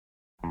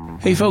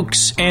Hey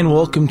folks, and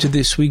welcome to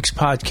this week's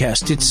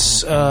podcast.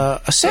 It's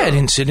a sad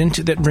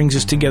incident that brings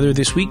us together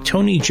this week.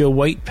 Tony Joe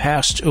White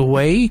passed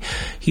away.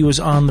 He was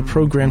on the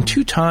program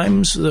 2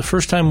 times. The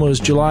first time was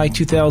July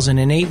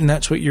 2008, and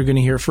that's what you're going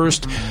to hear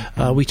first.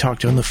 We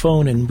talked on the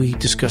phone, and we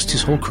discussed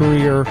his whole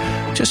career.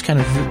 Just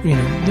kind of,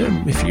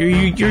 if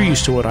you're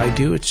used to what I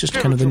do, it's just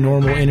kind of the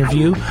normal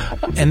interview.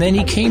 And then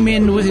he came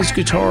in with his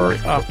guitar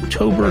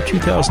October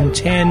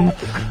 2010,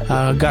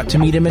 got to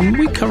meet him, and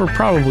we cover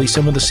probably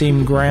some of the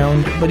same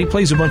ground, but he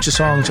plays a bunch of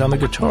songs on the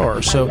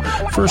guitar. So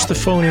first the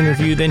phone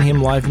interview, then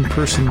him live in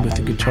person with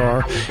the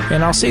guitar.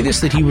 And I'll say this,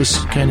 that he was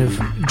kind of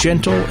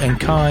gentle and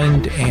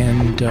kind,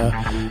 and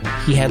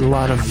he had a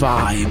lot of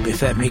vibe, if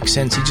that makes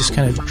sense. He just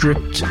kind of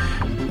dripped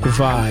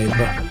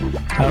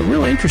vibe.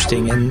 Real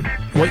interesting, and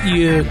what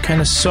you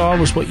kind of saw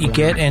was what you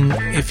get. And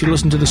if you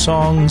listen to the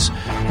songs,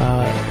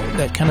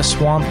 that kind of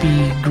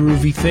swampy,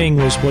 groovy thing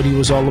was what he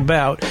was all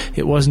about.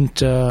 It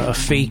wasn't a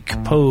fake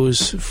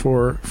pose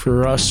for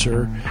us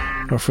or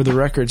for the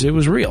records. It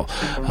was real.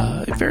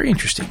 Very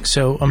interesting.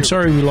 So I'm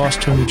sorry we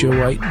lost Tony Joe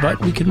White, but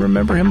we can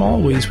remember him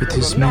always with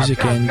his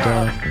music and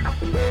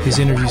his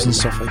interviews and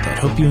stuff like that.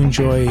 Hope you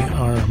enjoy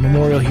our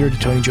memorial here to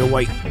Tony Joe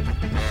White.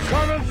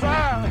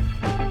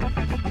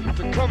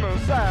 Come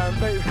inside,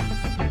 baby.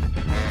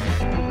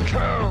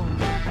 Come.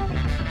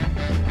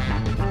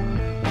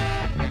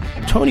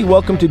 Tony,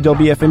 welcome to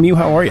WFMU.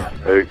 How are you?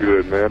 Hey,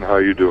 good, man. How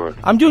you doing?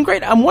 I'm doing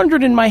great. I'm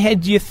wondering in my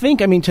head, do you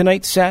think,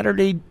 tonight's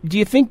Saturday, do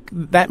you think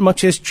that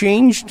much has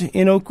changed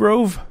in Oak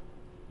Grove?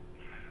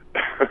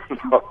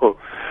 No,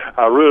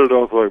 I really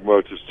don't think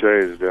much has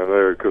changed down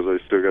there because they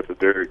still got the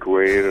Dairy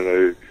Queen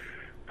and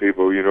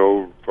people,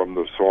 from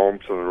the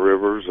swamps and the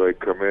rivers, they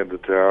come into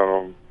town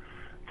on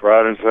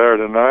Friday and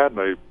Saturday night and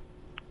they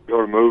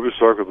go to movies,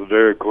 circle the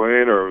Dairy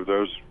Queen, or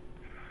there's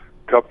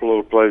a couple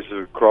little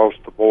places across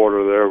the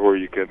border there where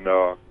you can,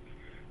 not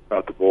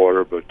the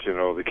border, but,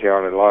 the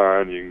county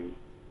line, you can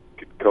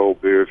get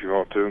cold beer if you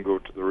want to and go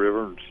to the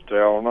river and stay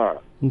all night.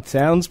 It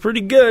sounds pretty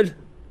good.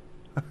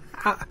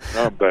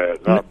 Not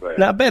bad, not bad.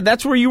 Not bad.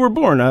 That's where you were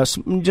born,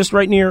 just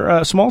right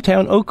near small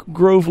town Oak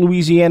Grove,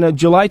 Louisiana,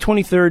 July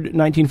 23rd,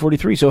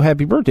 1943. So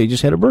happy birthday.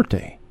 Just had a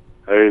birthday.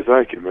 Hey,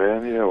 thank you,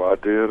 man. Yeah, well, I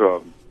did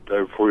day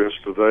before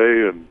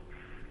yesterday, and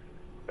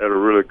had a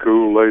really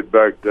cool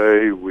laid-back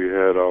day. We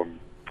had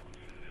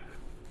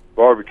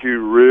barbecue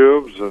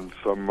ribs and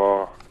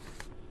some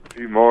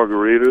few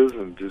margaritas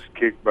and just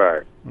kicked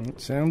back.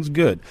 Sounds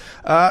good.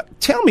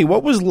 Tell me,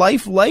 what was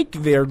life like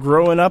there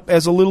growing up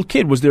as a little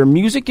kid? Was there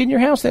music in your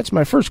house? That's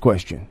my first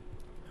question.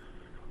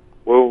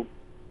 Well,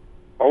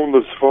 on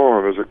this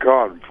farm is a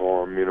cotton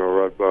farm,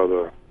 right by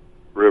the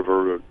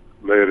river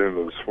that led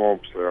into the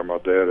swamps there. My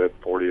dad had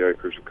 40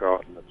 acres of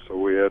cotton, and so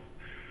we had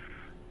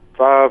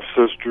 5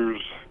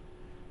 sisters.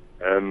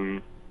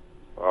 And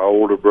our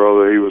older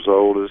brother, he was the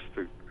oldest.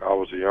 I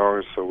was the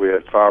youngest, so we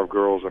had 5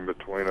 girls in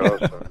between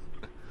us. And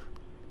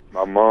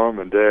my mom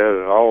and dad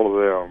and all of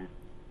them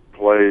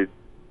played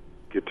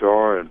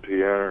guitar and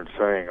piano and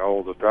sang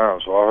all the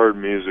time. So I heard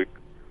music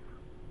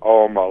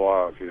all my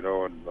life,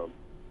 and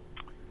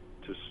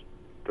just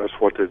that's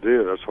what they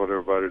did. That's what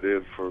everybody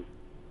did for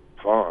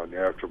fun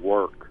after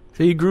work.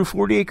 So you grew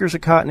 40 acres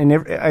of cotton,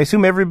 and I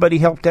assume everybody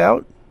helped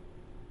out?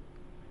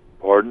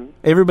 Pardon?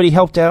 Everybody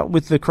helped out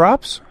with the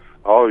crops?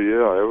 Oh,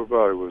 yeah,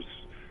 everybody was.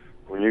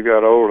 When you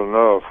got old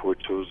enough,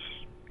 which was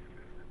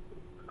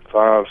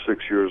 5,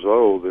 6 years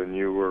old, then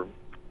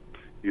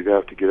you'd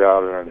have to get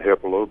out there and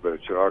help a little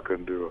bit. I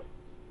couldn't do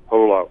a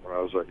whole lot when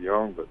I was that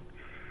young, but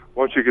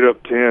once you get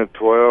up 10,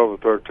 12, or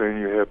 13,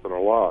 you're helping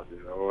a lot,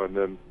 and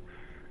then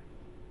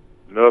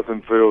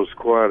nothing feels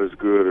quite as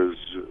good as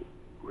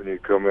when you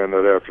come in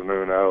that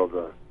afternoon out of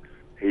the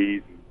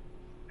heat and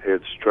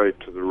head straight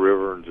to the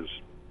river and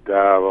just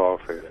dive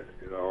off in it,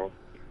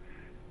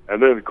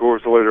 And then, of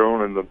course, later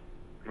on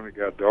when it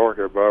got dark,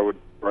 everybody would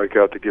break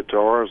out the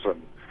guitars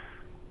and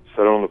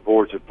sit on the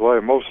porch and play.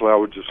 Mostly I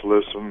would just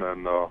listen,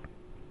 and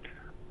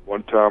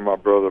one time my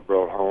brother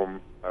brought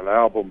home an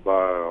album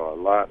by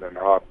Lightning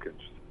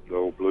Hopkins, the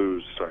old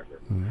blues singer.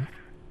 Mm-hmm.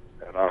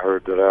 And I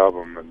heard that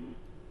album and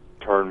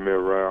turned me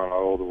around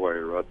all the way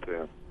right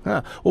then.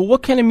 Huh. Well,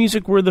 what kind of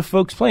music were the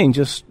folks playing?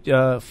 Just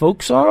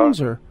folk songs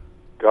or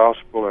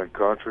gospel and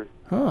country?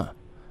 Huh.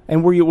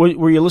 And were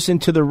you listening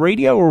to the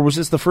radio, or was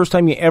this the first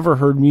time you ever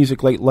heard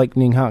music like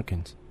Lightning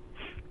Hopkins?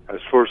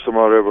 That's the first time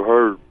I'd ever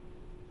heard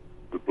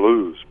the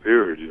blues,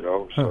 period,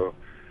 Huh. So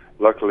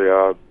luckily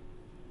I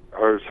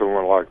heard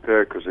someone like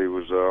that because he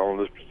was on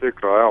this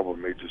particular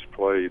album. He just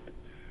played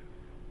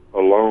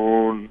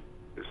alone,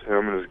 just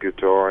him and his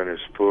guitar and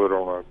his foot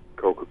on a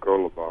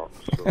Coca-Cola box.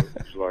 So it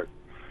was like,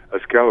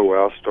 that's kind of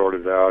where I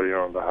started out,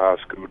 the high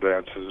school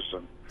dances.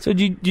 And so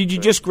did you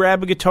just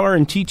grab a guitar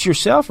and teach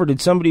yourself, or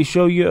did somebody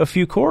show you a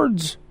few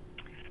chords?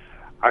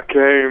 I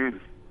came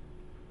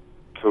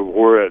to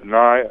where at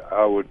night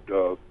I would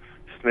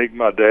sneak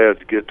my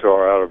dad's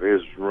guitar out of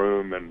his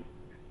room and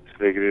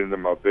sneak it into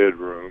my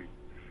bedroom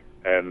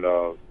and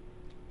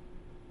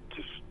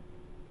just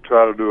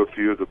try to do a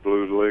few of the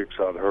blues licks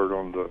I'd heard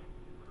on the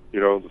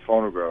the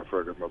phonograph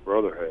record my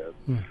brother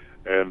had.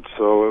 And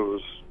so it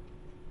was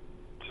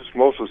just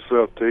mostly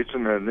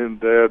self-teaching. And then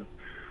Dad,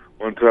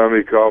 one time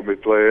he called me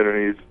playing,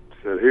 and he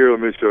said, "Here, let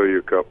me show you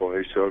a couple."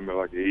 And he showed me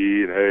like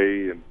E and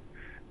A and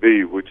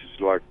B, which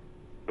is like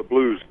the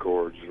blues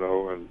chords,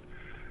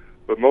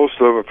 but most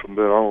of it from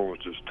then on was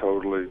just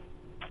totally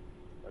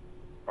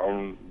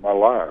on my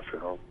life,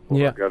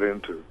 what I got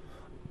into.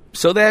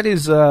 So that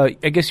is, I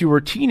guess you were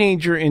a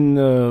teenager in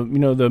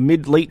the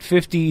mid-late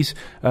 50s,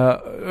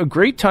 a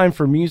great time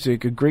for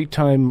music, a great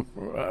time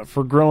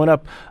for growing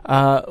up.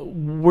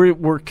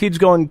 Were kids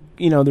going,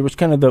 there was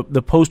kind of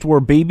the post-war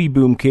baby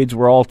boom kids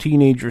were all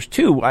teenagers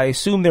too. I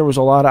assume there was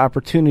a lot of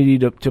opportunity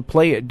to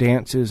play at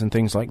dances and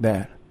things like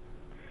that.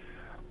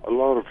 A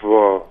lot of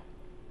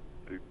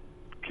the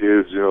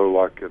kids,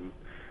 like in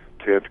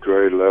 10th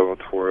grade,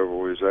 11th, wherever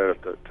we was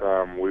at that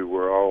time, we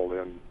were all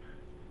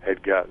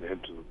had gotten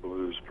into the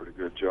blues pretty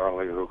good. John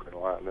Lee Hooker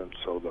and Lightning.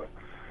 So the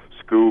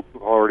school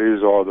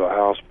parties or the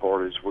house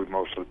parties, we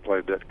mostly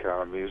played that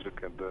kind of music.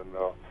 And then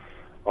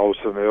all of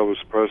a sudden Elvis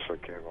Presley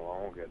came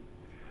along, and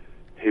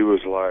he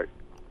was like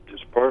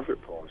just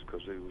perfect for us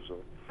because he was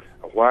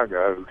a white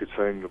guy who could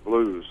sing the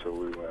blues. So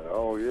we went,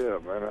 "Oh yeah,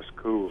 man, that's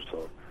cool."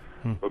 So,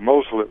 but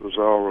mostly it was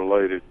all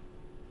related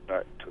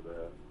back to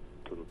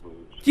the blues.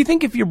 Do you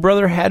think if your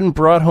brother hadn't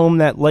brought home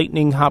that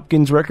Lightning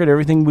Hopkins record,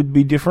 everything would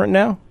be different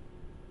now?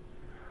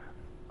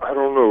 I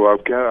don't know.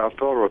 I've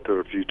thought about that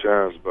a few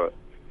times, but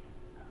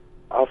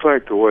I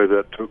think the way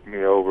that took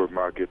me over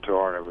my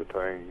guitar and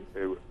everything,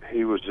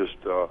 he was just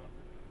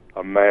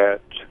a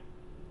match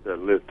that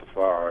lit the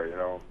fire,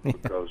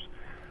 because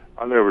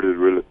I never did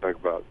really think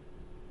about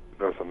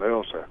nothing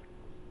else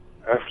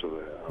after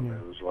that. I mean,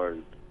 it was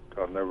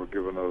like I'd never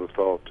give another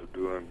thought to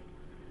doing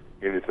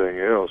anything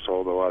else,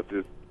 although I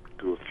did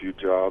do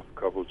a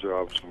couple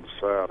jobs on the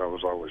side. I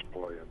was always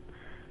playing,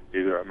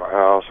 either at my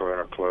house or in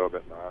a club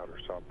at night or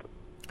something.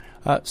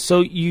 So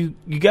you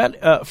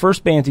got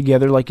first band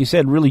together, like you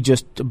said, really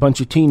just a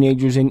bunch of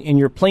teenagers, and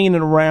you're playing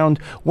it around.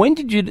 When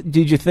did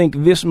you think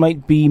this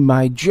might be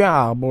my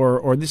job,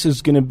 or this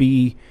is going to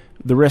be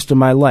the rest of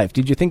my life?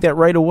 Did you think that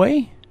right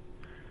away?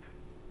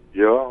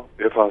 Yeah,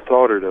 if I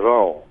thought it at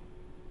all.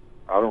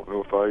 I don't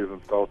know if I even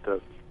thought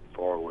that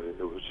far away.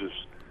 It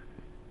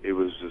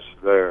was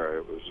just there.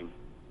 It was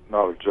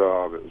not a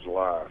job. It was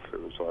life.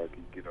 It was like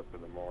you get up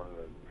in the morning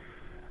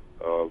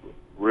and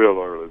real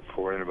early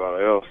before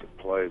anybody else would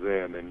play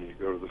then you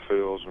go to the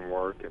fields and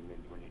work, and then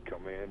when you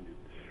come in,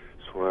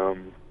 you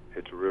swim,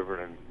 hit the river,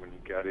 and when you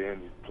got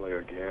in, you'd play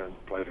again,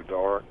 play the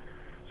dark.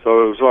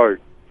 So it was like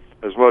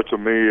as much of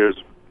me as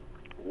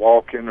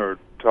walking or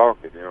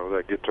talking.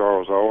 That guitar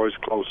was always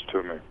close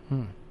to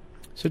me.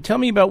 So tell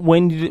me about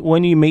when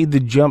you made the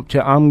jump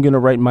to I'm going to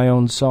write my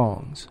own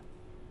songs.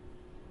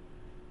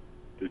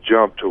 The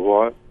jump to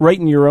what?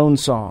 Writing your own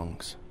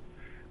songs.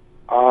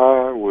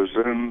 I was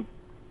in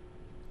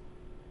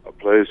a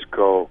place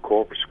called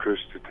Corpus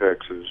Christi,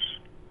 Texas.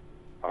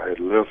 I had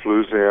left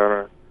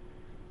Louisiana.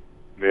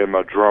 Me and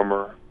my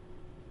drummer,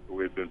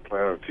 we had been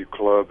playing a few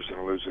clubs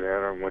in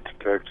Louisiana and went to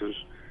Texas.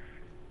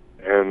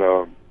 And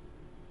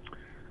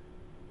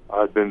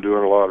I'd been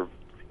doing a lot of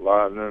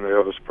Lightning,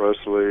 Elvis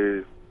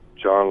Presley,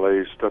 John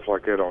Lee, stuff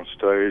like that on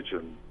stage.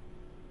 And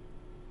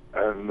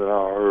then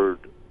I heard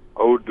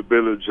Ode to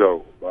Billy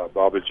Joe by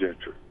Bobby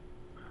Gentry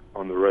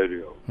on the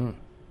radio. And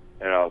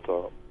I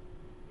thought,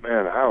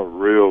 man, how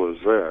real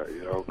is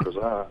that?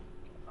 Because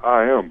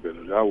I am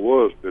Billy Joe. I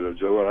was Billy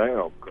Joe, and I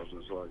am, because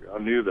it's like I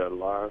knew that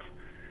life,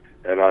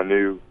 and I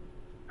knew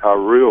how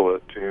real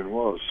that tune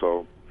was.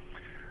 So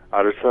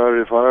I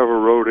decided if I ever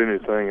wrote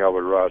anything, I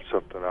would write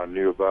something I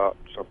knew about,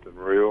 something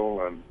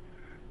real. And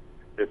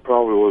it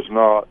probably was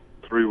not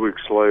 3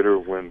 weeks later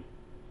when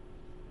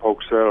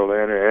Polk Saddle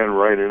Annie and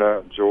Raining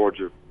Out in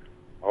Georgia,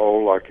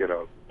 all like in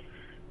a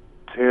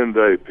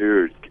 10-day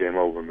period, came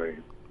over me.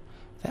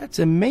 That's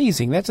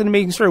amazing. That's an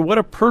amazing story. What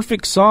a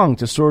perfect song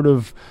to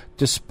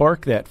to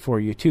spark that for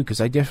you, too, because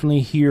I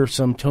definitely hear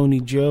some Tony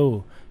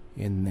Joe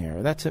in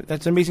there. That's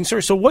an amazing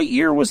story. So what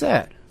year was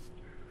that?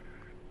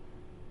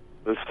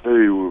 Let's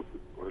see,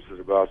 was it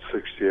about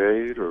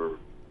 68 or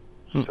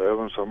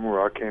 7,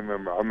 somewhere? I can't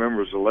remember. I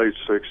remember it was the late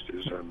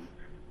 60s, and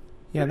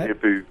the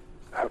hippie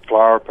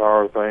flower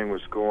power thing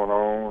was going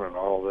on and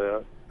all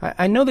that.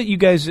 I know that you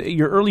guys,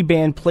 your early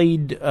band,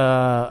 played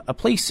a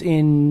place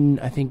in,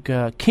 I think,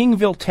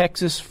 Kingville,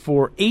 Texas,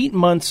 for 8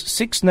 months,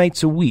 6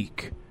 nights a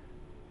week.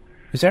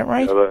 Is that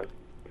right? Yeah,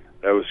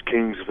 that was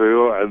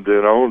Kingsville, and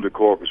then on to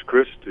Corpus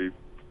Christi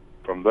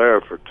from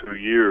there for 2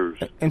 years.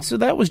 And so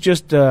that was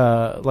just,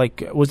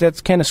 was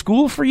that kind of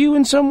school for you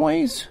in some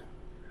ways?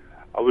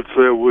 I would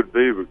say it would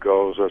be,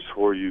 because that's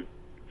where you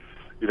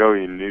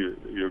knew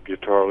your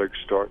guitar licks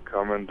start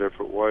coming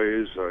different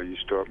ways. You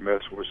start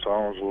messing with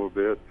songs a little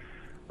bit.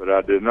 But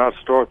I did not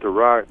start the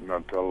writing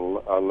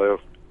until I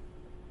left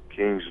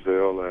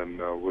Kingsville and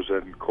was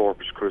in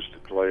Corpus Christi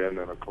playing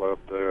in a club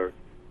there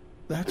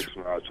 6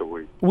 nights a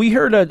week. We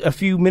heard a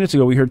few minutes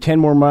ago, we heard 10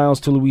 More Miles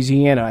to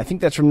Louisiana. I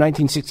think that's from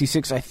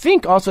 1966. I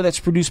think also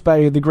that's produced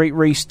by the great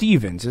Ray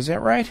Stevens. Is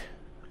that right?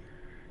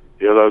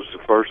 Yeah, that was the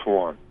first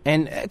one.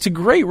 And it's a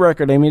great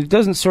record. I mean, it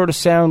doesn't sort of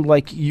sound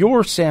like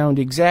your sound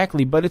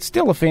exactly, but it's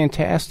still a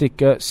fantastic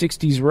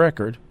 60s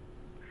record.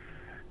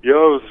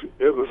 Yeah,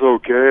 it was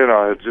okay, and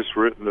I had just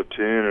written the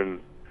tune, and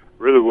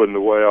really wasn't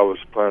the way I was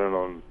planning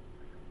on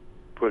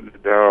putting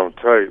it down on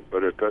tape.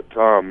 But at that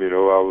time, I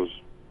was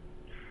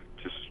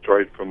just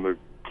straight from the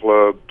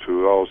club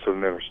to all of a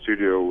sudden in a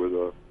studio with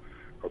a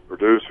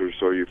producer,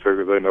 so you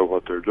figure they know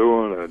what they're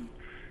doing, and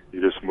you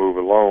just move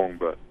along.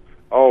 But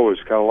I always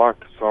kind of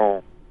liked the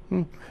song.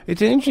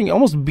 It's an interesting,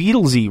 almost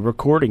Beatlesy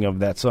recording of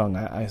that song,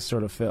 I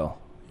sort of feel.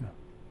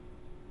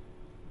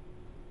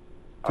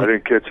 I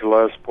didn't catch the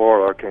last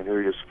part. I can't hear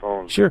your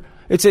phone. Sure.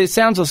 It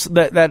sounds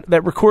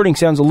that recording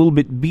sounds a little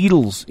bit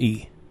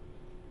Beatles-y.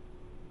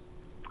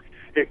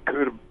 It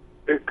could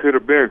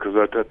have been, because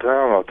at that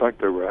time I think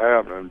they were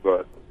happening,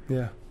 but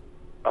yeah,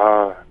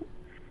 I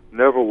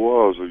never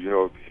was a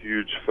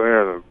huge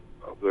fan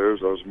of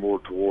theirs. I was more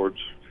towards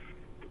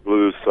the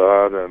blues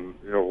side and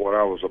what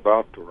I was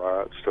about to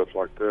write, stuff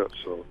like that.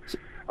 So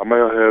I may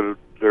have had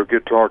their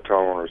guitar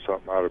tone or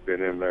something might have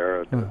been in there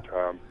at that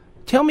time.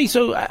 Tell me,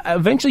 so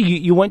eventually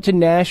you went to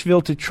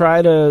Nashville to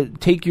try to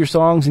take your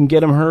songs and get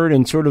them heard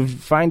and sort of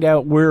find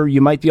out where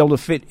you might be able to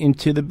fit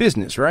into the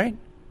business, right?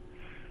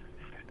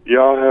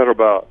 Yeah, I had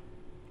about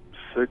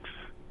 6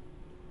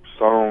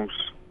 songs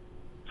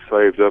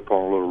saved up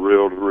on a little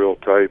reel-to-reel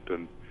tape,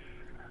 and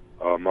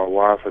my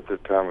wife at the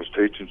time was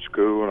teaching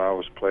school, and I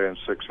was playing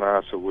 6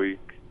 nights a week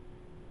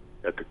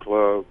at the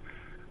club.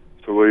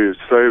 So we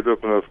saved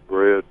up enough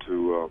bread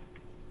for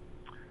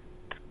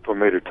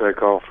me to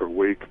take off for a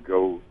week and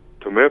go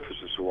to Memphis,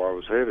 is where I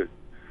was headed.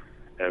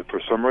 And for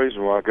some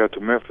reason, when I got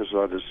to Memphis,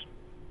 I just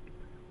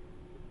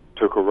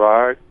took a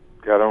ride,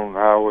 got on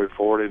Highway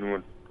 40 and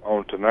went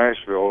on to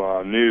Nashville.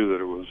 And I knew that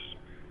it was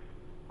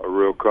a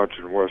real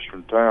country and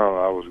western town.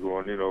 I was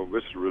going,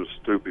 this is real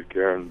stupid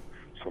carrying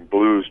some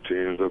blues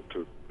tunes up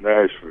to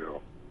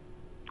Nashville.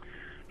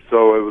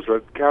 So it was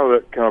that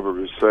kind of a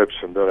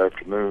reception that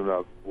afternoon.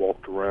 I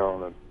walked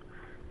around and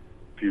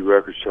a few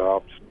record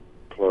shops,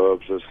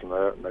 clubs, this and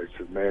that, and they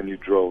said, "Man, you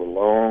drove a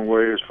long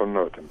ways for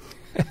nothing."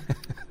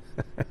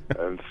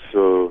 And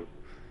so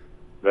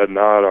that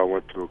night I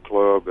went to a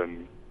club,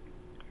 and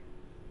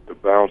the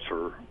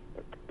bouncer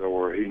at the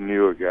door, he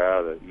knew a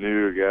guy that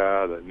knew a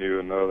guy that knew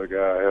another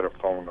guy. I had a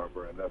phone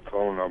number, and that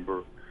phone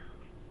number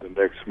the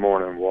next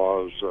morning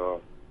was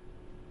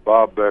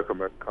Bob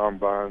Beckham at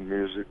Combine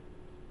Music,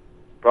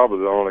 probably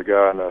the only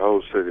guy in that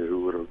whole city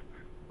who would have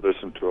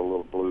listened to a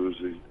little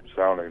bluesy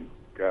sounding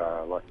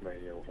guy like me,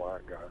 a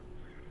white guy.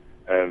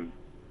 And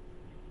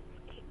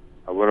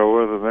I went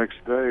over the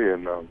next day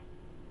and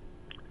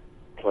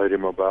played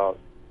him about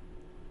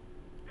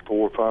 4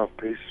 or 5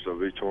 pieces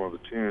of each one of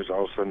the tunes.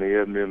 All of a sudden he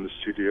had me in the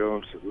studio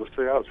and said, "Let's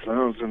see how it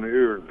sounds in the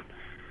ear." And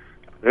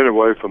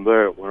anyway, from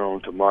there it went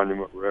on to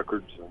Monument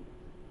Records and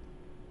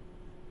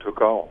took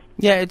off.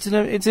 Yeah, it's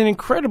an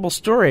incredible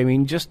story. I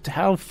mean, just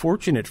how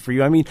fortunate for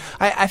you. I mean,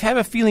 I have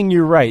a feeling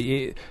you're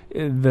right.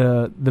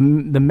 The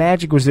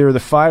magic was there,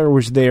 the fire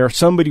was there.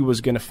 Somebody was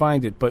going to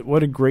find it. But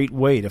what a great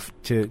way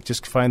to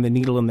just find the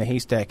needle in the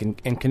haystack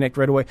and connect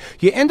right away.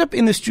 You end up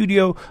in the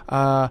studio,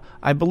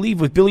 I believe,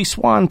 with Billy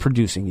Swan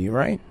producing you,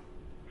 right?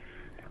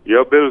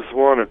 Yeah, Billy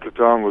Swan at the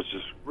time was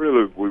just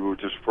really, we were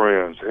just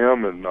friends.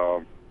 Him and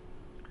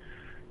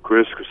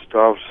Chris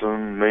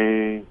Christopherson,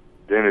 me,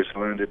 Dennis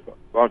Lindy,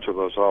 a bunch of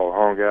us all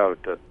hung out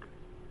at that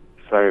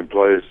same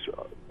place,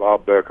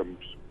 Bob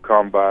Beckham's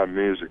Combine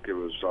Music. It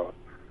was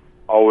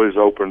always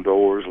open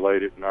doors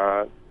late at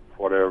night,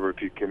 whatever.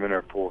 If you came in there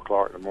at 4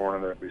 o'clock in the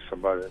morning, there'd be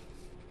somebody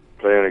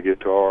playing a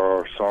guitar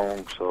or a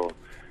song. So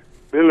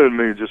Billy and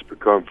me just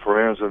become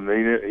friends, and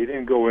he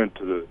didn't go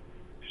into the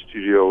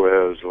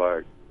studio as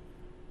like,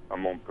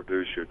 "I'm going to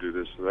produce you, do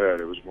this or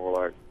that." It was more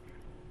like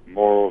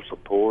moral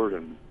support,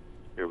 and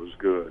it was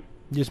good.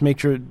 Just make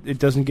sure it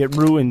doesn't get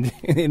ruined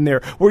in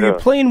there. Were you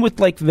playing with,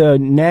 like, the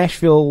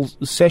Nashville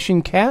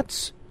Session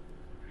Cats?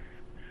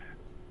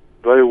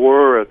 They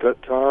were at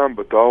that time,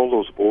 but all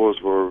those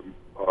boys were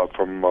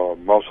from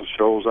Muscle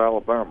Shoals,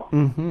 Alabama.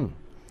 Mm-hmm.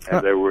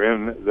 And they were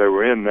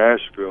in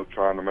Nashville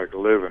trying to make a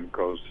living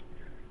because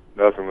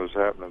nothing was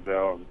happening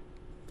down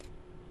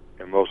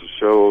in Muscle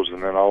Shoals.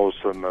 And then all of a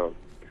sudden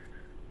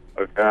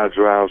a guy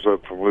drives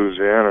up from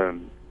Louisiana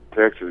and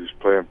Texas. He's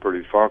playing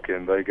pretty funky,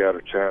 and they got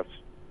a chance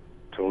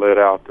to let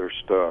out their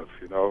stuff,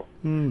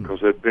 because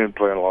they'd been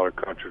playing a lot of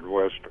country and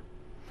western.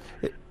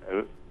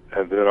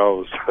 And then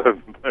all of a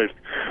sudden they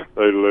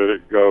let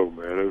it go,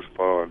 man. It was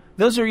fun.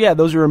 Those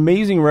are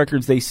amazing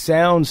records. They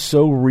sound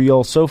so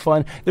real, so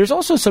fun. There's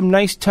also some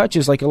nice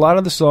touches, like a lot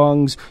of the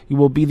songs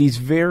will be these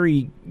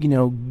very,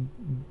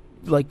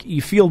 like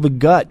you feel the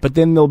gut, but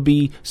then there'll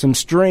be some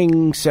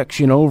string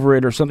section over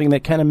it or something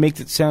that kind of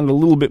makes it sound a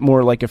little bit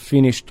more like a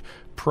finished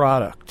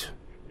product.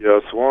 Yeah,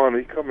 Swan,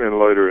 he come in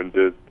later and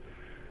did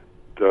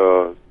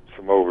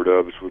some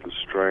overdubs with the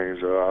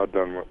strings. I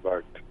went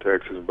back to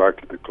Texas and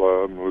back to the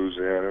club in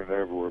Louisiana and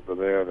everywhere by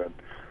then. And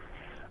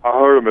I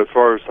heard him at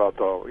first. I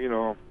thought,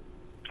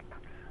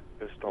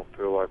 this don't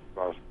feel like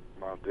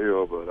my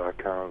deal, but I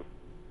kind of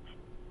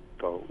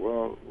thought,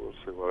 well, we'll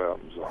see what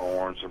happens. The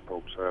horns and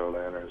Polk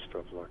Salad and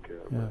stuff like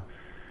that. Yeah.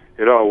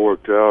 But it all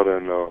worked out,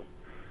 and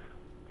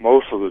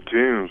most of the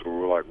tunes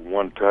were like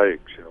one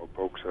takes. You know,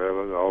 Polk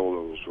Salad, all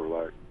those were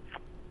like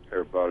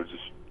everybody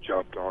just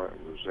jumped on it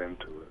and was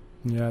into it.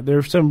 Yeah,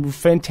 there's some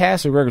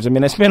fantastic records. I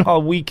mean, I spent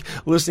all week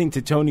listening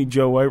to Tony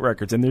Joe White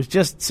records, and there's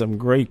just some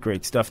great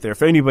stuff there.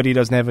 If anybody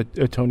doesn't have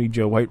a Tony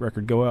Joe White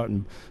record, go out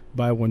and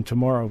buy one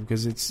tomorrow,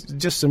 because it's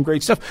just some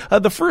great stuff.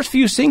 The first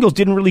few singles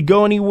didn't really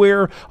go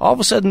anywhere. All of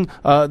a sudden,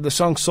 the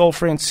song Sol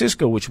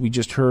Francisco, which we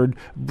just heard,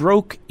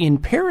 broke in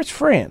Paris,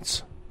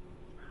 France.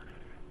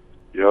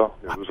 Yeah,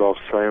 it was off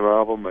the same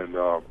album, and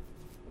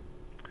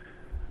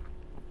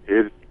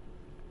it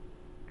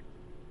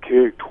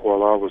kicked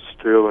while I was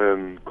still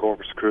in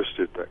Corpus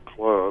Christi at that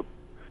club.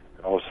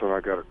 And all of a sudden I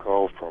got a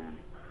call from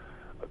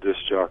a disc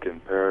jockey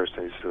in Paris,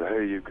 and he said,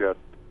 "Hey, you got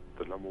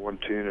the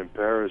 #1 tune in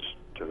Paris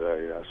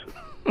today." I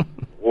said,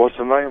 "What's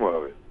the name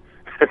of it?"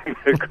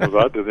 Because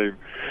I didn't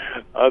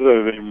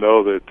even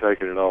know they'd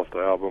taken it off the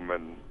album,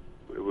 and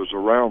it was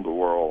around the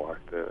world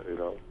like that, you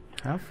know.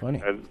 How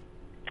funny.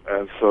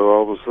 And so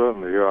all of a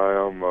sudden, here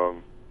I am, a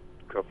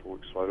couple of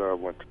weeks later, I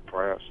went to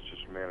France,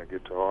 just me and a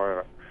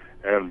guitar,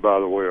 and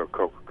by the way, a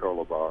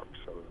Coca-Cola box.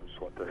 So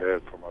that's what they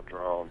had for my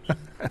drums.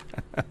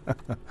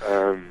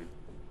 And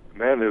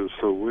man, it was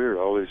so weird.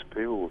 All these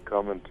people were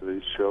coming to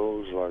these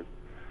shows, like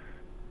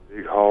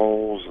big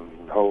halls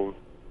and whole,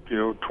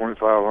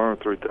 2,500,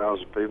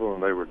 3,000 people,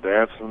 and they were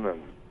dancing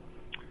and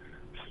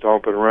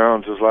stomping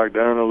around just like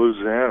down in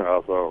Louisiana.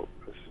 I thought,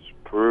 this is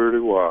pretty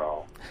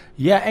wild.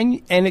 Yeah,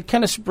 and it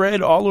kind of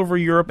spread all over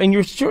Europe, and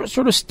you're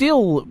sort of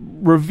still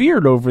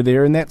revered over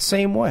there in that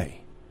same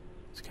way.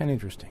 It's kind of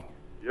interesting.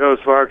 Yeah,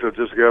 it's like I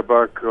just got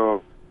back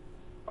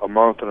a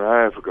month and a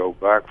half ago,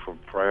 back from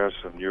France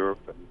and Europe,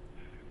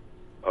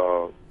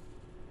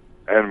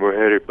 and we're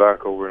headed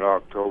back over in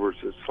October.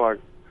 So it's like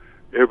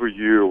every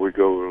year we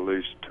go at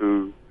least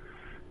two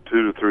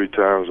to three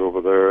times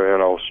over there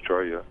in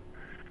Australia.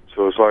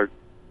 So it's like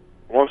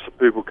once the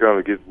people kind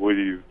of get with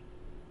you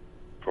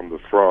from the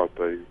front,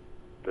 they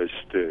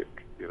stick.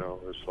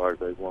 It's like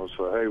they want to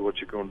say, "Hey, what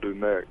you gonna do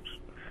next?"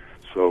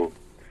 So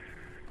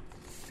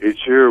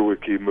each year we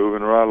keep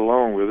moving right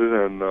along with it,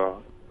 and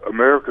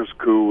America's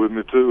cool with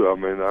me too. I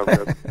mean, I've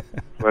got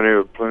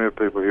plenty of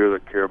people here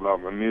that care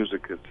about my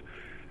music. It's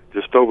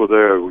just over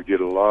there we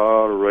get a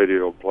lot of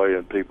radio play,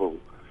 and people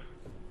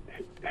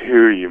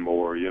hear you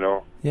more.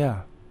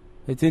 Yeah,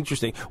 it's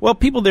interesting. Well,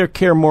 people there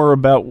care more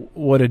about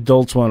what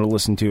adults want to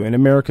listen to. In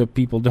America,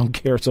 people don't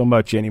care so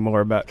much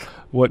anymore about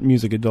what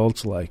music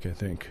adults like, I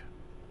think.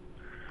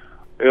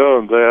 Yeah,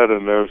 and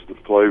there's the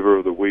flavor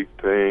of the week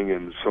thing,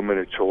 and so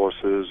many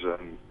choices,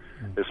 and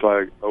it's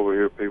like over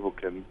here people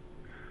can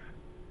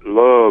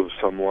love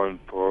someone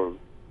for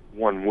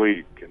 1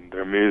 week and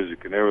their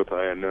music and everything,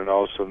 and then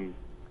all of a sudden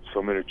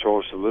so many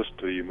choices to listen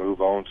to, you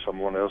move on to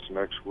someone else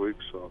next week.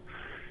 So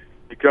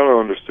you kind of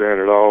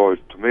understand it all.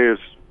 To me,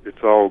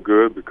 it's all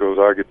good because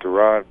I get to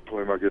write,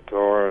 play my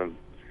guitar, and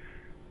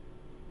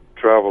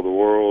travel the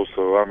world,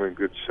 so I'm in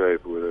good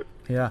shape with it.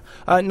 Yeah.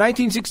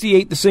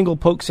 1968, the single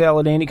Polk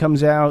Salad Annie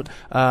comes out.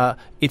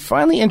 It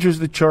finally enters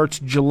the charts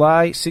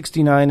July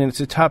 69, and it's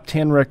a top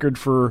 10 record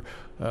for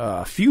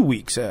a few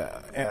weeks.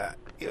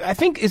 I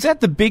think, is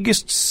that the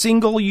biggest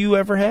single you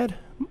ever had?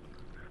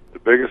 The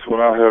biggest one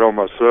I had on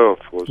myself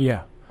was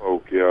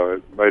Polk. Yeah,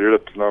 it made it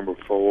up to number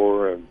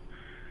 4, and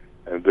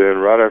then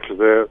right after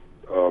that,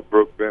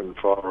 Brooke Benton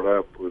followed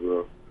up with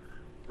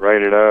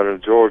Raining Out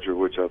in Georgia,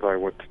 which I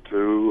think went to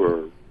 2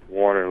 or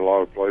 1 in a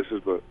lot of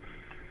places, but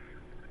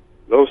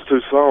those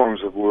 2 songs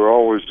were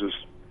always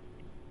just,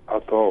 I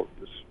thought,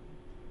 just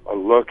a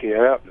lucky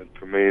happening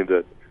for me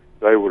that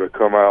they would have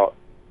come out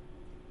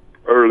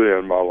early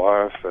in my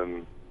life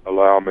and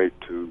allow me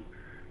to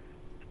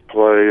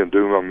play and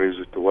do my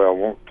music the way I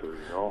want to,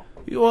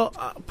 Well,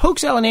 Polk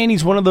Salad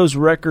Annie's one of those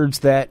records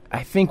that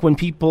I think when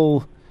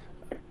people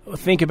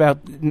think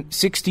about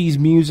 60s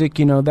music,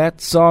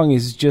 that song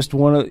is just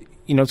one of,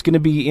 it's going to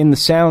be in the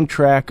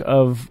soundtrack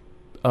of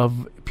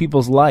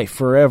people's life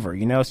forever.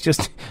 It's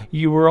just,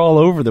 you were all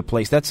over the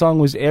place. That song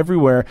was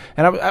everywhere.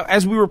 And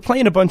as we were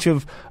playing a bunch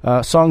of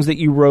songs that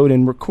you wrote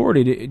and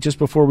recorded just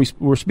before we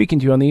were speaking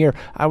to you on the air,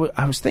 I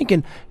was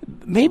thinking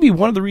maybe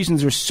one of the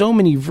reasons there's so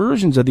many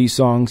versions of these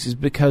songs is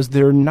because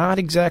they're not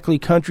exactly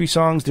country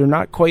songs. They're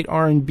not quite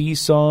R&B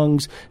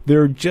songs.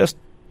 They're just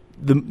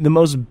the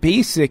most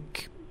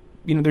basic,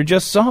 they're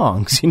just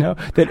songs,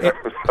 that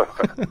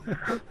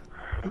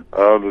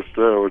I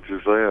understand what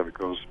you're saying,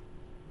 because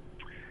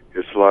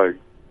it's like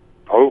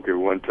Polk at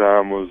one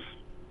time was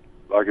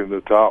like in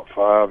the top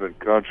 5 in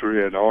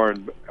country and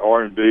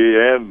R&B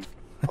and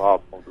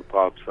pop on the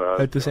pop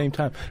side. At the same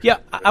time. Yeah,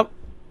 I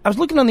was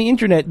looking on the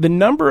internet, the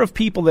number of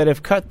people that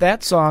have cut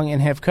that song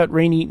and have cut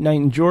Rainy Night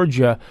in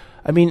Georgia,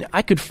 I mean,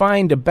 I could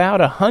find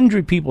about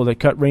 100 people that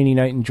cut Rainy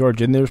Night in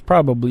Georgia, and there's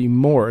probably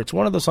more. It's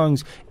one of the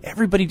songs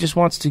everybody just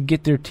wants to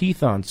get their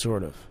teeth on,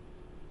 sort of.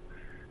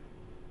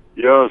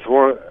 Yeah, it's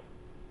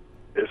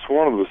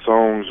one of the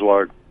songs,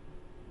 like,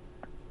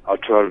 I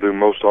try to do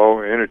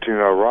any tune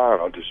I write,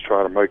 I just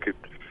try to make it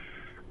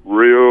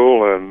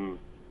real, and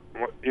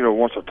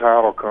once a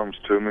title comes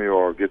to me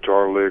or a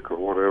guitar lick or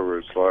whatever,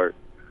 it's like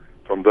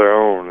from there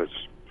on, it's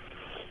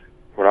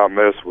when I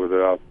mess with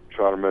it, I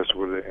try to mess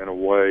with it in a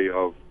way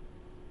of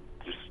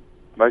just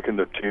making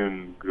the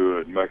tune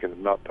good, making it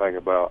not think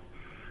about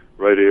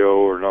radio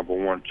or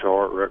 #1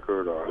 chart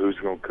record or who's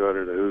going to cut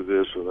it or who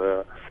this or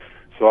that.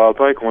 So I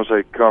think once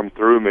they come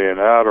through me and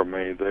out of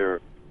me, they're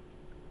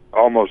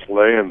almost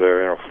laying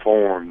there in a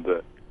form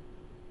that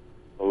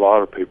a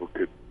lot of people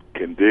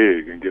can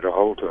dig and get a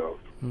hold of.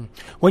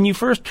 When you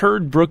first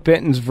heard Brook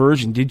Benton's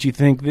version, did you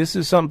think this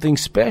is something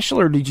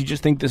special, or did you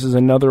just think this is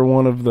another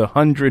one of the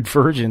 100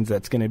 versions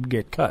that's going to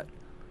get cut?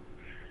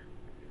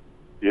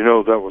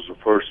 That was the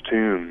first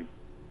tune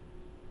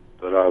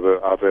that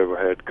I've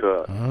ever had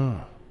cut.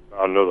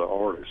 Another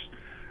artist.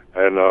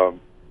 And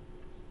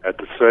at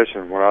the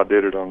session when I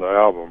did it on the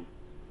album,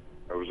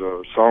 there was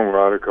a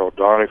songwriter called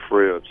Donnie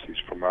Fritz. He's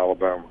from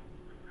Alabama.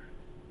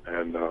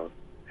 And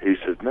he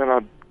said,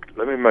 man,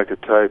 let me make a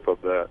tape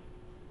of that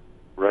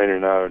Rainy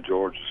Night in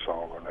Georgia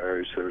song on there.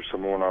 He said, there's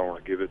someone I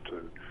want to give it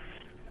to.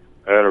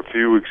 And a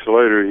few weeks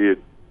later, he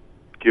had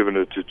given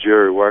it to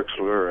Jerry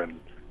Wexler, and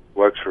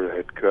Wexler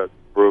had cut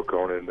Brook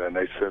on it, and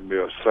they sent me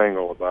a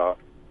single about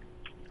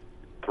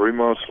 3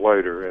 months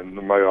later in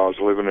the mail. I was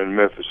living in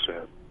Memphis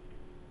then.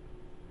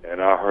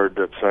 And I heard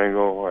that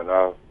single, and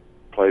I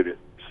played it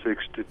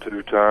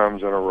 62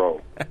 times in a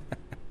row.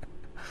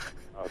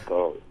 I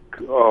thought,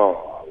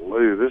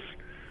 golly, this...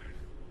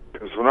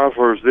 Because when I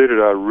first did it,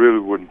 I really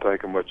wasn't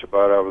thinking much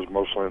about it. I was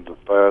mostly into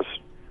fast,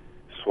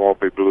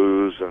 swampy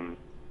blues and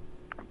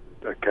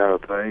that kind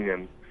of thing.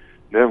 And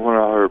then when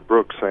I heard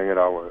Brook sing it,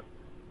 I went,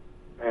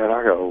 man,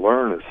 I got to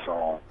learn this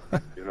song.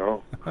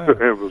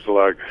 It was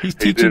like he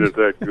did it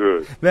that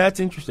good. That's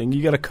interesting.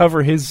 You got to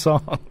cover his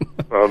song.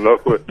 I know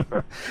it.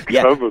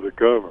 Cover the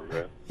cover,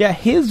 man. Yeah,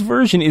 his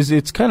version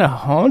it's kind of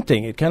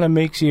haunting. It kind of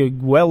makes you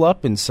well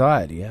up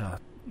inside. Yeah.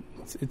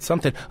 It's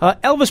something.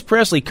 Elvis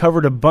Presley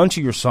covered a bunch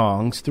of your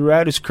songs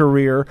throughout his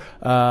career.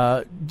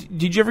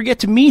 Did you ever get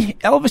to meet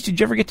Elvis? Did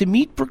you ever get to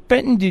meet Brook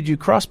Benton? Did you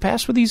cross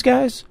paths with these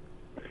guys?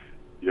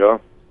 Yeah.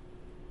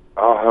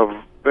 I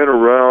have been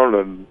around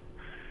and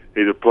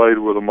either played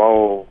with them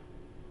all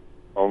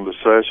on the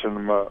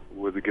session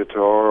with the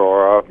guitar,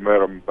 or I've met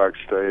them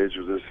backstage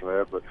or this and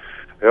that. But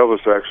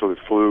Elvis actually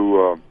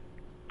flew,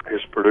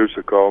 his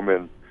producer called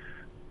me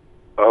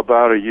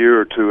about a year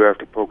or two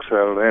after Polk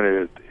Salad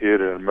had hit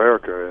in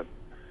America, and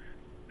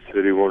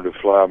said he wanted to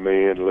fly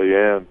me and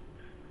Leanne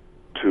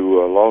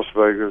to Las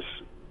Vegas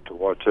to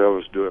watch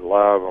Elvis do it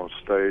live on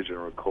stage and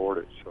record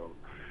it. So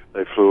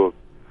they flew a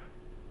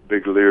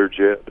big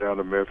Learjet down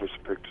to Memphis,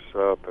 picked us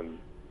up, and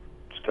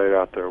stayed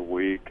out there a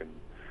week and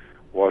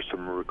watched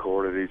them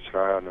record it each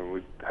night. And then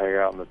we'd hang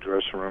out in the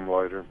dressing room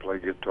later and play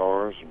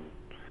guitars, and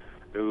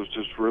it was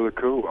just really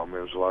cool. I mean,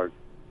 it was like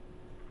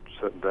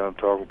sitting down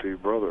talking to your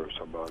brother or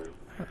somebody.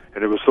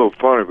 And it was so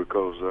funny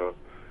because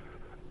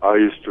I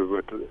used to,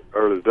 at the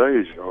early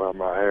days, have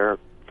my hair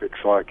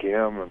fixed like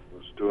him and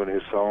was doing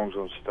his songs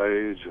on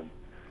stage, and,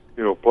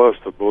 plus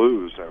the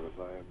blues and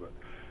everything. But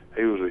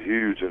he was a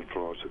huge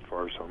influence at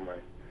first on me.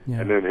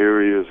 Yeah. And then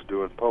here he is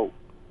doing Pope.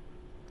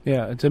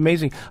 Yeah, it's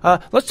amazing.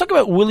 Let's talk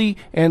about Willie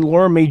and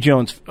Laura Mae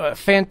Jones.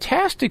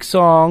 Fantastic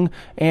song,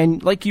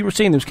 and like you were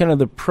saying, there's kind of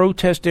the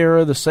protest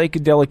era, the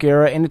psychedelic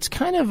era, and it's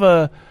kind of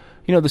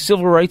the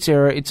civil rights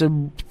era. It's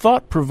a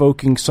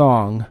thought-provoking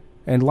song,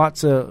 and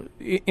lots of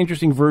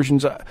interesting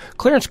versions.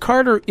 Clarence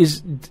Carter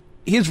his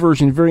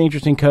version very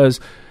interesting because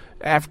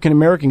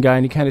African-American guy,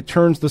 and he kind of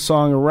turns the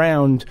song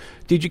around.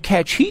 Did you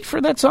catch heat for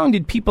that song?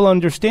 Did people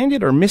understand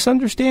it or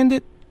misunderstand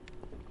it?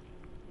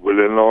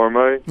 Willie and Laura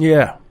Mae?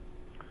 Yeah.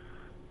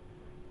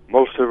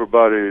 Most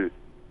everybody,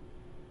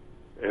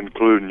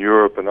 including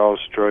Europe and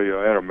Australia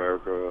and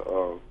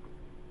America,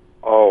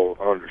 all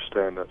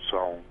understand that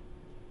song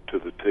to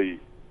the T.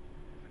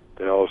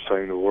 They all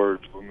sing the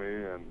words with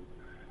me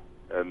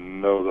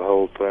and know the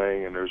whole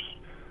thing. And there's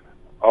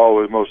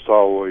most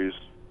always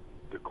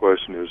the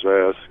question is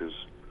asked is,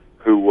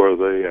 who were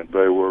they? And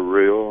they were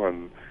real,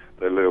 and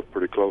they lived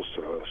pretty close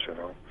to us, In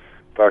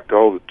fact,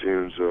 all the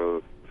tunes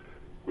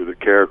with the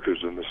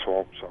characters in the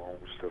Swamp Song,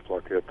 stuff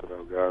like that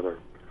I've got were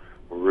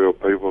real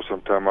people.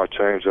 Sometimes I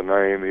change the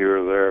name here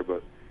or there,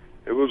 but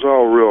it was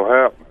all real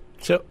happening.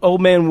 So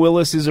Old Man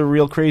Willis is a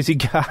real crazy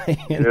guy.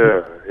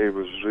 Yeah, he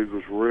was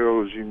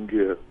real as you can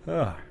get.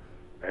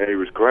 And he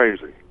was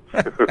crazy.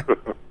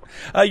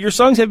 Your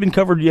songs have been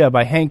covered,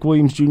 by Hank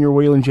Williams Jr.,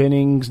 Waylon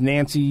Jennings,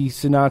 Nancy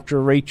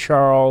Sinatra, Ray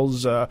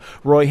Charles,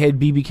 Roy Head,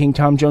 B.B. King,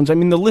 Tom Jones. I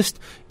mean, the list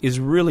is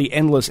really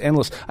endless.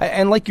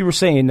 And like you were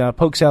saying,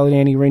 Polk Salad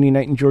Annie, Rainy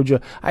Night in Georgia,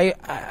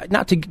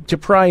 not to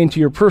pry into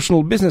your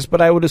personal business,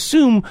 but I would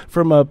assume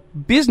from a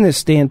business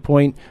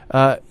standpoint,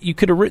 you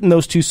could have written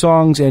those two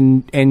songs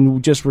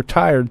and just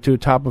retired to the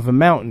top of a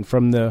mountain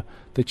from the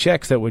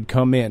checks that would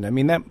come in. I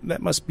mean,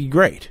 that must be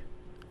great.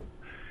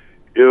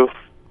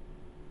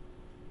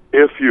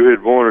 If you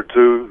had wanted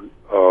to,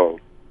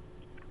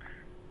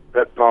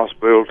 that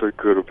possibility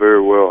could have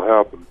very well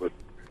happened. But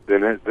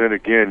then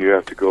again, you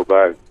have to go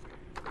back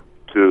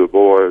to the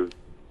boy,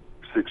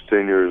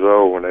 16 years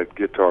old, when that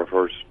guitar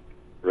first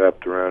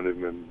wrapped around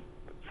him and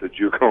said,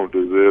 "You're going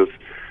to do this.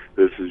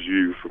 This is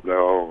you from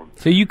now on."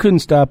 So you couldn't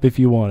stop if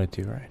you wanted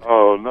to, right?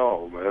 Oh,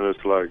 no, man.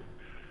 It's like,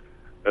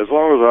 as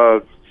long as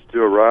I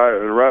still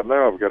write, and right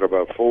now I've got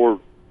about 4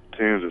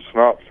 tunes that's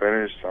not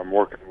finished. I'm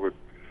working with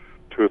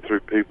 2 or 3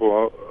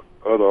 people,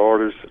 other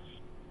artists that's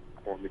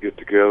wanting to get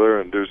together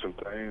and do some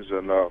things.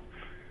 And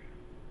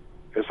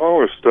as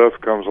long as stuff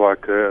comes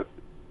like that,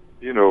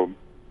 you know,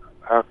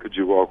 how could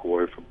you walk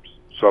away from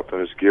something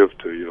that's given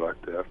to you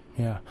like that?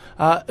 Yeah.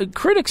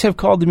 Critics have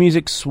called the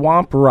music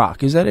swamp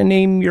rock. Is that a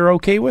name you're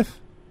okay with?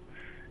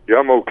 Yeah,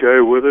 I'm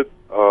okay with it.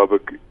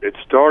 But it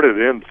started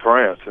in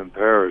France, in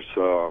Paris,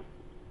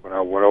 when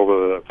I went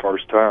over there that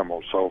first time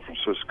on San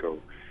Francisco.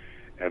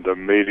 And the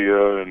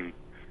media and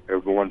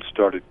everyone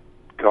started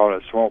calling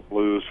it swamp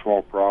blues,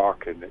 swamp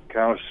rock, and it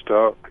kind of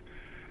stuck.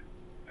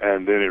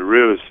 And then it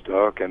really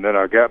stuck. And then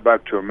I got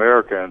back to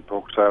America, and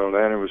Polk Salad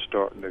was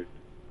starting to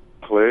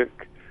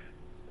click.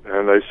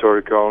 And they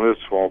started calling it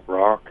swamp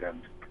rock.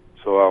 And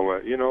so I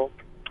went, you know,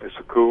 it's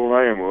a cool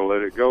name. We'll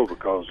let it go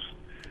because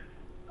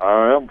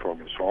I am from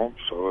the swamp,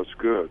 so it's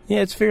good. Yeah,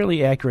 it's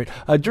fairly accurate.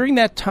 During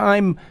that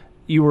time,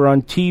 you were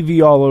on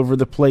TV all over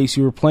the place.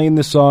 You were playing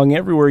the song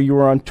everywhere. You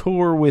were on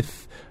tour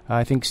with,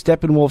 I think,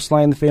 Steppenwolf,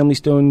 Sly and the Family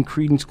Stone,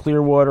 Creedence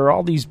Clearwater,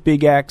 all these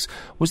big acts.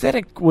 Was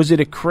it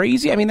a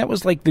crazy? I mean, that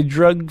was like the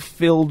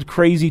drug-filled,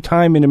 crazy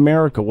time in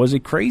America. Was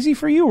it crazy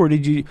for you, or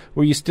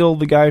were you still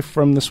the guy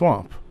from the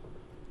swamp?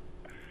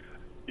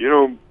 You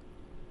know,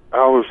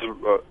 I was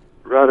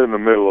right in the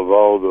middle of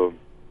all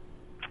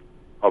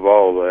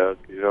that,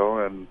 you know,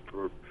 and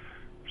for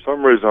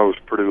some reason I was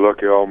pretty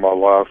lucky all my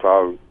life.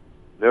 I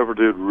never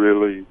did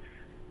really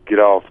get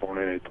off on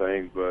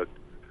anything but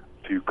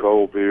a few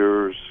cold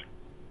beers,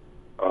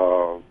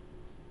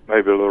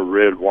 maybe a little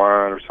red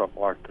wine or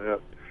something like that.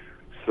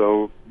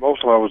 So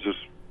mostly I was just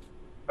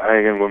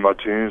hanging with my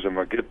tunes and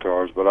my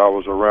guitars, but I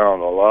was around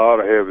a lot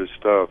of heavy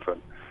stuff,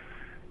 and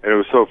it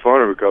was so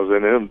funny because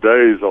in them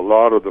days, a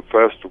lot of the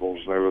festivals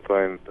and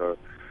everything,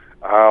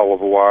 Isle of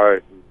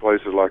Wight and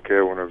places like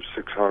that, when there was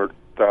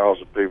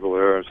 600,000 people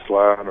there, and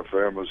Sly and the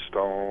Family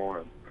Stone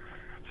and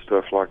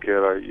stuff like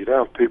that, you'd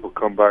have people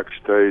come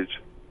backstage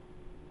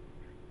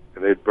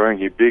and they'd bring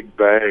you big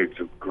bags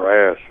of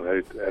grass,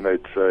 and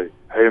they'd say,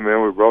 "Hey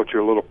man, we brought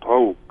you a little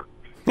poke,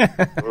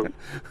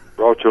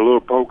 brought you a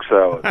little poke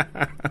salad."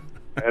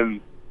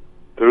 And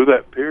through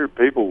that period,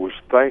 people was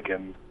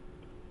thinking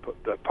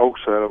that poke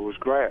salad was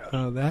grass.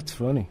 Oh, that's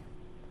funny.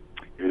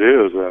 It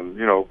is, and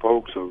you know,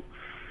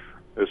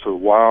 it's a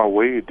wild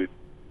weed that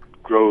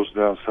grows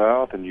down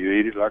south, and you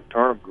eat it like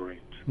turnip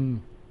greens.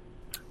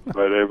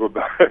 But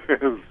everybody,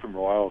 it was some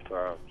wild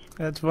times.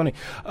 That's funny.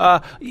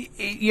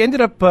 You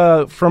ended up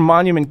from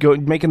Monument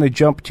making the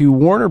jump to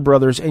Warner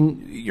Brothers,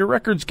 and your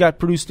records got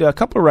produced, a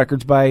couple of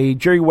records by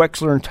Jerry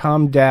Wexler and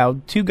Tom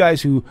Dowd, 2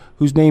 guys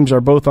whose names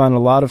are both on a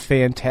lot of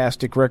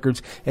fantastic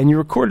records. And you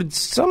recorded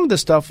some of the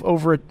stuff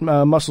over at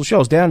Muscle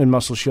Shoals, down in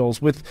Muscle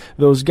Shoals, with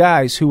those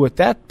guys who at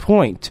that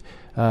point,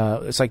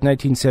 it's like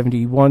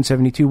 1971,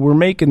 72, were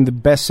making the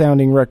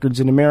best-sounding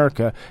records in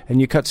America, and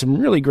you cut some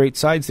really great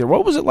sides there.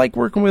 What was it like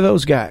working with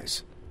those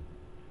guys?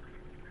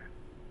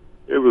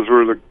 It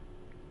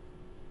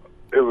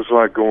was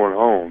like going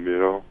home, you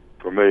know,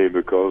 for me,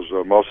 because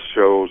Muscle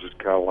Shoals is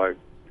kind of like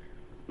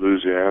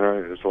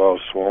Louisiana. There's a lot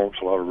of swamps,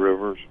 a lot of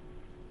rivers.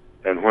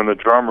 And when the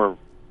drummer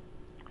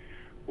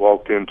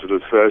walked into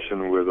the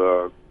session with,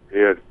 he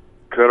had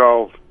cut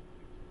off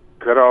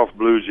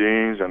blue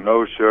jeans and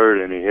no shirt,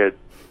 and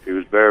he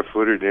was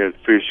barefooted and he had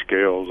fish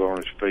scales on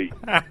his feet.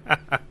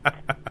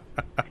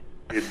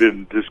 He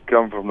didn't just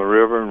come from the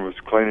river and was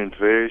cleaning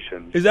fish.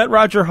 And is that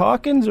Roger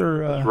Hawkins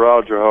or? It's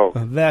Roger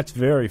Hawkins. Oh, that's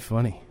very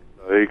funny.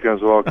 He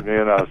comes walking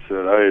in. I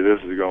said, "Hey, this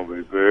is going to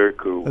be very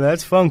cool."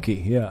 That's funky,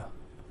 yeah.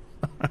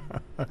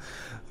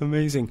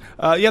 Amazing.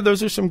 Yeah,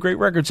 those are some great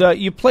records.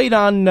 You played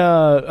on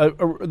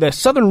the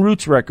Southern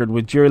Roots record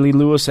with Jerry Lee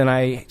Lewis, and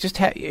I just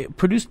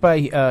produced by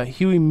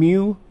Huey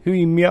Mo.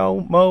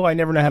 I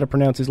never know how to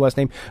pronounce his last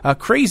name.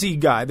 Crazy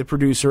guy, the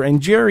producer,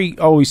 and Jerry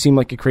always seemed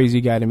like a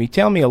crazy guy to me.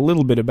 Tell me a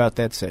little bit about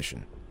that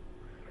session.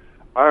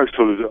 I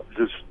actually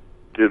just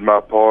did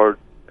my part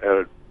at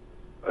it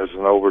as an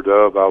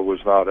overdub. I was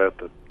not at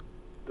the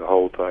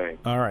whole thing.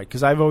 All right,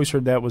 because I've always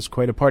heard that was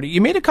quite a party.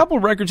 You made a couple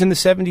records in the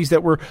 70s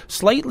that were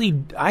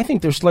I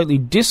think they're slightly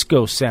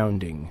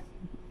disco-sounding.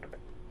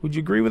 Would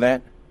you agree with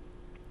that?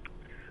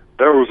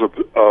 There was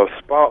a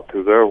spot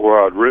through there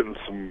where I'd written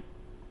some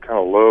kind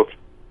of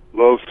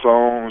love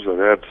songs that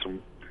had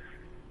some,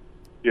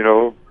 you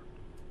know,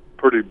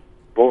 pretty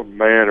both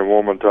man and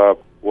woman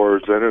type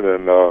words in it.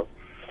 And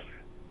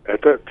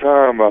at that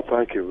time, I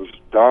think it was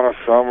Donna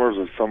Summers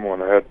or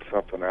someone had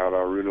something out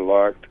I really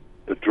liked.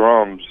 The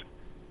drums,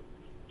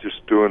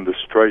 just doing the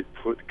straight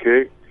foot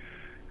kick.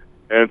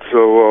 And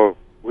so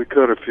we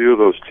cut a few of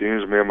those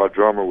tunes. Me and my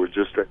drummer was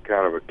just that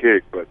kind of a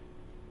kick, but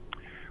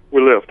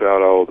we left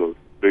out all the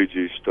Bee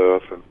Gees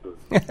stuff and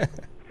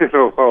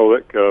all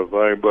that kind of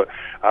thing. But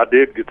I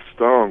did get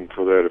stung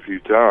for that a few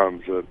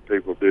times.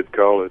 People did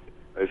call it.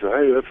 They said,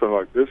 "Hey, that sounds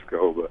like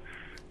disco," but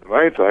the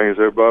main thing is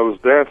everybody was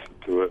dancing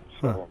to it.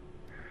 So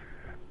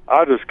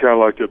I just kind of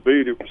liked the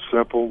beat. It was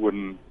simple,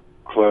 wouldn't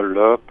clutter it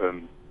up,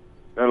 and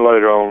then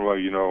later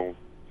on,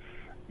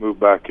 moved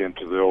back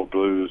into the old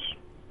blues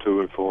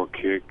 2 and 4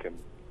 kick. And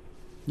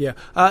yeah,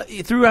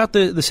 throughout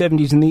the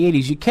 70s and the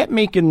 80s, you kept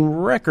making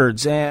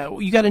records.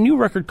 You got a new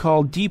record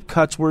called Deep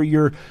Cuts, where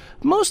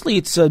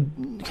it's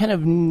kind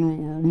of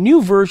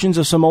new versions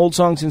of some old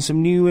songs and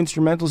some new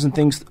instrumentals and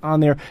things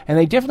on there, and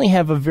they definitely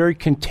have a very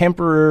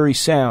contemporary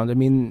sound. I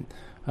mean,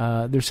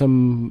 there's a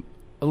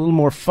little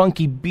more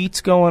funky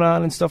beats going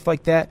on and stuff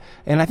like that,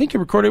 and I think you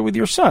recorded it with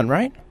your son,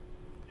 right?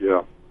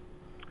 Yeah.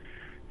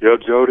 Yeah,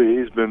 Jody,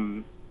 he's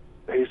doing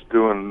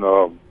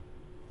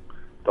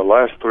the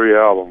last 3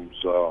 albums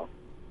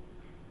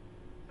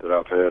that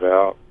I've had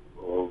out.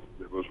 Well,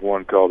 it was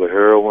one called The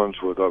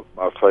Heroines with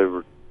my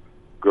favorite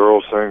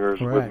girl singers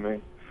with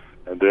me.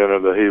 And then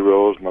of the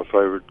Heroes, my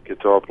favorite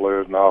guitar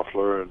players,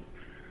 Knopfler and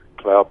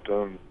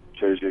Clapton,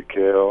 J.J.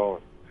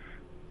 Cale.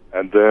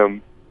 And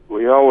then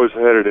we always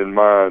had it in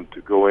mind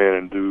to go in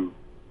and do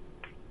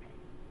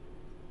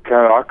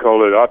I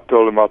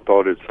told him I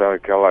thought it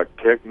sounded kind of like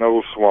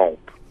Techno Swamp.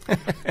 And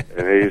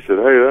he said,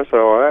 "Hey, that's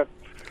all right."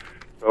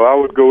 So I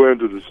would go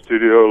into the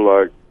studio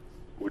like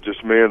with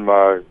just me and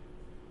my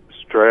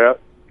Strat,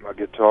 my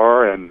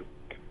guitar, and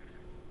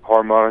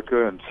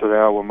harmonica, and sit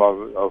down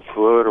with a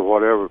foot or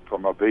whatever for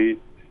my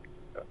beat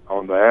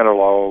on the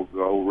analog,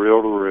 go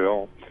reel to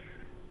reel,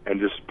 and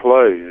just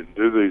play and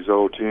do these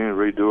old tunes,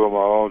 redo them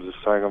all, just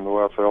sing them the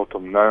way I felt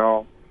them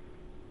now.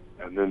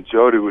 And then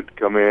Jody would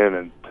come in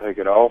and take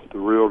it off the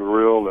reel to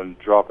reel and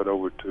drop it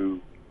over to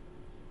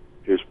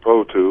his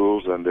Pro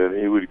Tools, and then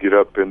he would get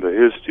up into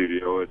his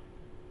studio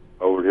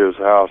over at his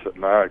house at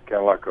night,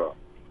 kind of like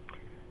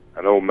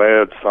an old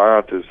mad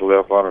scientist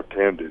left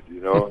unattended,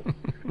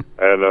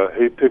 And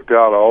he picked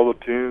out all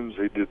the tunes.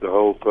 He did the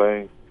whole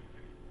thing,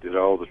 did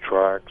all the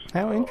tracks.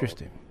 How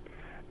interesting.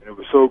 And it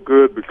was so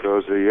good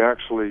because he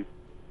actually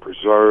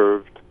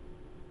preserved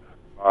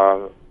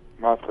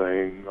my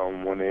thing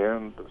on one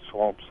end, the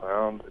swamp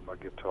sound, my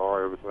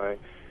guitar, everything,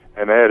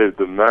 and added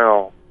the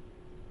now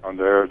on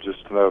there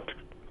just enough to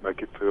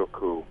make it feel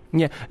cool.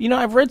 Yeah.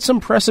 I've read some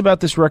press about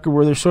this record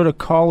where they sort of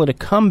call it a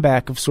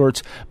comeback of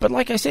sorts, but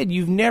like I said,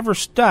 you've never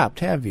stopped,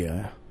 have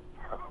you?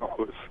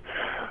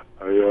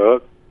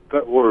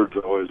 That word's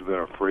always been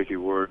a freaky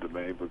word to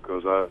me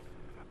because I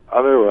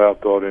never have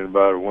thought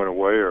anybody went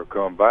away or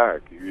come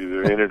back. You're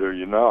either in it or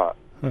you're not.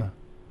 Huh.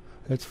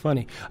 That's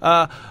funny.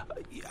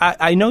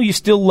 I know you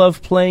still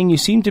love playing. You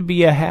seem to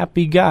be a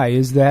happy guy.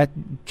 Is that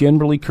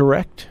generally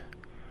correct?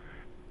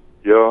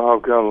 Yeah,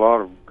 I've got a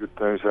lot of good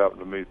things happen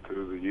to me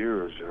through the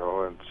years,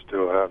 and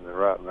still happening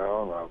right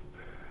now.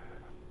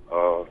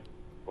 And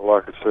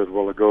like I said a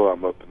while ago,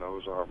 I'm up in the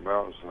Ozark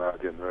Mountains now,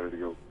 getting ready to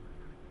go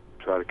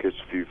try to catch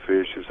a few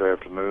fish this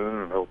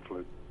afternoon and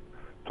hopefully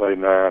play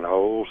 9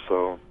 holes.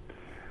 So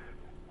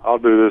I'll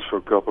do this for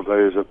a couple of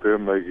days up here,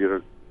 maybe get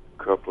a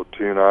couple of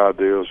tune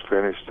ideas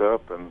finished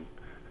up and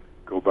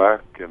go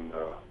back and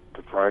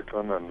to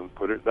Franklin and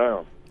put it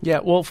down.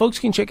 Yeah, well, folks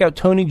can check out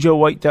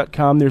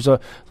TonyJoeWhite.com.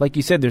 Like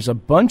you said, there's a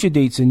bunch of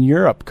dates in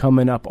Europe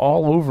coming up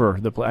all over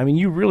the place. I mean,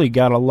 you really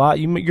got a lot.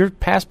 Your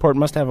passport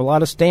must have a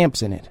lot of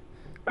stamps in it.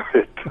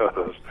 It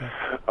does.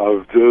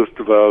 I've just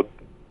about,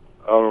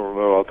 I don't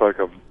know,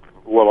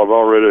 I've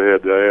already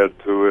had to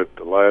add to it.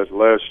 The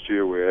last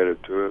year we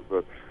added to it,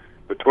 but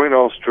between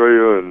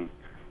Australia and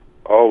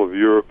all of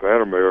Europe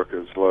and America,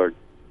 it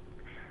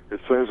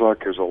seems like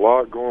there's a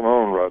lot going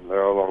on right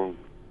now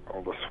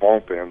on the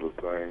swamp end of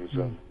things,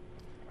 and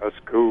that's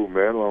cool,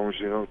 man. As long as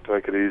you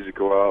take it easy,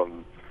 go out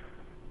and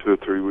 2 or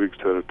 3 weeks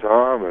at a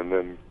time, and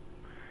then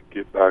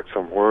get back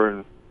somewhere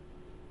and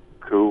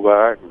cool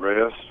back,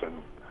 rest, and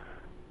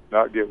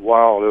not get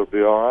wild. It'll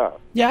be all right.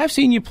 Yeah, I've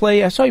seen you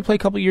play. I saw you play a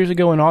couple of years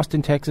ago in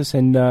Austin, Texas,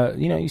 and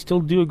you still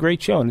do a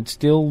great show, and it's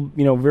still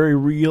very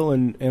real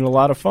and a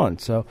lot of fun.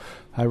 So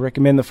I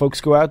recommend the folks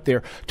go out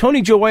there.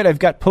 Tony Joe White, I've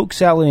got Polk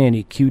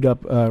Salad queued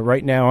up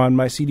right now on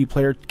my CD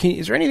player.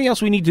 Is there anything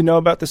else we need to know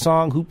about the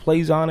song? Who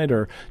plays on it,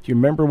 or do you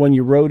remember when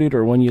you wrote it,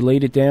 or when you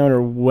laid it down,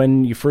 or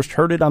when you first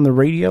heard it on the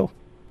radio?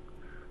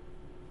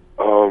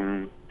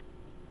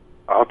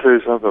 I'll tell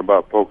you something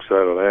about Polk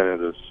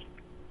Salad that's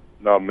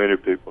not many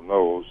people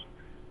knows,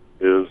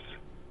 is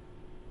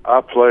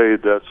I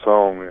played that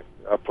song.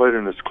 I played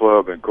in this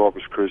club in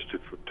Corpus Christi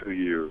for 2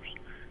 years,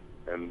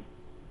 and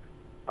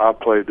I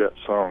played that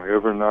song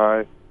every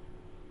night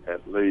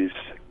at least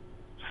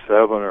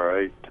 7 or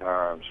 8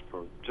 times,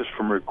 just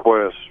from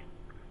requests.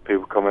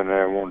 People come in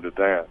there and wanted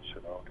to dance,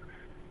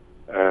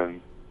 and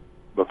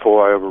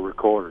before I ever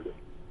recorded it.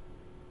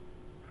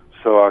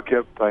 So I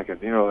kept thinking,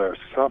 there's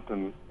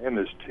something in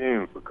this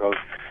tune, because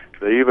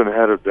they even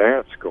had a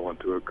dance going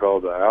to it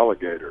called the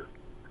Alligator.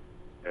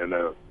 And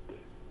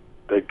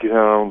they'd get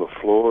down on the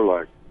floor,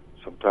 like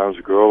sometimes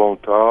the girl on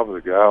top, the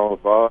guy on the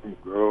bottom,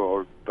 girl,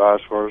 or vice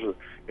versa,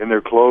 in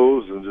their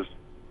clothes, and just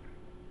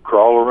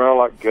crawl around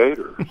like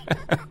gators.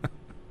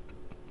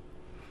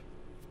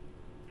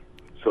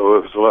 So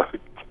it was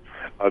like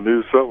I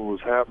knew something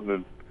was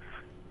happening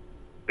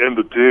in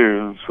the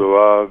tune, so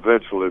I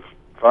eventually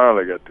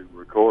finally got to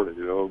record it,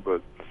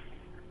 but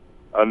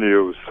I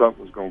knew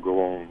something was going to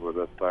go on with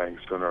that thing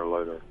sooner or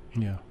later.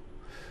 Yeah.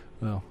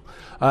 Well,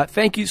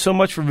 thank you so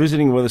much for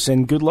visiting with us,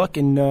 and good luck,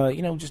 and,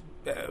 just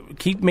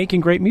keep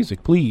making great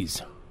music,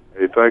 please.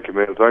 Hey, thank you,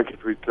 man. Thank you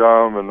for your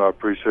time, and I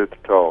appreciate the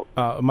talk.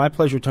 My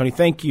pleasure, Tony.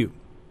 Thank you.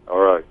 All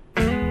right.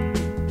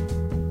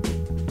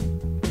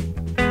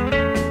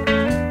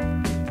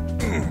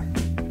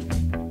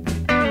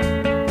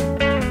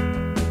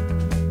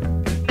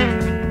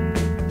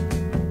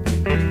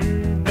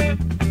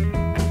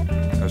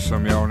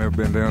 Some of y'all never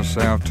been down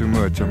south too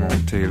much. I'm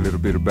gonna tell you a little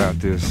bit about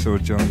this so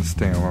that you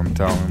understand what I'm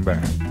talking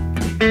about.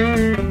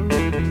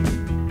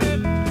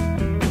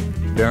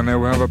 Down there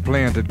we have a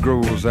plant that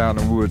grows out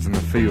in the woods and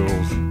the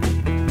fields.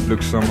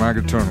 Looks something like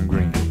a turnip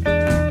green.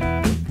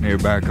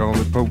 Everybody calls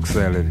it poke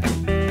salad.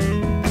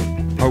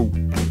 Poke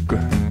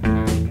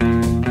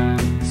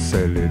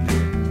salad.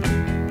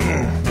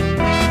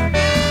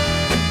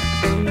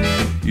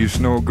 Used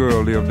to know a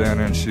girl lived down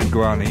there and she'd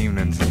go out in the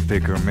evenings and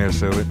pick her a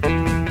mess of it,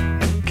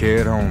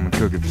 carry it home and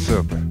cook it for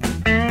supper,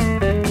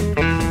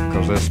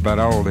 'cause that's about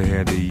all they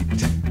had to eat.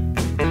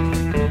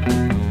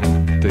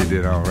 They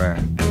did all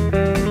right.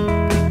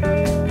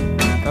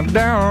 Now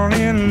down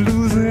in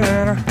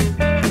Louisiana,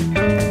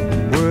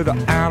 where the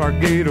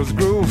alligators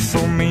grow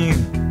so mean,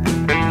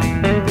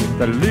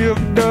 there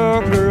lived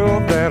a girl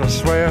that I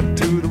swear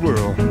to the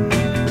world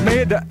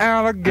made the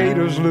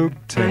alligators look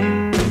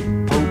tame.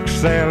 Poke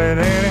salad,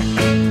 Annie.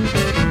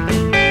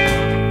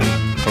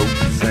 Poke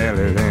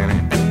salad, Annie.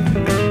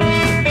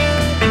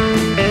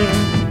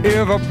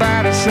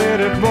 Everybody said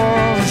it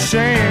was a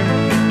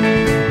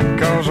shame,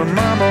 'cause her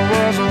mama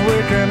was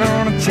working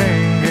on a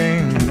chain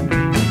gang.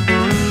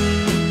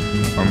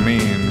 A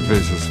mean,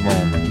 vicious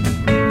woman.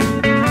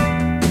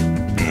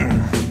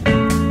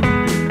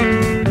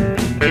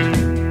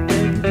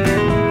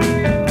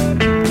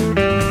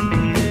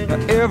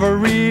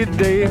 Every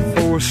day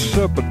for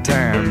supper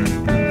time,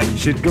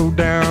 she'd go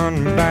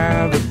down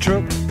by the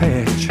truck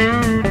patch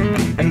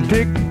and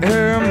pick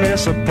her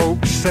mess of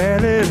poke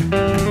salad,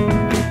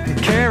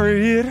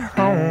 carry it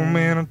home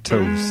in a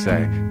tow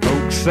sack.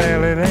 Poke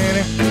salad,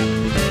 Annie.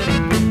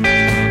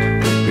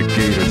 The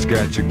gators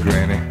got your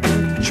granny.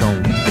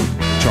 Chomp,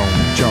 chomp,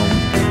 chomp.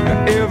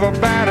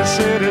 Everybody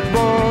said it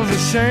was a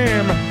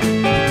shame,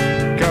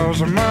 'cause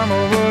her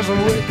mama was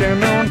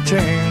working on a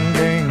chain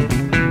gang.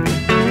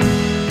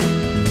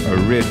 A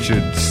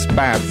wretched,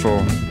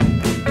 spiteful,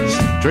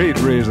 straight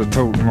razor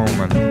toting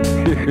woman.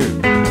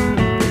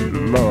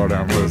 Lord,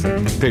 I must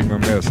pick my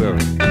mess up.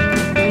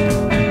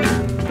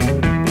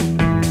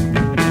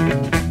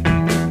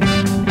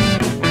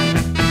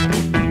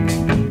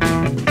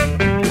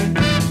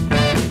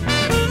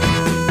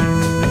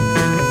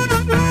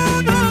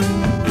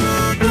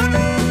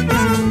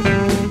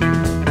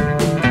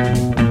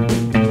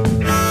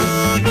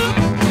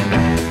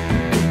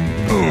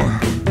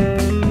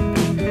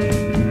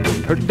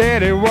 Her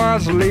daddy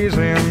was lazy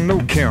and no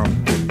count,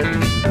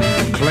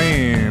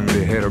 claimed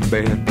he had a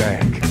bad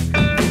back.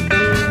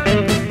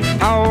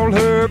 All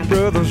her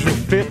brothers were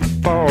fit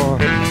for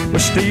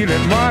was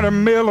stealing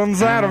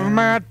watermelons out of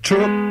my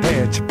truck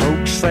patch.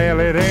 Poke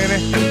salad,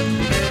 Annie.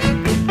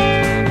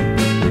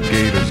 The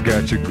gators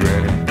got your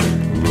granny.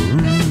 Ooh.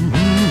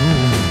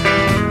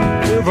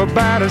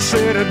 Everybody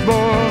said it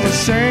was a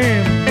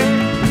shame,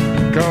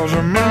 'cause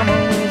her mama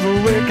was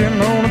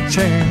working on a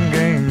chain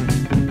gang.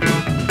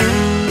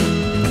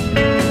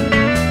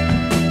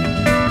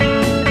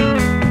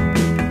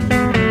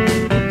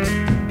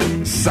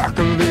 Sock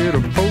a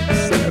little poke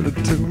salad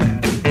to me.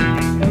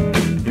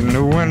 You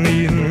know I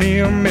need me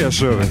a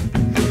mess of it.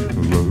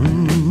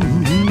 Ooh,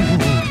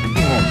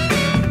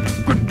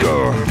 good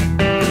God.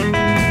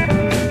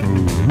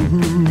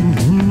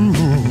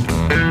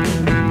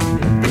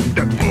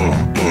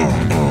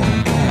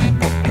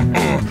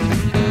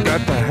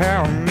 Got to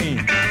have me.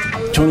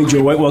 Tony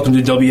Joe White, welcome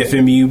to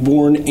WFMU.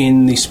 Born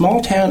in the small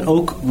town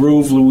Oak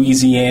Grove,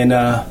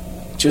 Louisiana,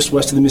 just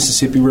west of the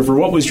Mississippi River.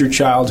 What was your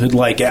childhood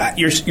like?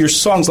 Your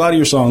songs, a lot of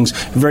your songs,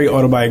 are very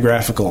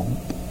autobiographical.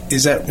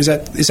 Is that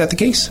the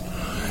case?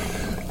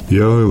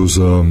 Yeah, it was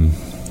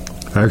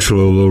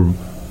actually a little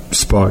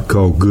spot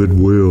called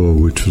Goodwill,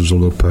 which was a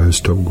little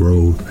past Oak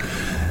Grove.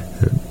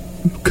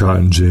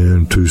 Cotton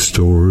gin, 2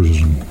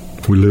 stores, and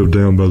we lived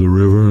down by the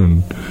river.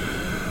 And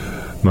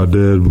my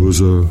dad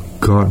was a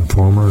cotton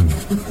farmer, and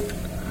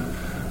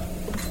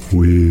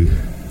we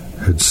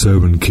had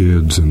 7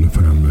 kids in the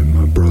family.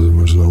 My brother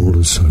was the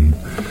oldest, and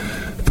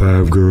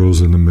 5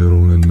 girls in the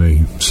middle, and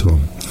me. So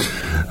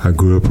I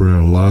grew up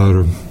around a lot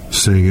of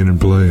singing and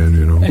playing,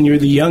 And you're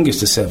the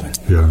youngest of 7.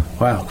 Yeah.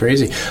 Wow,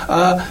 crazy.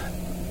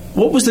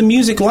 What was the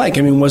music like?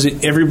 I mean, was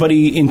it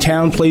everybody in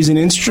town plays an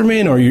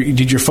instrument, or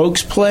did your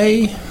folks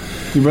play?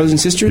 Your brothers and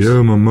sisters?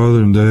 Yeah, my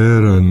mother and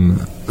dad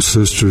and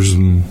sisters,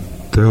 and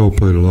they all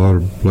played a lot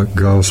of like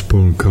gospel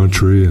and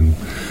country, and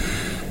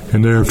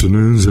in the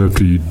afternoons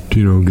after you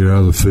get out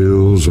of the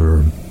fields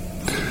or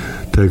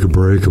take a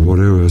break or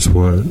whatever, that's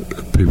what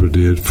people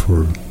did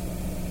for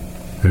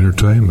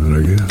entertainment,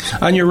 I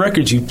guess. On your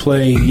records, you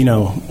play,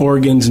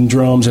 organs and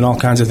drums and all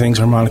kinds of things,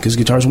 harmonicas,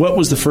 guitars. What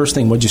was the first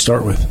thing? What'd you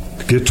start with?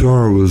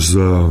 Guitar was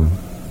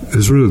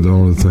is really the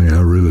only thing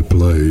I really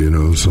play,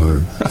 so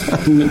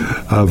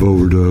I've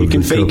overdubbed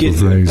a couple of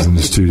things in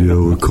the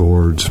studio with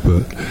chords,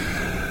 but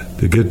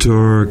the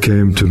guitar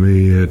came to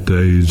me at the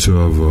age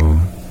of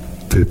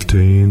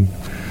 15.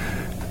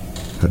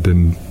 I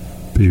didn't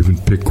even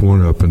pick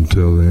one up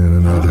until then,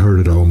 and I'd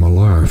heard it all my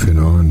life, and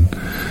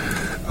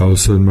all of a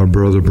sudden my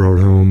brother brought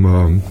home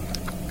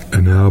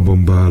an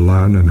album by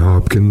Lightning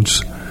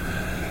Hopkins,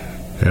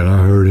 and I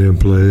heard him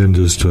playing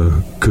just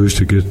an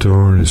acoustic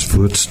guitar and his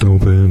foot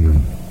stomping,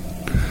 and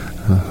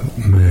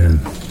man.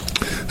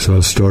 So I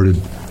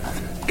started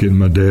getting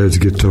my dad's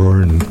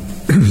guitar and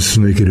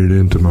sneaking it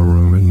into my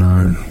room at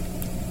night.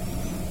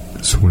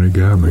 That's when it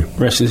got me.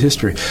 Rest is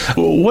history.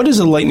 What does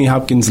a Lightning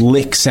Hopkins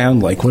lick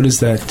sound like? What is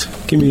that?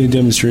 Give me a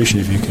demonstration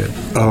if you could.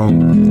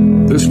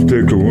 This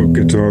particular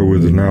guitar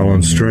with the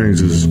nylon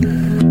strings is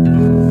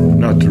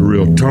not the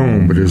real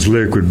tone, but his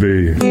lick would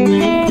be...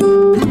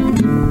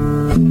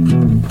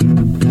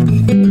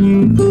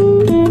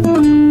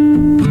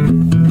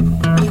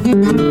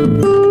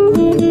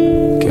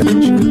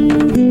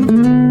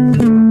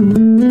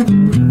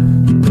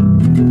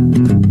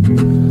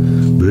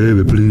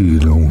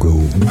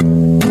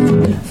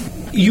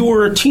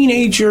 A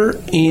teenager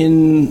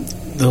in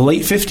the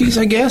late 50s,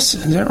 I guess.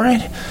 Is that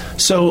right?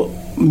 So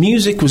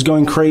music was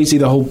going crazy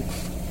the whole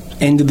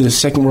end of the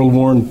Second World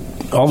War, and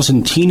all of a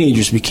sudden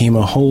teenagers became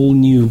a whole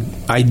new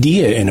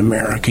idea in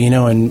America,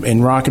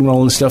 and rock and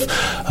roll and stuff.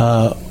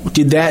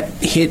 Did that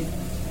hit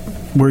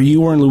where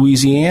you were in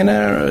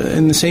Louisiana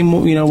in the same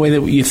way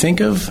that you think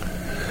of?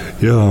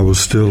 Yeah, I was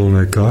still on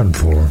that cotton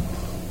farm.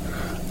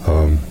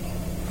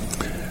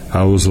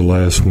 I was the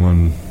last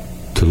one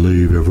to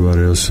leave.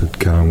 Everybody else had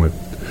kind of went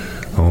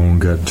on,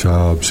 got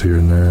jobs here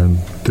and there in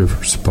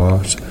different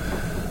spots.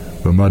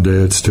 But my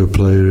dad still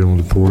played on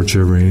the porch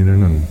every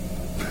evening, and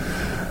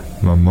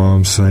my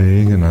mom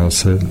sang, and I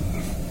sat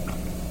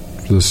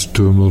listened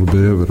to him a little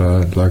bit.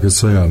 But like I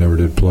say, I never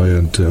did play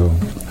until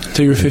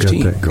you were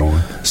 15. Got that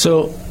going.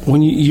 So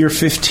when you're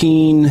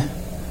 15,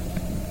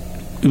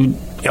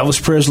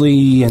 Elvis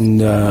Presley and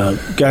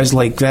guys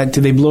like that,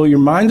 did they blow your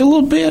mind a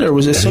little bit, or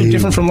was it so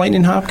different from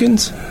Lightning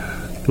Hopkins?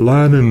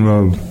 Lightning,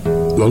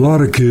 a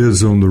lot of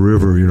kids on the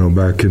river,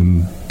 back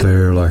in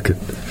there, like at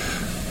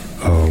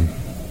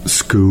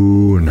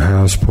school and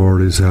house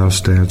parties,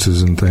 house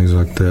dances and things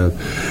like that.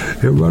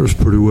 Everybody was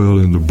pretty well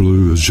into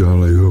blues,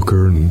 John Lee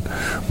Hooker and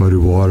Muddy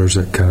Waters,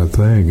 that kind of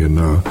thing. And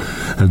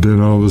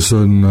then all of a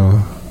sudden,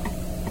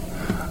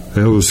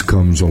 Elvis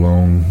comes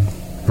along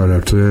right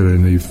after that,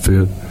 and he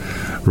fit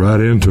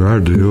right into our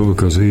deal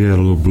because he had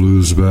a little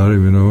blues about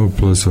him,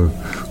 plus a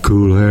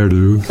cool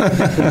hairdo.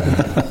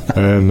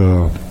 And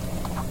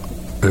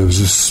it was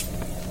just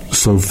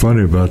so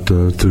funny about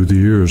through the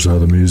years how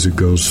the music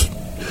goes,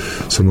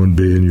 someone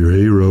being your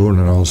hero, and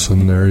then all of a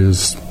sudden there he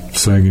is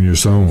singing your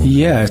song.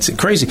 Yeah, it's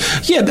crazy.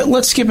 Yeah,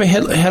 let's skip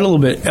ahead a little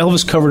bit.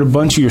 Elvis covered a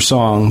bunch of your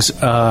songs,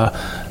 and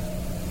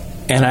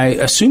I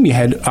assume you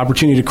had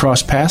opportunity to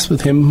cross paths with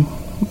him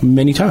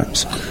many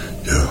times.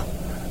 Yeah.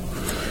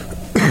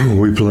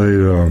 We played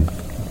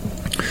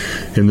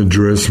in the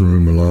dressing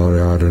room a lot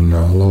out in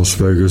Las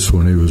Vegas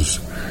when he was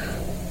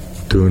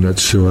doing that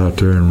show out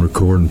there and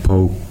recording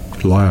Pope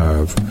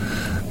live.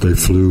 They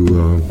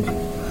flew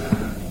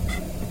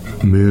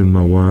me and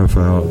my wife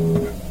out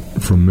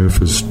from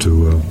Memphis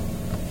to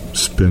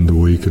spend the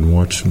week and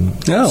watch him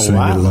sing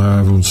it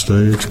live on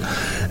stage.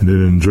 And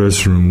then in the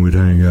dressing room, we'd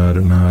hang out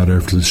at night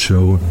after the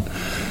show and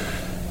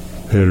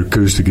had an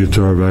acoustic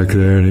guitar back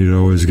there, and he'd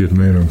always get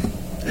me to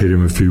hit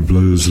him a few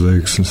blues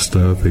licks and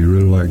stuff. He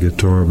really liked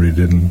guitar, but he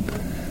didn't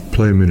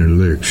play many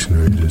licks. He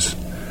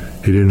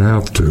didn't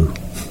have to.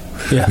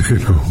 Yeah.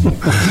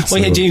 Well,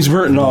 he had James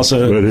Burton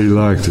also. But he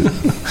liked it.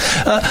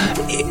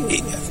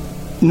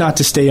 Not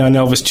to stay on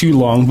Elvis too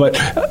long, but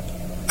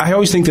I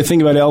always think the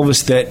thing about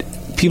Elvis that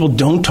people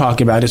don't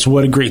talk about is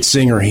what a great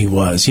singer he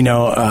was,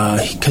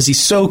 because he's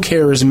so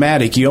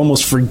charismatic. You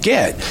almost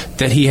forget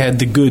that he had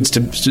the goods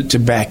to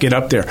back it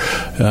up there.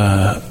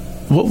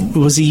 What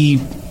was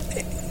he...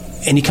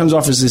 And he comes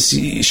off as this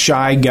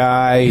shy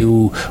guy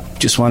who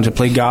just wanted to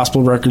play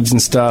gospel records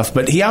and stuff.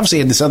 But he obviously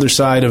had this other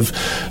side of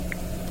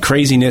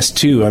craziness,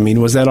 too. I mean,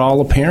 was that all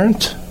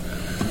apparent?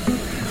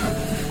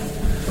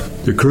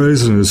 The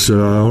craziness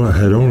I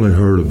had only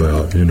heard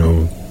about,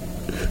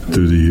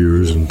 through the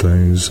years and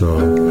things.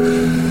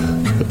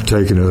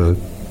 Taking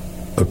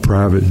a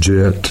private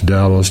jet to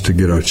Dallas to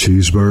get our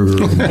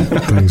cheeseburger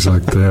and things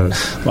like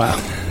that. Wow.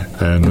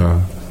 And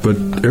but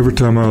every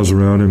time I was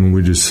around him,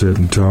 we just sit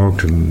and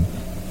talked and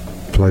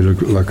played,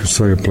 like I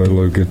say, I played a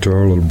little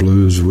guitar, a little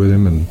blues with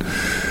him, and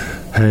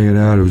hanging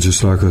out. It was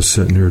just like us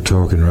sitting here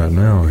talking right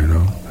now,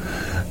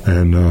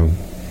 And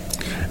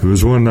it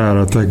was one night,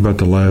 I think about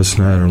the last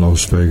night in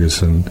Las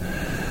Vegas, and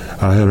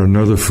I had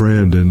another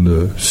friend in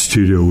the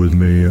studio with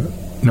me,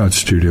 not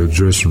studio,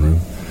 dressing room.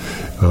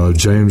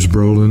 James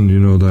Brolin, you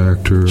know, the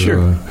actor.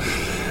 Sure.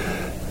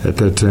 At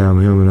that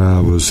time, him and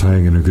I was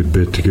hanging a good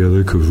bit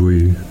together because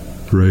we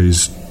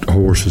raised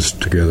horses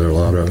together, a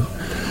lot of.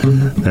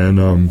 Mm-hmm. And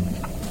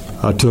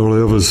I told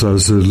Elvis, I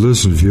said,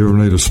 listen, if you ever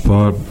need a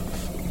spot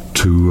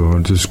to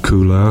just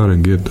cool out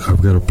and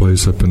I've got a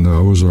place up in the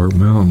Ozark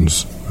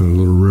Mountains, a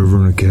little river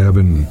and a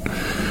cabin.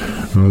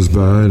 And I was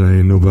by it,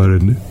 ain't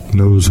nobody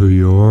knows who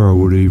you are or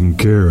would even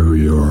care who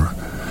you are.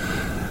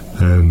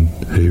 And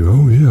he,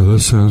 oh yeah, that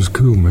sounds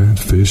cool, man,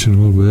 fishing a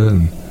little bit.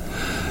 And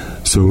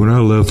so when I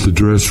left the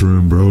dressing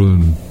room,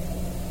 Brolin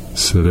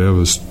said,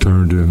 Elvis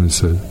turned to him and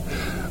said,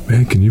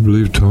 man, can you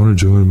believe Tony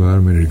Joe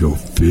invited me to go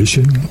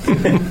fishing?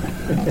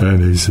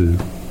 And he said,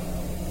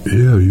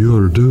 yeah, you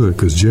ought to do it,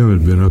 because Jim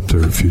had been up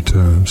there a few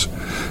times.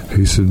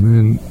 He said,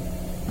 man,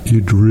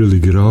 you'd really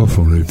get off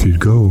on it if you'd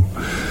go.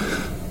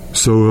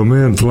 So a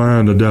man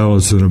flying to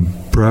Dallas in a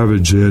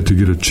private jet to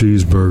get a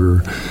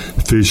cheeseburger,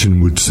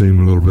 fishing would seem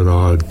a little bit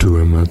odd to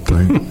him, I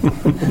think.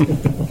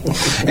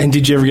 And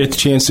did you ever get the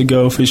chance to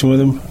go fishing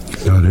with him?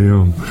 Not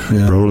him.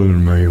 Yeah. Brolin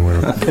and me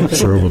went up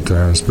several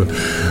times. But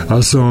I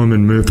saw him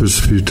in Memphis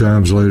a few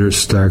times later at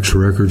Stax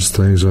Records,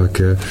 things like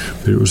that.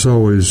 But it was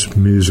always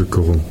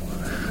musical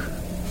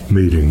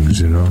meetings,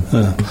 you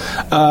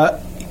know.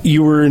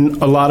 You were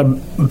in a lot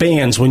of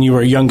bands when you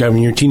were a young guy, when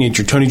you were a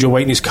teenager. Tony Joe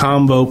White and his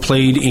combo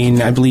played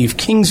in, I believe,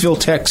 Kingsville,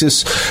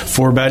 Texas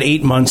for about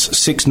 8 months,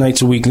 6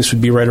 nights a week. This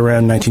would be right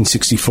around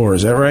 1964.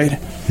 Is that right?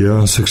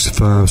 Yeah,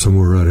 65,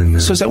 somewhere right in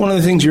there. So is that one of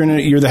the things,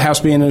 you're the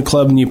house band in a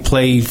club and you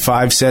play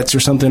 5 sets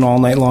or something all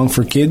night long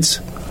for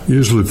kids?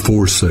 Usually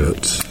 4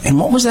 sets. And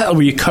what was that?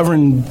 Were you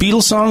covering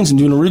Beatles songs and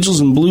doing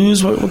originals and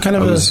blues? What kind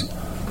of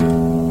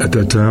at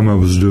that time, I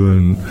was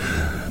doing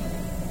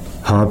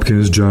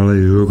Hopkins, John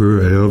Lee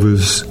Hooker,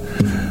 Elvis.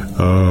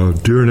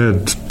 During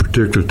that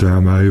particular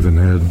time, I even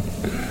had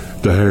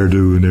the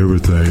hairdo and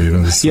everything. You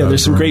know, yeah,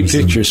 there's some great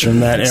pictures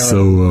from that era.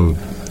 So,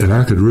 and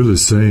I could really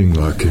sing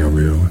like him,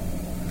 you know,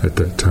 at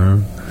that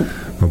time.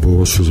 My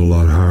voice was a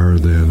lot higher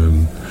then,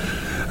 and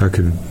I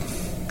could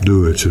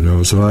do it, you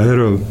know. So I had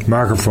a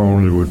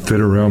microphone that would fit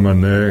around my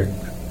neck,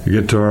 a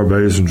guitar,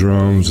 bass, and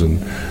drums,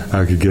 and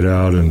I could get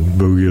out and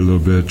boogie a little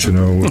bit, you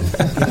know,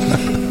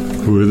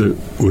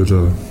 with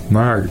a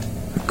mic,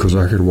 because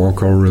I could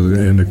walk over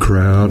in the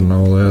crowd and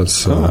all that.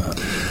 So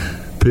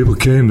people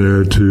came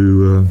there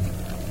to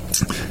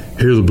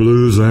hear the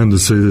blues and to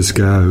see this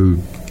guy who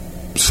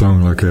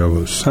sung like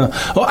Elvis.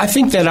 Well, I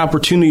think that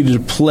opportunity to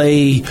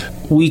play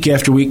week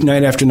after week,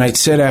 night after night,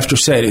 set after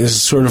set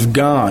is sort of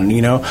gone,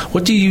 you know.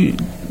 What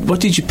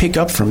did you pick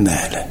up from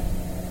that?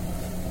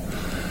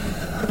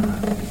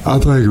 I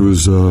think it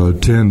was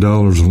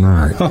 $10 a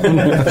night.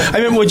 I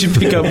mean, what'd you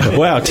pick up?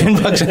 Wow,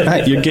 $10 a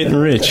night, you're getting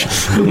rich.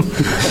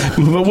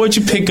 But what'd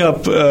you pick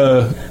up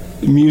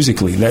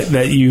musically?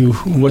 Did you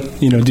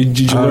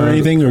learn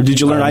anything, or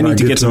did you learn I need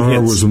to get some hits? My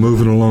guitar was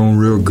moving along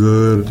real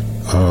good.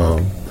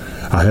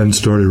 I hadn't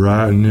started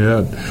writing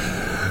yet,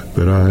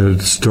 but I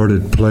had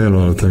started playing a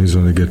lot of things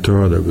on the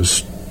guitar that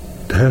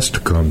has to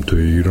come to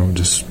you. You don't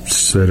just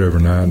sit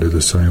every night and do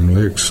the same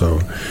licks.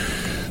 So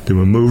then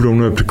we moved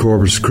on up to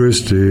Corpus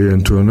Christi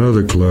into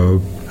another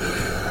club,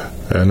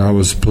 and I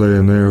was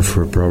playing there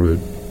for probably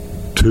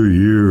 2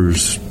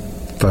 years,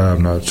 5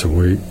 nights a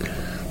week.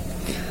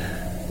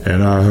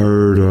 And I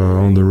heard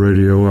on the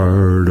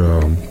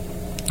radio,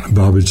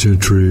 Bobby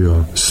Gentry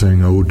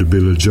sing Ode to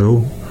Billy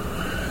Joe.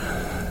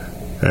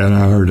 And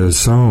I heard that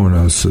song, and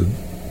I said,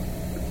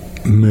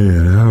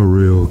 man, how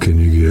real can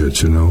you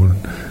get, you know?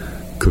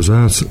 Because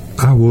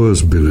I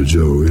was Billy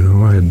Joe, you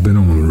know. I had been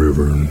on the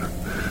river and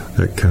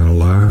that kind of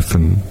life.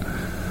 And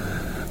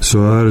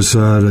so I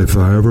decided if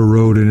I ever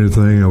wrote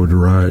anything, I would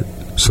write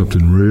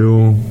something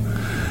real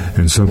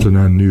and something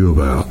I knew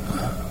about.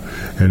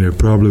 And it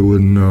probably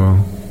wouldn't,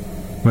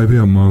 maybe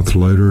a month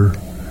later,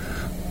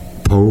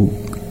 Polk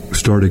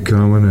started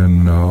coming,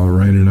 and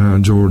Rainy Night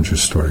in Georgia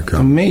started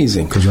coming.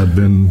 Amazing. Because I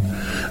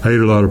ate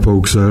a lot of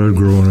polk salad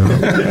growing up,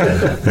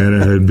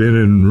 and I had been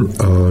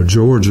in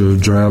Georgia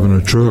driving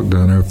a truck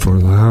down there for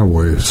the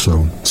highway.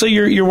 So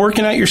you're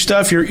working out your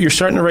stuff. You're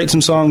starting to write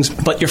some songs.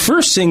 But your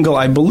first single,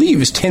 I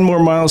believe, is 10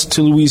 More Miles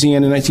to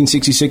Louisiana in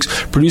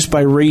 1966, produced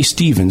by Ray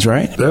Stevens,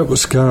 right? That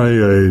was kind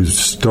of a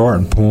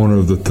starting point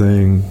of the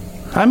thing.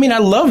 I mean, I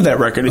love that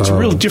record. It's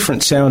real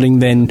different sounding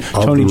than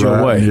Tony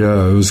Joe White.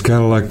 Yeah, it was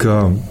kind of like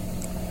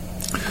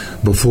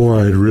before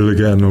I had really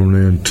gotten on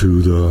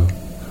into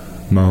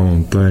my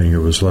own thing. It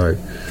was like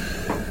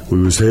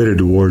we was headed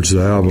towards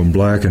the album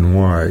Black and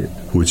White,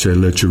 which they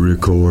let you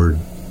record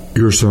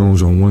your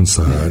songs on one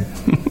side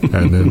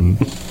and then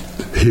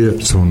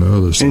hits on the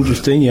other side.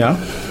 Interesting, yeah.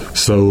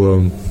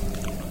 So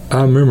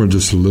I remember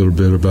just a little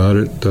bit about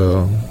it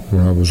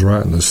when I was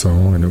writing the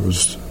song, and it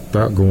was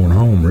about going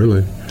home,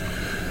 really.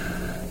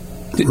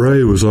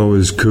 Ray was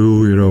always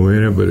cool, you know,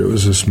 in it, but it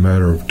was just a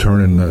matter of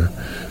turning the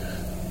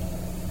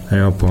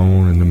amp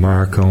on and the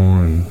mic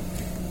on and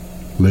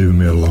leaving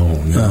me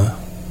alone. You know?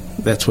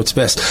 That's what's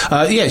best.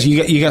 Yes,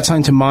 you got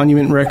signed to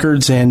Monument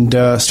Records and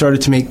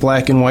started to make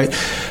black and white.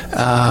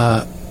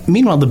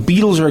 Meanwhile, the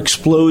Beatles are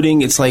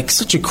exploding. It's like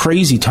such a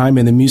crazy time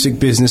in the music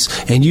business,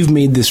 and you've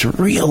made this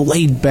real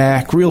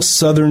laid-back, real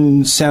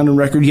Southern-sounding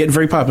record, yet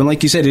very pop. And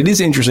like you said, it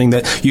is interesting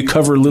that you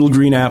cover Little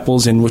Green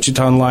Apples and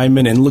Wichita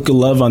Lineman and Look of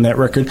Love on that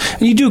record,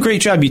 and you do a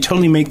great job. You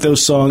totally make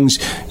those songs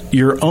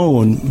your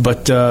own,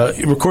 but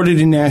recorded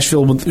in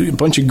Nashville with a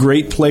bunch of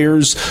great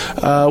players.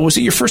 Was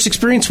it your first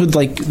experience with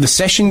like the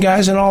session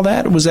guys and all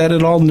that? Was that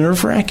at all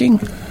nerve-wracking?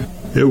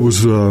 It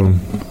was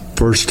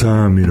first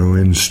time,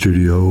 in the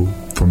studio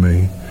for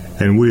me.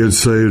 And we had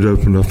saved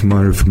up enough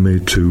money for me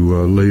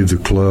to leave the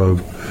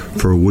club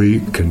for a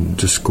week and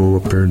just go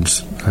up there,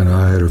 and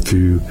I had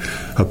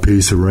a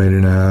piece of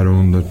Raining Out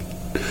on the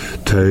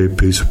tape,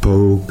 piece of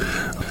Polk.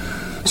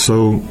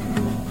 So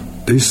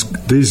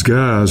these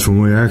guys,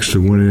 when we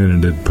actually went in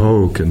and did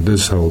Polk and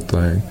this whole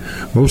thing,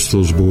 most of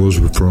those boys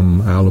were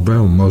from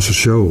Alabama, most of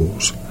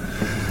Shoals.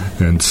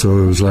 And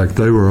so it was like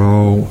they were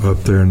all up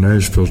there in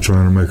Nashville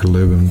trying to make a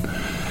living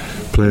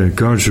playing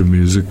country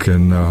music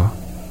and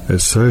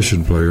as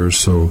session players.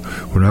 So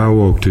when I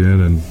walked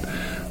in and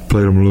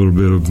played them a little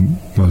bit of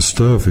my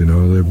stuff,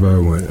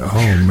 everybody went,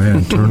 "Oh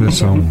man, turn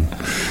this on."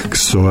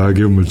 So I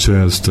give them a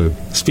chance to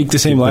speak the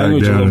same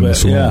language a little bit.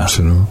 Swamps,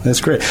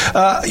 That's great.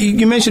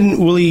 You mentioned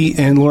Willie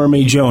and Laura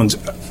Mae Jones.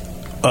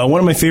 One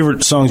of my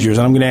favorite songs of yours,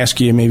 and I'm going to ask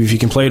you maybe if you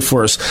can play it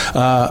for us.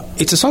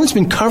 It's a song that's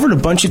been covered a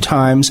bunch of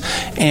times,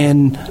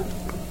 and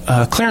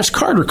Clarence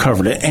Carter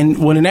covered it, and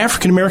when an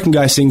African-American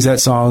guy sings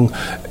that song,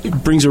 it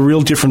brings a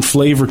real different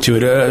flavor to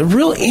it. A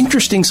real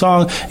interesting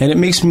song, and it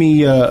makes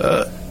me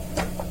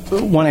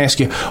want to ask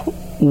you,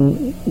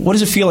 what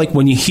does it feel like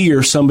when you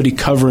hear somebody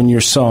covering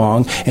your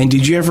song, and do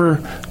you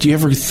ever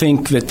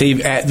think that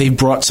they've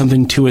brought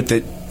something to it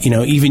that,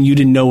 even you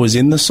didn't know was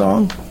in the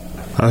song?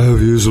 I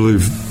have usually,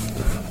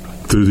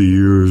 through the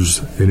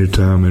years,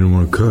 anytime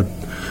anyone cut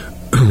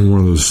one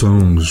of those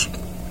songs,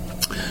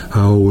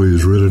 I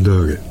always really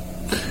dug it.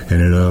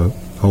 And it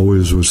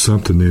always was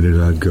something in it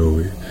I'd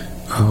go,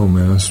 "Oh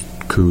man, that's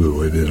cool the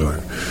way they did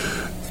it."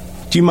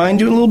 Do you mind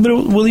doing a little bit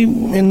of Willie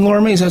and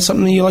Laura Mae? Is that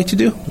something that you like to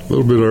do? A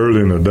little bit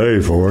early in the day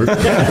for it.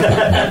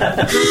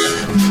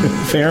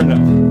 Fair enough.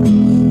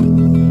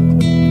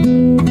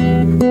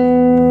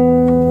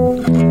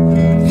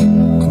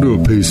 I'll do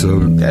a piece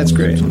of it. That's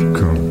great.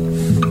 Come.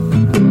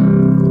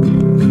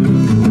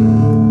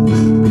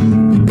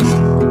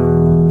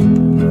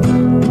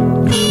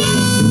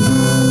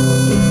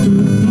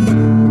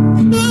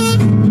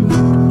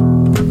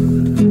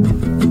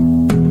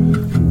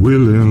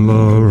 Willie and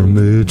Laura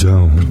Mae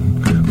Jones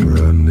were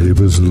our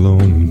neighbors a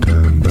long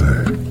time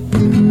back.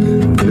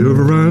 They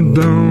were right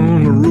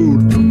down the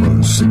road from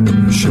us, a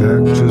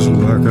shack just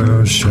like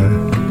our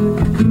shack.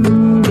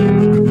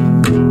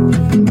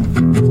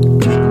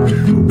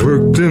 We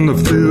worked in the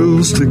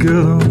fields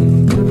together,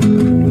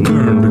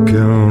 learned to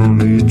count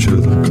on each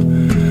other.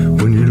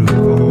 When you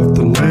live off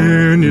the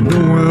land, you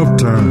don't have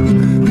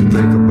time to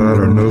think about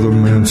another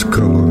man's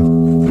color.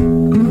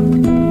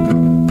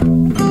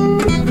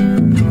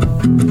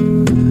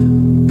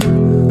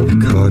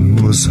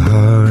 Was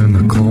high in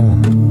the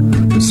corn,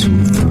 so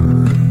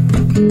fine.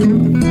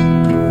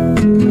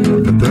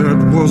 But that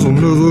was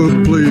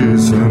another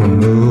place and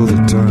another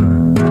time.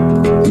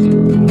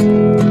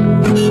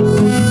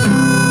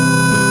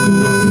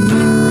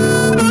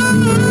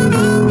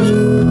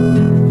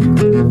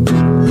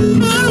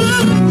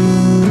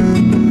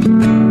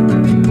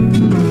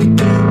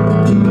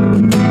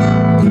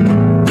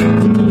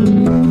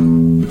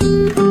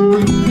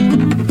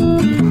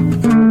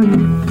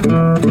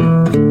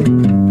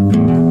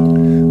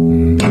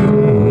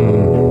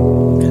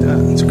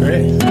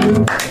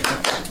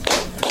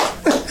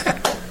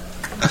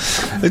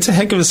 It's a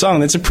heck of a song.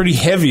 That's a pretty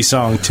heavy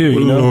song, too.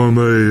 Laura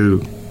Mae,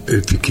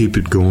 if you keep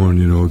it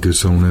going, it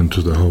gets on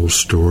into the whole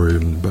story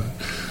and about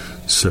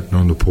sitting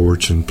on the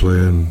porch and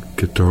playing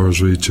guitars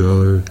with each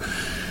other,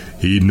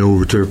 eating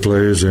over at their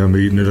place, them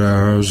eating at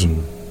ours,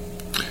 and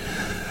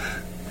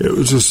it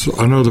was just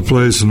another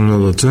place and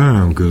another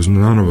time because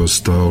none of us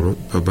thought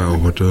about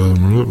what the other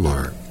one looked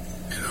like.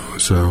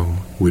 So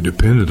we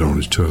depended on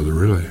each other,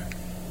 really.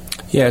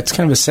 Yeah, it's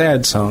kind of a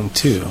sad song,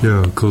 too.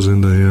 Yeah, because in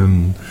the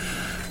end,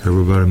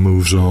 everybody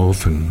moves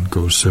off and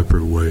goes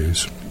separate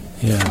ways.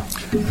 Yeah.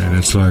 And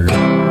it's like,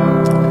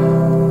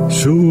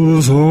 sure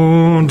was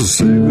hard to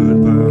say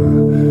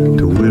goodbye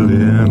to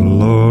Willie and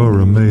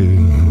Laura Mae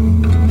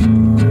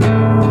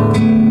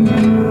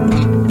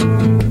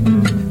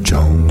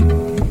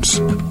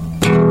Jones.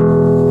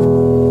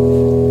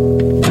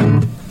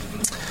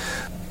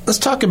 Let's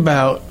talk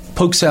about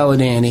Polk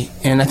Salad Annie,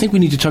 and I think we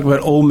need to talk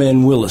about Old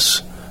Man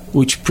Willis,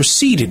 which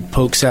preceded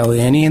Polk Salad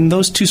Annie, and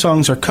those two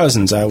songs are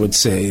cousins, I would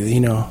say.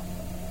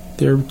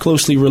 They're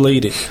closely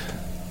related.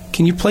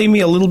 Can you play me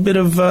a little bit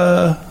of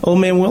Old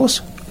Man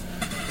Willis?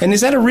 And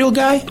is that a real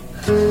guy?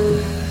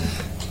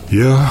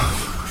 Yeah.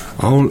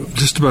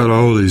 Just about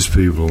all these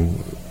people,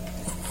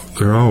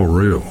 they're all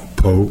real.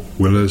 Polk,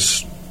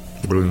 Willis,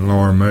 Willie and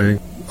Laura Mae.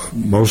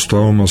 Most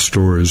all my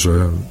stories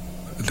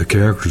the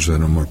characters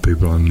in them are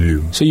people I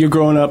knew. So you're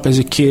growing up as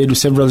a kid with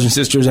 7 brothers and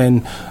sisters,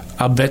 and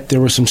I'll bet there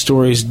were some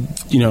stories,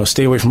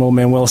 stay away from Old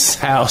Man Willis'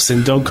 house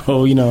and don't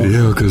go,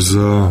 Yeah, because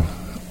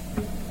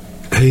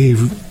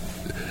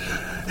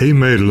he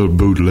made a little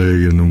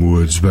bootleg in the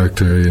woods back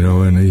there,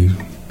 and he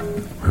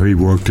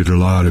worked it a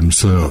lot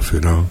himself,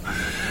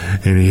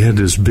 And he had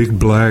this big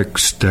black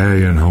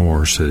stallion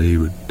horse that he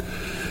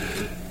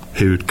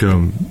would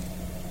come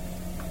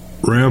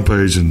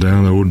rampaging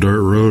down the old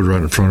dirt road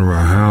right in front of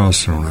our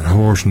house on that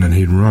horse, and then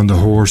he'd run the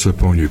horse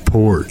up on your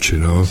porch,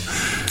 And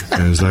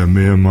it's like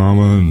me and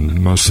Mama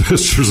and my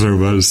sisters and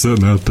everybody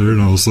sitting out there,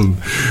 and all of a sudden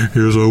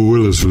here's old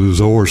Willis with his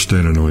horse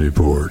standing on your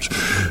porch,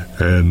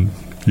 and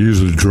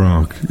usually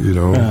drunk,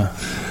 Yeah.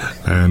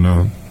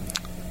 And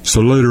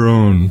so later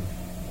on,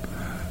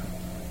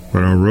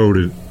 when I wrote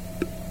it,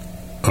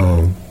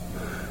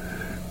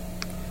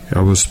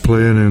 I was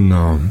playing in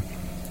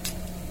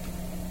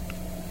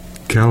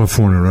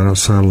California, right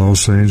outside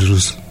Los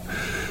Angeles,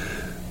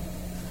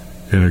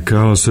 in a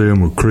Coliseum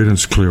with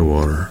Creedence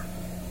Clearwater.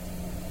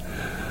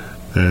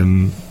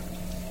 And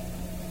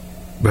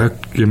back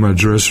in my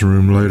dressing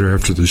room later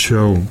after the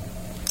show,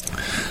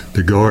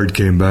 the guard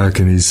came back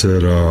and he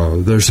said,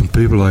 there's some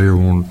people out here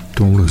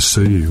don't want to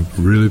see you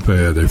really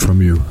bad. They're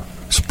from your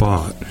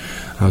spot.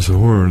 I said,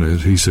 where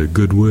is it? He said,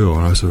 Goodwill.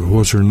 And I said,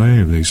 what's her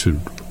name? And he said,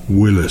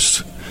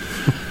 Willis.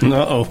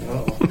 Uh-oh.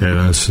 And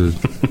I said,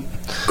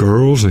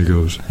 girls? And he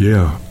goes,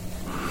 yeah.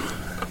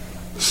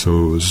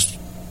 So it was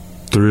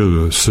 3 of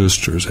the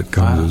sisters that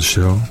come to the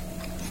show.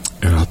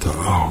 And I thought,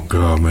 oh,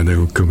 God, man, they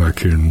would come back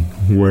here and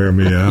wear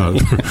me out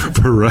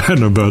for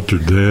writing about their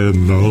dad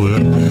and all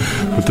that.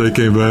 But they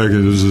came back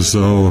and it was just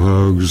all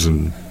hugs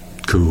and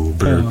cool,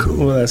 very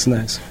cool. Well, that's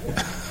nice.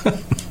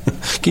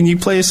 Can you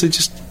play us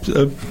just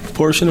a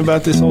portion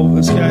about this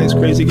guy, this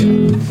crazy guy?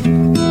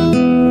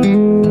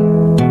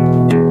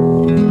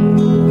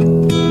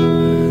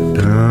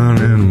 Down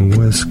in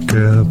West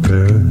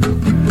Calipari,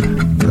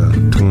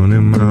 about 20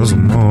 miles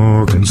from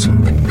Arkansas,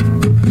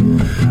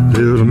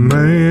 lived a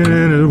man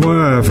and his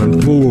wife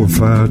and 4 or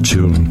 5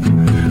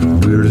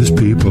 children. Weirdest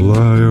people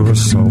I ever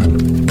saw.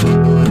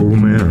 Old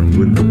man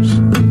Willis,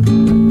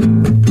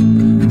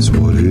 that's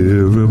what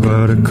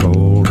everybody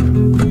called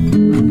him.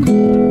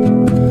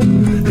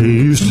 He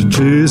used to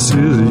chase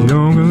his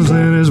young'uns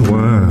and his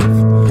wife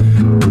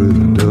with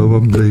a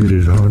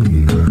double-bladed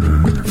hunting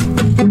knife.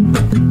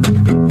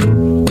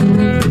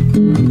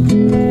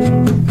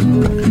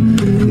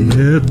 He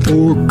had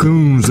 4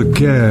 coons, a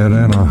cat,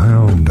 and a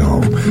hound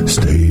dog.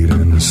 Stayed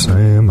in the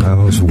same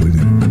house with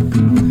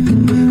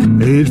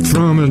him. Ate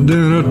from his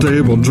dinner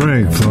table,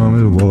 drank from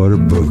his water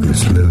bucket,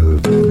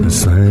 slept in the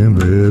same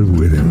bed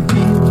with him.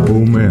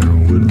 Old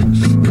man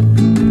Willis,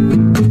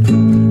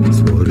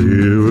 that's what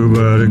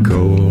everybody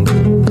called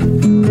him.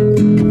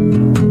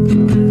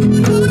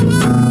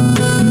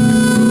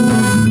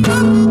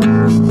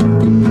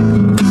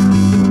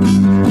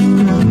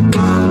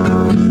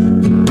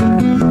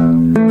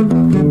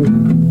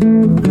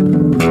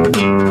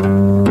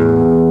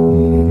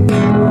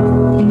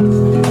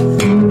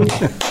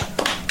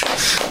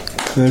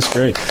 That's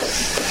great.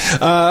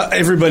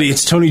 Everybody,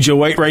 it's Tony Joe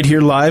White right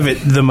here live at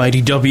the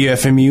mighty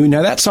WFMU.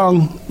 Now, that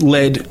song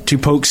led to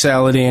Polk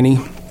Salad Annie,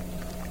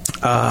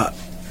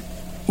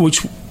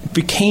 which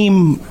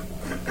became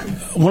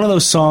one of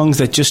those songs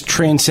that just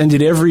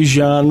transcended every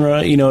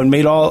genre. It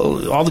made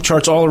all the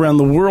charts all around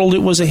the world.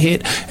 It was a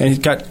hit, and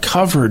it got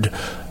covered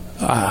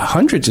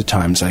hundreds of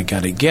times, I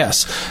got to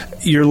guess.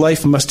 Your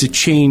life must have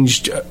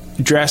changed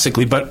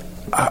drastically, but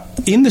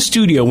in the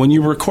studio, when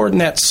you were recording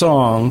that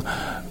song,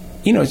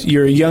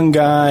 you're a young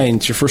guy, and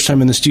it's your first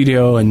time in the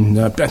studio, and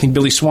I think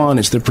Billy Swan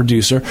is the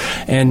producer,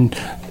 and,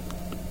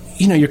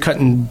 you're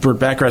cutting Burt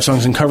Bacharach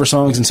songs and cover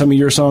songs and some of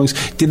your songs.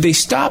 Did they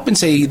stop and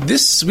say,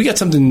 we got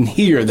something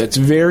here that's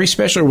very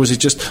special, or was it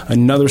just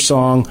another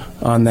song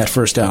on that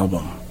first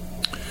album?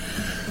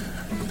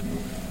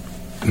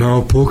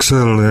 No, Polk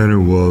Salad Annie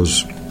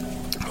was,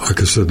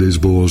 like I said, these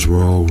boys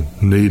were all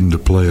needing to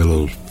play a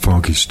little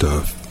funky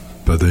stuff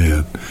by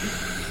then.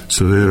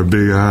 So they had a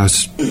big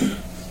ice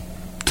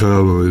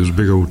tub, it was a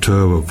big old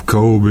tub of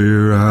cold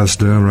beer, ice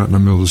down right in the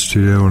middle of the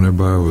studio, and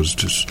everybody was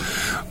just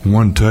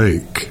one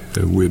take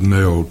that we'd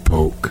nailed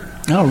Polk.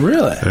 Oh,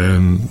 really?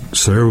 And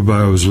so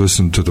everybody was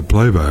listening to the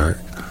playback,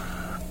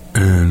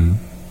 and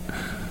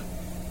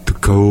the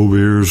cold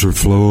beers were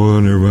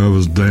flowing, everybody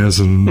was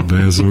dancing with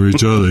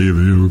each other,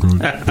 even you were going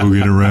to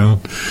get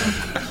around.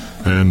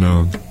 And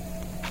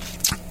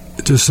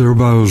just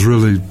everybody was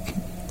really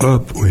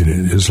up with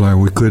it. It's like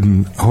we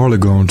couldn't hardly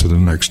go on to the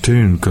next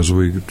tune because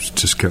we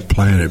just kept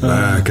playing it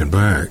back and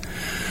back.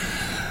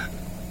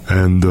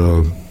 And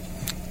the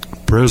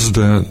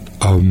president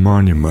of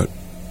Monument,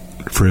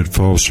 Fred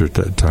Foster at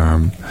that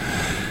time,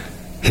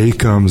 he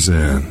comes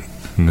in,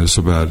 and it's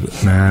about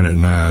 9 at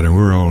night, and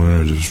we're all in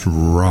there just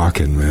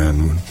rocking,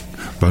 man.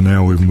 By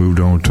now we've moved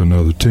on to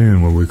another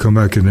tune. When we come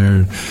back in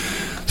there,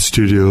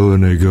 studio,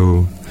 and they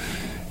go,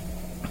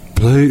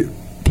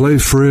 play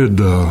Fred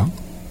the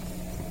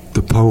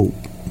Polk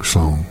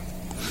song.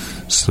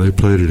 So they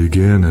played it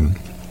again, and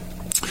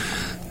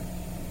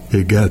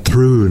it got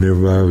through, and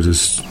everybody was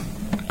just,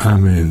 I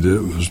mean,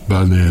 it was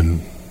by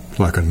then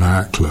like a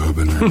nightclub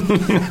in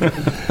there.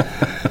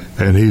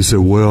 And he said,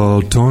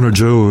 well, Tony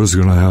Joe is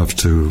going to have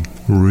to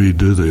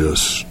redo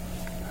this.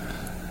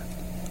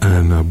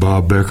 And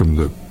Bob Beckham,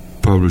 the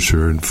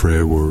publisher, and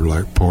Fred were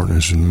like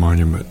partners in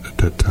Monument at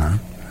that time.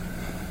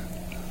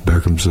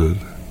 Beckham said,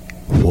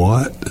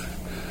 what?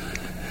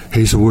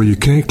 He said, well, you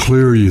can't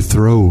clear your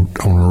throat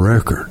on a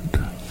record.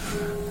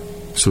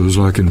 So it was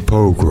like in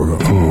poker,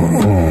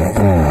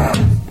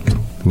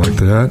 like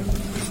that,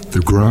 the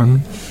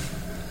grunt.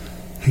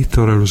 He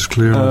thought I was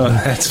clear.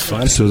 That's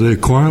funny. So they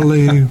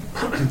quietly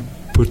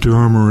put the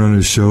arm around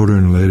his shoulder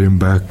and led him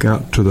back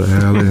out to the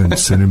alley and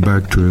sent him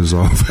back to his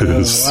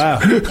office. Oh, wow.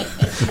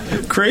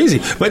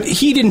 Crazy. But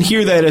he didn't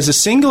hear that as a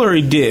single, or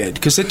he did?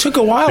 Because it took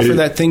a while for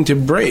that thing to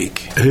break.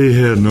 He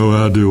had no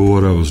idea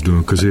what I was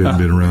doing because he hadn't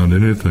been around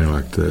anything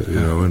like that, you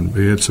know. And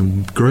he had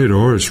some great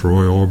artists,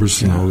 Roy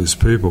Orbison, all these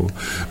people,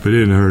 but he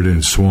hadn't heard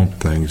any Swamp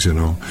Things, you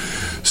know.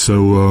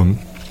 So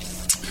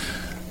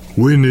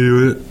we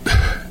knew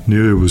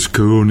it was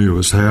cool, knew it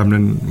was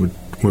happening.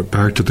 Went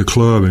back to the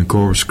club in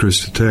Corpus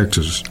Christi,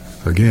 Texas,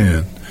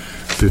 again,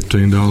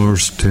 $15,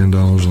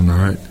 $10 a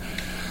night.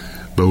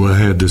 But we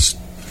had this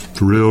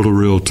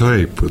reel-to-reel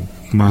tape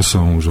with my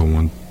songs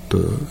on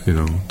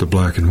the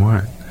black and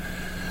white.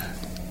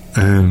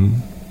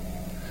 And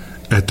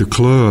at the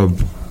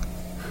club,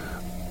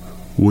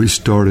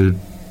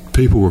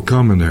 people were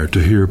coming there to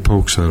hear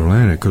Polks Out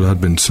Atlantic because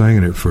I'd been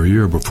singing it for a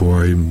year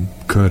before I even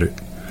cut it.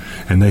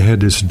 And they had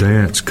this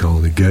dance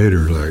called the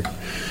Gator, like,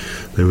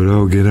 they would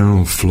all get on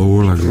the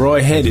floor like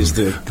Roy Head is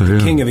the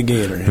king of the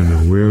Gator. And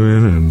the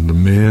women and the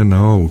men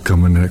all would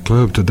come in that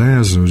club to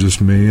dance. It was just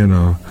me and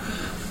a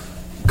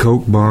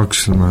Coke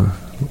box and my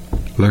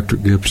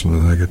electric Gibson,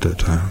 I think, at that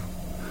time.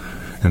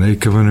 And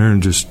they'd come in there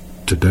and just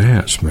to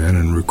dance, man,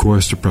 and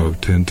requested probably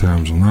 10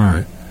 times a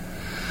night.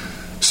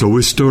 So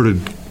we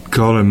started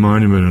calling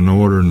Monument and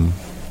ordering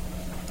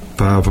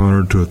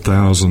 500 to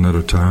 1,000 at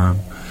a time.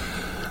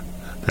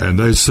 And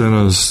they sent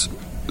us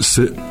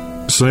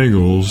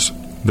singles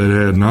that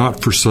had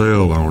not for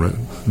sale on it,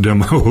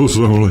 demos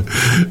only,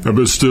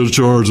 but still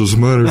charged us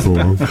money for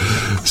them.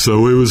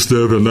 So we was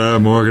stepping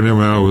down, marking them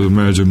out with a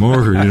magic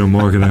marker,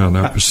 marking out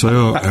not for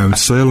sale, and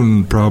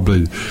selling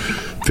probably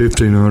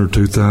 1,500,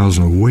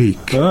 2,000 a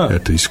week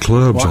at these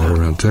clubs all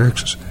around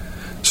Texas.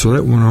 So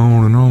that went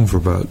on and on for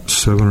about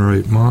 7 or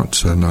 8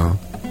 months, and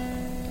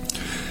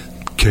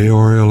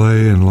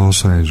KRLA in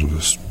Los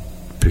Angeles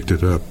picked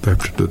it up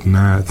after the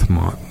 9th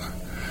month,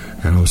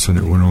 and all of a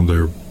sudden it went on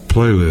their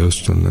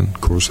playlist, and then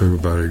of course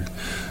everybody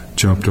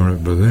jumped on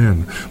it by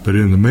then. But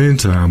in the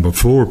meantime,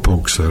 before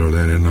Polks Out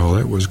Atlantic and all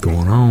that was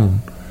going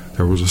on,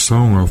 there was a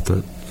song off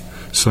that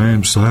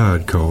same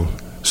side called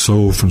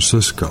Soul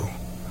Francisco,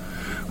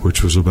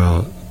 which was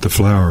about the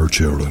Flower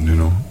Children,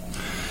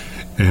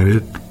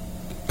 and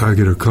I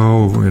get a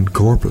call in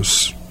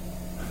Corpus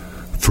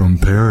from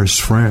Paris,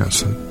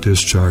 France. A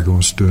disc jockey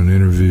wants to do an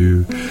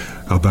interview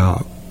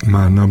about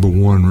my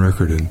 #1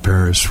 record in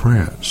Paris,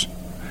 France.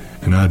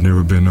 And I'd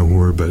never been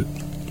nowhere but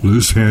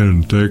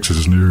Louisiana,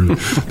 Texas, near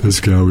this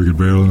guy. We could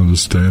barely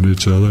understand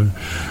each other.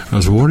 I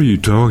said, what are you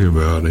talking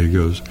about? And he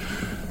goes,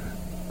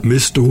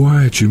 Mr.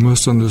 White, you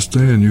must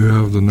understand you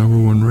have the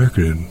 #1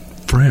 record in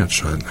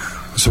France right now.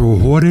 I said, well,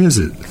 what is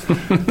it?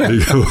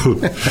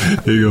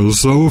 He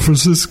goes, Soul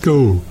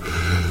Francisco.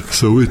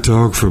 So we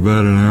talked for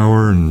about an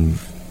hour and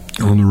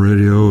on the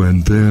radio,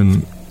 and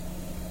then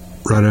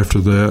right after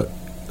that,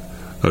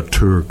 a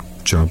tour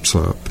jumps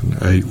up,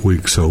 and 8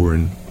 weeks over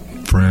in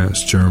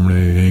France,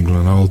 Germany,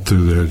 England, all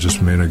through there,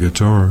 just me and a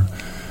guitar.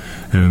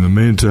 And in the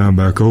meantime,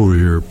 back over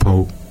here,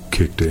 Polk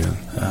kicked in.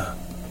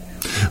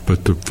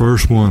 But the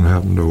first one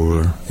happened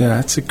over there. Yeah,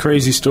 that's a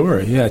crazy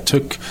story. Yeah, it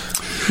took...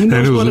 Who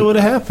knows what would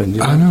have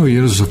happened? I know,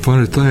 it was a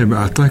funny thing.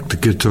 I think the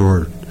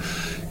guitar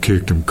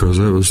kicked him because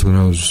that was when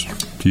I was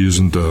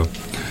using the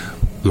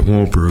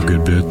whomper a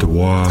good bit, the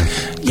wah.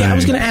 Yeah, I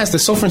was going to ask, the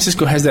Soul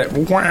Francisco has that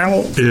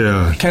wow.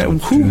 Yeah.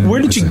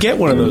 Where did you get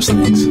one of those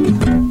things?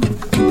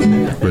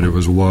 But it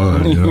was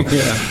wide,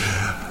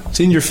 Yeah. It's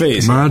in your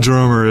face. My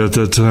drummer at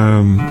that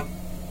time,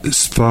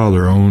 his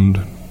father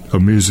owned a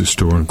music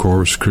store in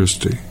Corpus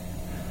Christi,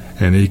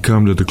 and he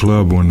come to the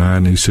club one night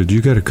and he said,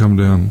 you got to come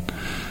down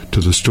to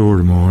the store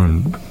tomorrow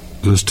and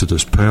listen to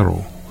this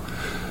pedal.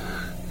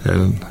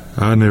 And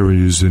I never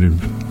used any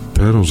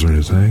pedals or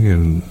anything,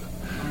 and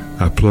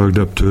I plugged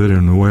up to it,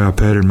 and the way I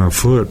patted my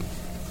foot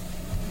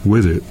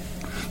with it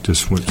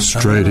just went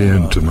straight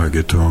into my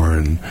guitar,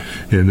 and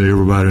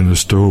everybody in the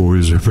store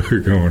was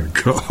going,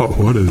 God,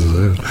 what is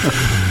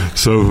that?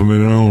 So from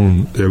then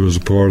on, it was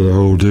a part of the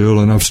whole deal,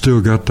 and I've still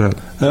got that.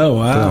 Oh,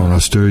 wow. That one. I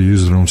still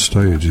use it on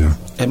stage, yeah.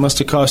 It must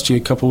have cost you a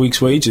couple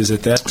weeks' wages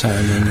at that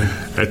time.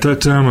 At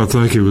that time, I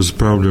think it was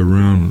probably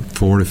around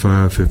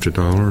 $45,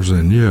 $50,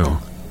 and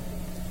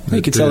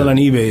You could sell it on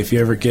eBay if you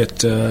ever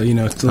get, I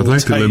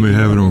think they let me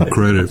have it on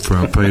credit for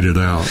I paid it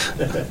out.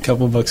 A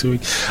couple of bucks a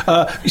week.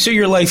 So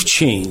your life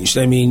changed.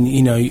 I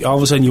mean, all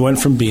of a sudden you went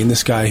from being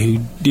this guy who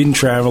didn't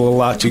travel a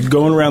lot to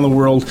going around the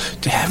world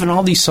to having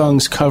all these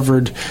songs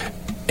covered.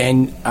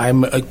 And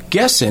I'm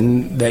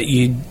guessing that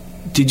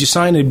did you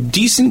sign a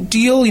decent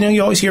deal?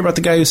 You always hear about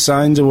the guy who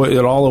signs it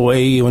all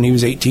away when he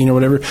was 18 or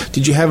whatever.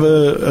 Did you have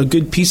a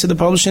good piece of the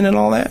publishing and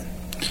all that?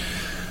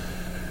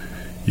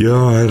 Yeah,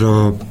 I had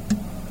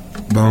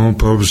my own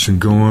publishing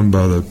going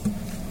by the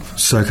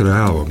second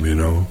album,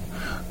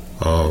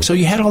 So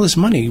you had all this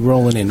money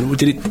rolling in.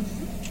 Did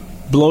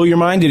it blow your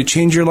mind? Did it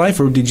change your life?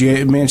 Or did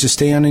you manage to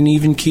stay on an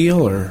even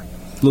keel? Or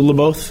a little of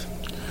both?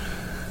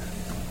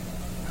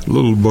 A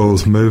little of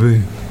both,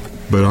 maybe.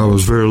 But I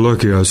was very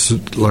lucky,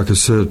 like I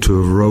said,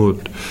 to have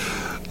wrote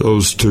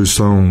those two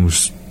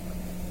songs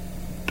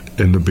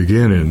in the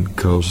beginning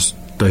because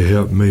they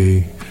helped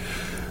me,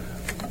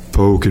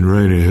 Polk and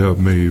Rainey helped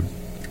me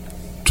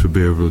to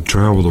be able to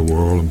travel the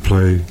world and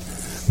play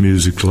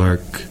music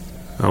like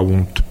I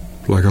want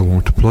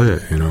to play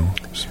it,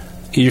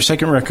 Your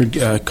second record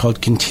called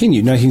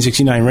Continued,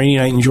 1969, Rainy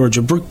Night in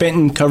Georgia. Brooke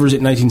Benton covers it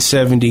in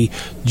 1970.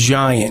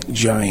 Giant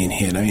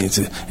hit. I mean,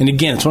 and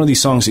again, it's one of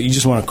these songs that you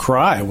just want to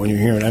cry when you're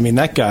hearing it. I mean,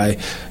 that guy,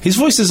 his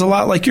voice is a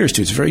lot like yours,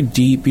 too. It's very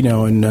deep,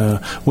 and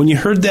when you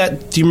heard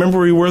that, do you remember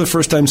where you were the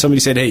first time somebody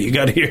said, hey, you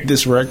got to hear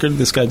this record?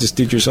 This guy just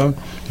did your song?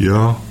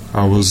 Yeah,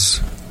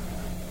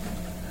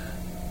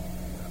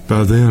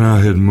 by then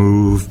I had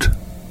moved,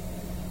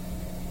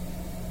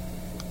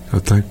 I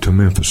think, to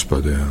Memphis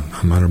by then.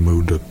 I might have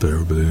moved up there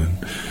by then.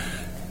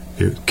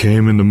 It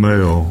came in the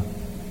mail.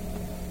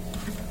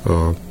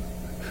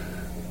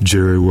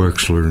 Jerry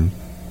Wexler,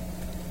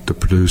 the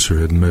producer,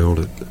 had mailed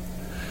it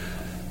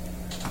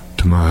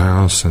to my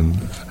house, and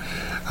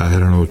I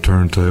had an old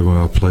turntable.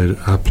 I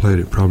played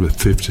it probably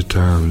 50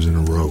 times in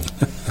a row.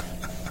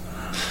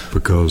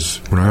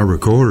 Because when I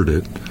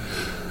recorded it,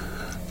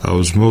 I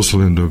was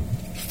mostly into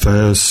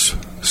fast,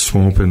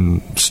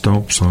 swamping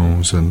stomp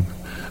songs, and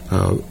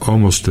I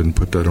almost didn't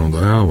put that on the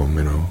album,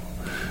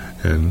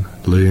 And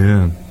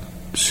Leanne,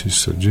 she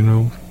said,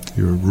 you're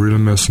really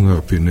messing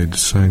up. You need to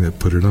sing that,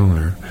 put it on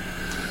there.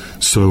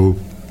 So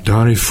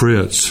Donnie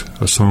Fritz,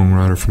 a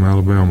songwriter from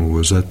Alabama,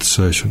 was at the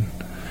session,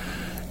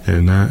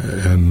 and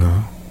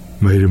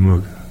made him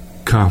a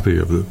copy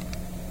of the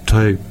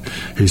tape.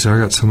 He said, I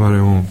got somebody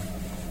I want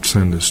to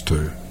send this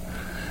to.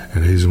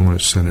 And he's the one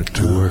that sent it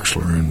to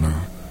Wexler. And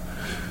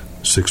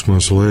 6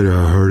 months later,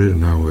 I heard it,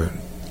 and I went,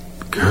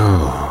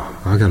 God,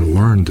 I got to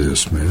learn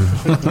this, man.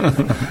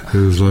 It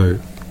was like...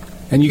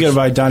 And you got to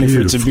buy Donnie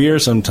Fritz a beer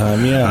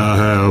sometime, yeah. I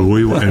have.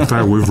 In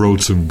fact, we've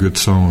wrote some good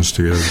songs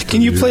together.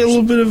 Can you play a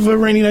little bit of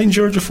Rainy Night in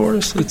Georgia for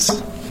us?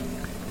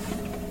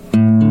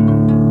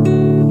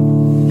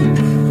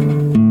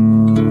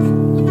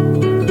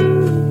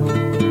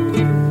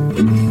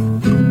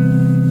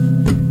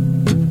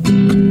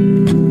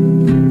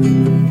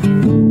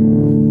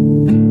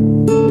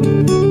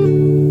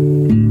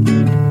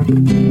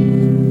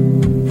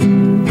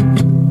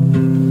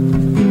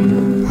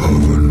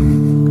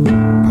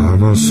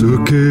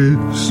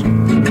 Suitcase,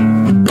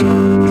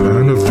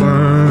 trying to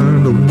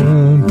find a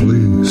warm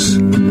place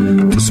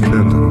to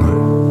spend the night.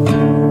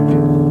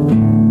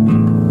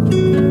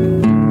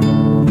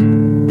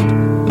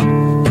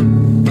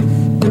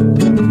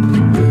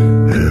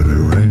 Heavy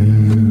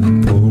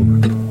rain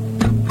falling,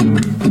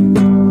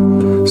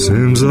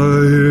 since I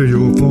hear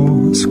your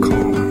voice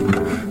calling,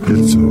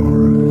 it's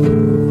alright.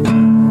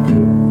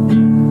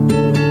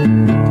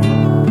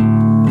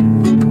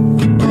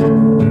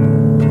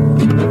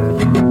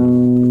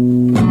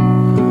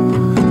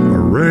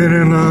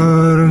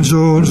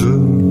 Georgia,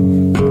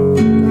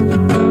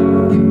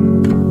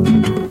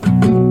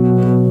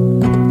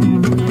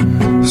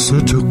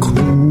 such a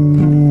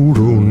cold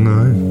old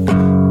night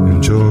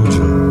in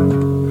Georgia.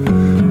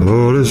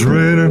 Oh, it's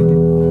raining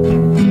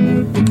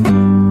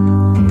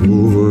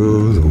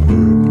over the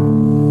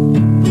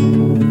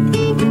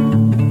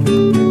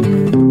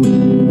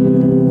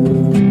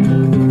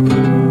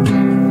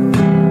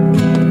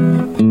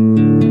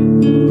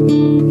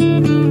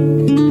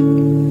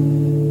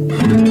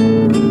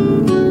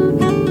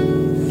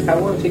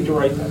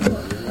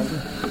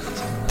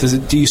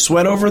Do you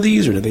sweat over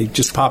these, or do they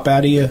just pop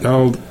out of you?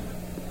 No,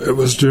 it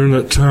was during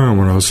that time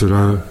when I said,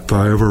 if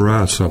I ever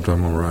write something,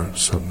 I'm going to write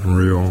something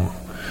real.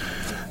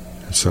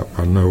 It's something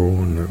I know,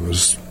 and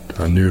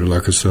I knew,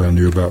 like I said, I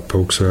knew about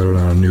Polk Saddle,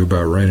 and I knew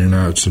about Rainy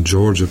Nights in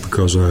Georgia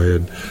because I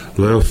had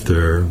left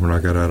there when I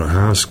got out of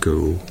high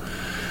school,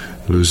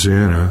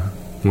 Louisiana,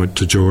 went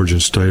to Georgia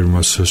and stayed with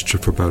my sister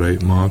for about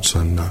 8 months,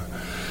 and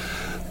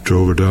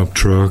drove a dump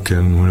truck,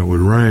 and when it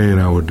would rain,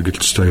 I would get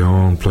to stay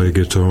home, play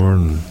guitar,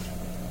 and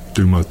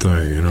do my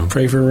thing,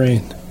 Pray for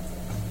rain.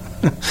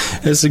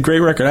 It's a great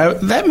record.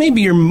 That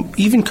maybe you're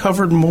even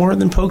covered more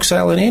than Polk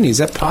Salad Annie. Is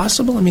that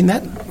possible? I mean,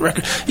 that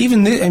record,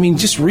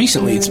 just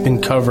recently it's been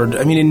covered.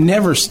 I mean, it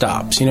never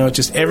stops. It's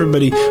just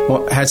everybody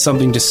has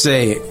something to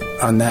say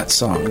on that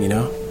song.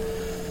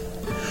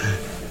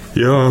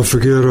 Yeah, I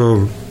forget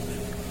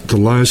the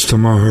last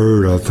time I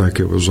heard, I think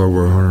it was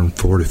over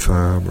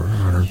 145 or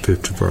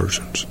 150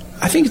 versions.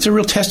 I think it's a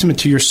real testament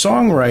to your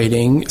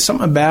songwriting.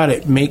 Something about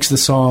it makes the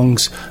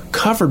songs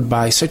covered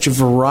by such a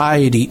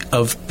variety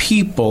of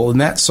people. In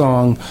that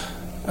song,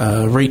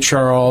 Ray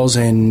Charles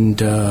and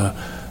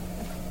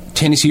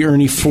Tennessee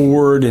Ernie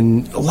Ford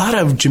and a lot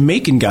of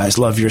Jamaican guys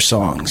love your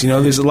songs. You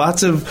know, there's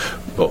lots of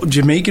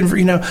Jamaican,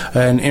 you know,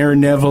 and Aaron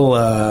Neville,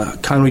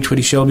 Conway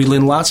Twitty, Shelby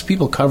Lynn. Lots of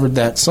people covered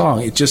that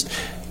song. It just,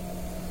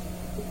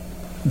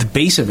 the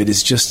bass of it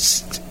is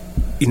just,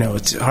 you know,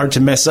 it's hard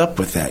to mess up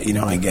with that. You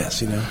know, I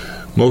guess, you know.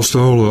 Most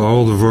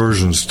all the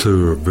versions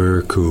too are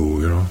very cool,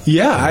 you know.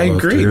 Yeah, I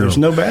agree. There's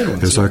no bad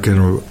ones. It's like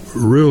a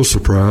real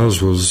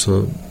surprise was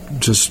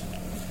just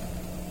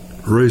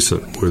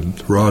recent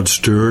with Rod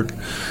Stewart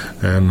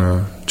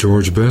and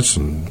George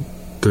Benson,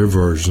 their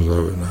versions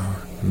of it now.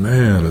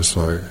 Man, it's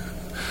like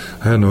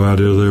I had no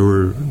idea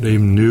they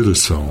even knew the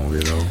song,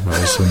 you know.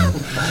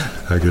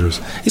 I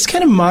guess it's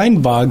kind of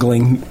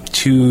mind-boggling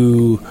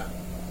to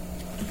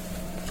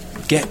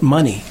get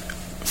money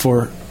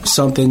for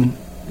something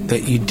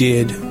that you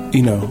did,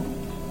 you know,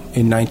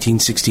 in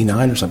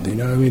 1969 or something.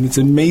 You know, I mean, it's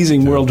an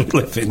amazing world we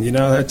live in. You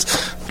know,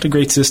 that's a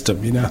great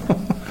system. You know,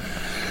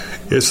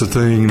 it's a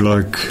thing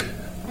like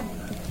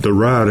the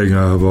writing.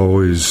 I've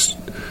always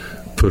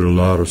put a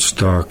lot of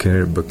stock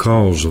in it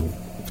because of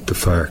the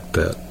fact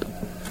that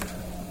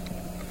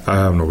I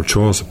have no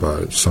choice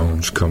about it.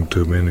 Songs come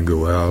to me and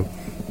go out,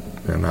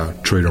 and I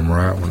treat them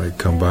right when they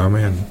come by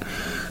me, and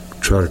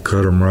try to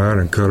cut them right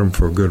and cut them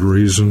for a good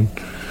reason.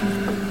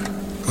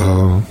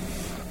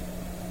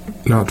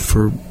 Not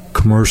for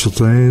commercial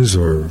things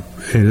or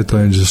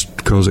anything, just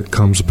because it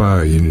comes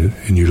by you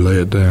and you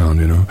lay it down,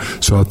 you know.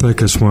 So I think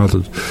that's why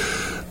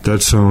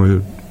that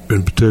song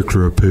in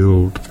particular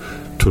appealed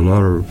to a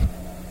lot of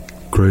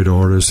great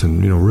artists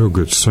and, you know, real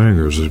good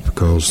singers, is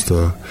because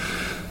the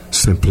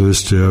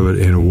simplicity of it,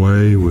 in a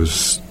way,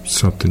 was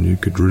something you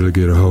could really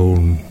get a hold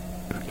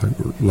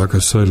of. Like I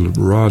said,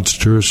 Rod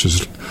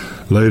Stewart's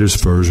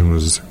latest version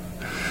was,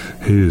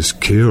 he just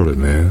killed it,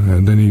 man.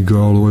 And then you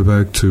go all the way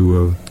back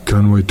to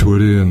Conway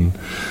Twitty and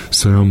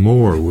Sam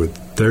Moore with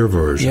their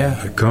version,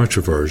 the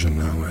country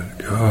version. I went,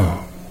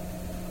 oh,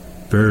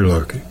 very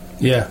lucky.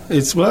 Yeah,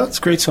 it's a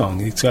great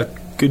song. It's got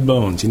good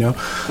bones, you know.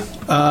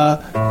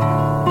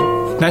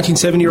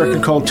 1970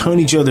 record called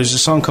Tony Joe. There's a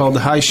song called The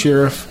High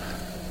Sheriff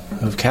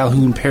of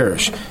Calhoun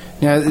Parish.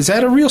 Now, is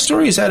that a real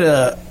story? Is that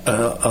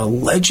a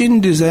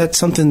legend? Is that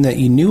something that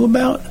you knew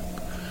about?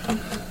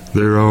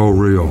 They're all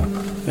real.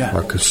 Yeah.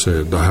 Like I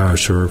said, the High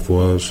Sheriff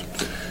was,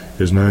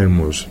 his name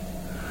was,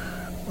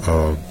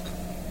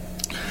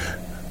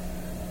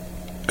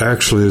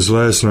 actually his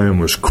last name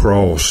was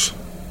Cross,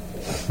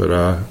 but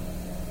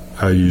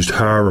I used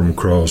Hiram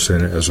Cross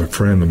in it as a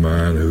friend of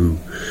mine who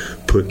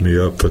put me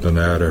up for the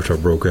night after I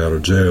broke out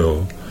of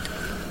jail.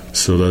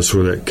 So that's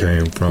where that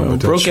came from. Well,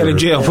 broke out of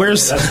jail.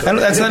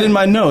 That's not in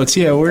my notes.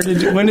 Yeah,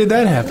 when did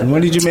that happen?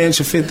 When did you manage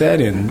to fit that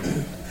in?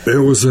 It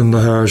was in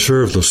the High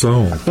Sheriff, the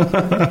song,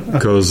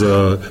 because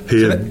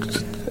he had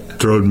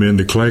thrown me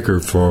into clinker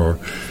for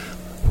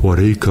what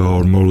he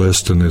called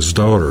molesting his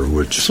daughter,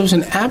 which... So it's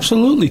an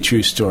absolutely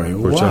true story.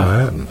 Which wow.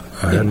 I hadn't.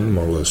 I hadn't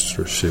molested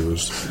her. She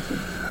was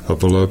a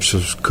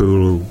voluptuous,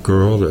 cool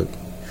girl that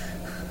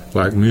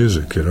liked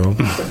music, you know.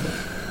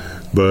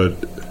 But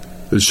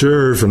the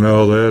sheriff and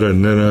all that,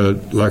 and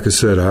then, like I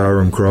said,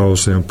 Hiram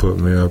Cross, him put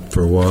me up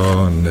for a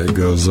while, and it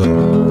goes up.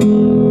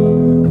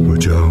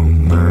 Would y'all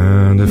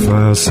mind if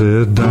I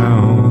sit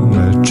down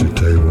at your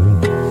table?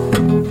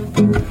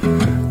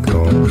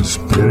 'Cause it's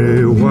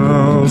been a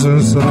while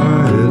since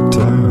I had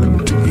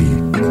time to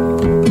eat.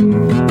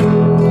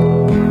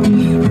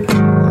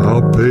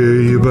 I'll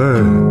pay you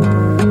back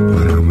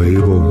when I'm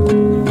able,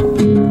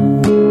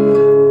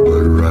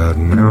 but right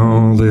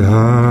now the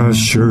High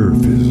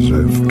Sheriff is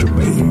after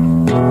me.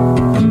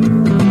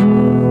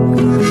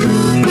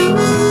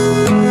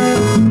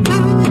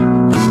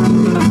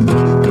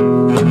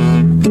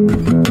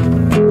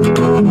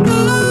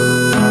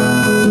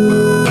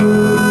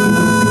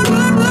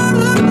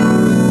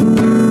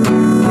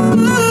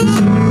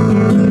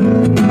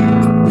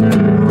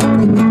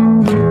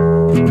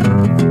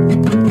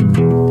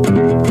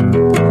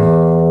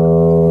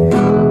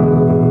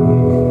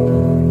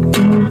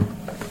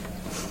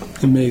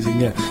 Amazing,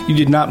 yeah. You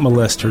did not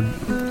molest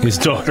his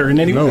daughter in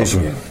any way. No,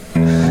 sir.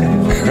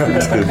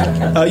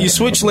 You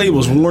switched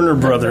labels, Warner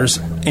Brothers,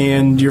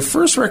 and your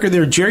first record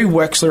there, Jerry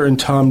Wexler and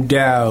Tom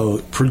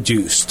Dow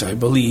produced, I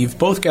believe.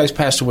 Both guys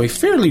passed away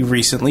fairly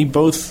recently.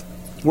 Both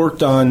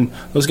worked on,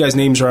 those guys'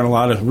 names are on a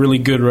lot of really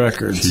good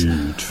records.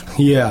 Huge.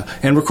 Yeah,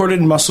 and recorded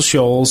in Muscle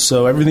Shoals,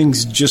 so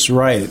everything's just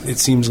right, it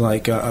seems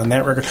like, on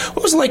that record.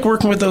 What was it like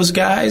working with those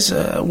guys?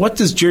 What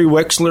does Jerry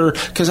Wexler,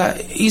 because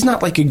he's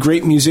not like a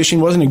great musician,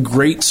 wasn't a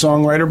great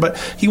songwriter, but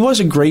he was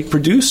a great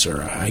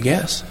producer, I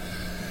guess.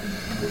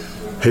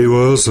 He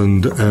was,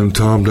 and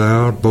Tom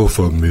Dowd, both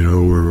of them, you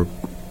know,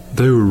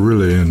 they were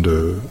really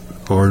into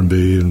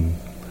R&B and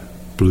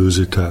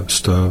bluesy type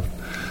stuff,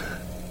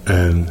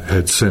 and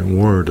had sent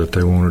word that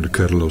they wanted to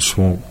cut a little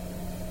swamp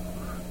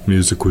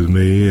music with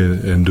me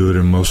and do it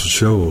in most of the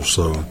shows.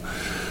 So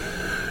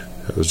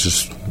it was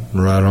just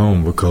right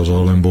on, because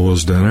all them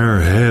boys down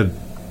there had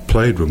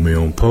played with me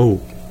on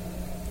Pope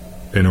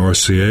in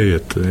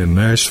RCA in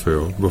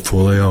Nashville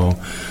before they all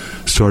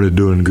started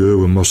doing good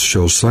with Muscle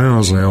Shoals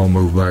Sounds, and they all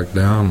moved back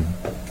down.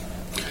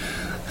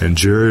 And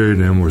Jerry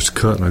and them was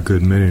cutting a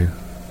good many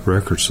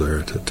records there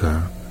at that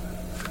time.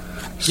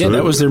 So yeah,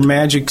 that was their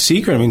magic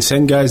secret. I mean,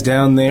 send guys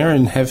down there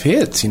and have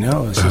hits, you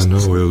know. I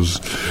know. It was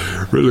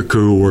really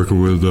cool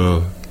working with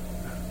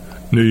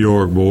New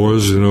York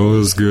boys, you know. It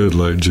was good.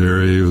 Like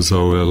Jerry, I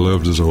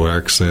loved his whole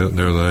accent and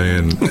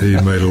everything, and he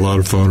made a lot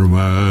of fun of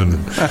mine.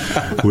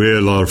 And we had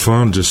a lot of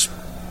fun just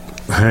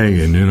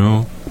hanging, you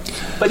know.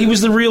 But he was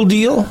the real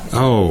deal?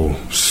 Oh,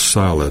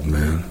 solid,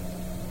 man.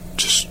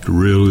 Just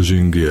real as you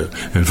can get.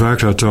 In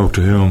fact, I talked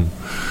to him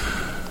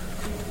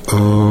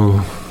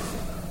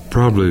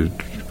probably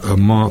a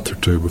month or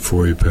two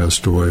before he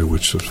passed away,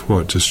 which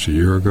was, just a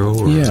year ago?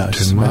 Or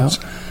 10 months?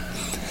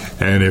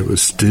 And it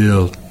was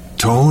still,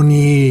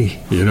 Tony,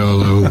 you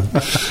know,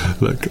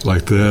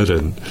 like that.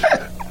 And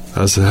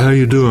I said, how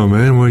you doing,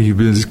 man? Well, you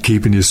been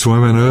keeping you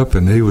swimming up?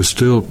 And he was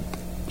still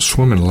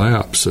swimming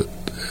laps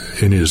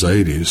in his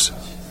 80s,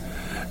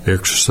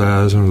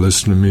 exercising,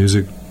 listening to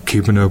music,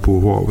 keeping up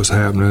with what was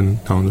happening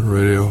on the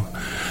radio.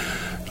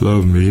 He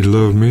loved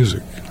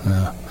music.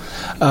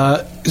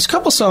 There's a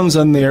couple songs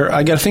on there.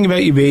 I Got to Think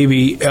About You,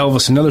 Baby,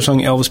 Elvis, another song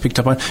Elvis picked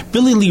up on.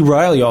 Billy Lee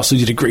Riley also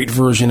did a great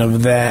version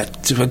of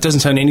that. It doesn't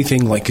sound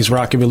anything like his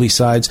rockabilly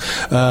sides.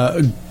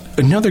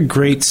 Another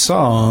great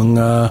song.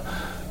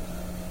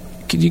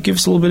 Could you give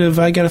us a little bit of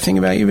I Got to Think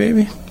About You,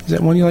 Baby? Is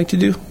that one you like to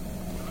do?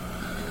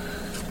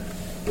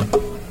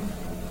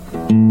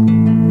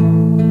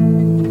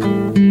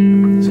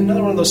 It's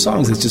another one of those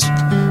songs that's just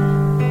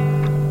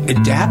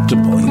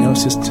adaptable, you know?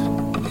 It's just...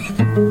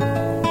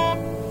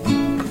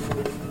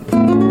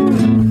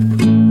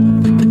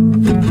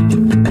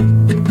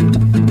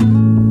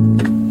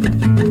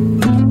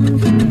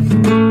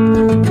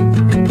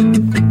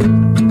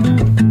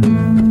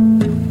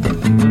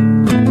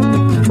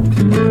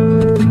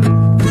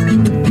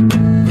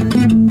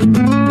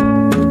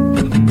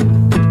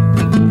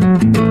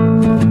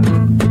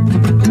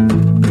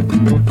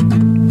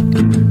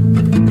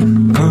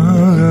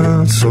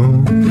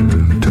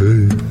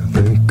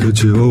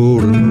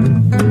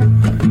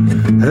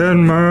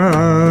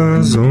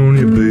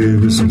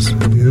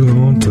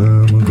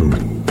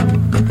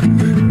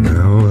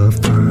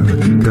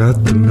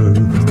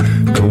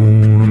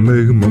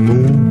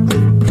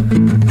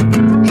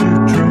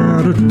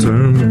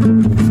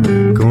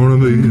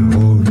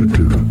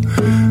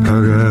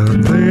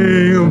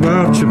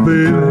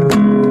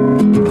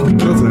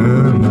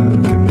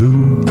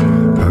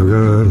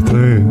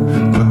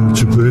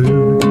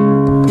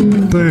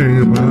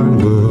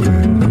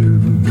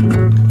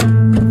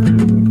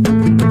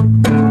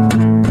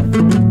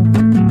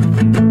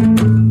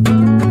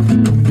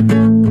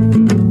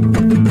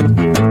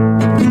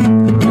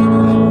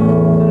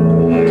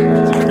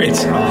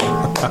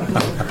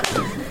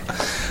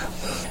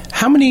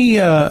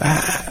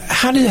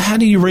 How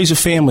do you raise a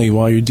family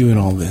while you're doing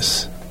all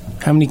this?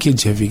 How many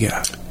kids have you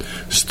got?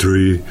 It's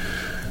 3.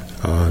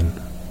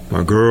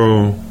 My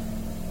girl,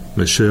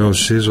 Michelle,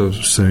 she's a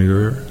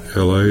singer.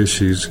 L.A.,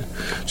 she's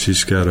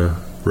got a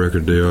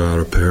record deal out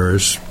of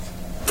Paris,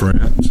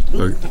 France.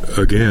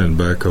 Again,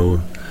 back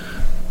over.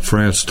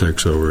 France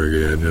takes over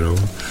again, you know.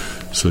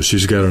 So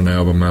she's got an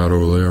album out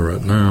over there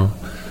right now.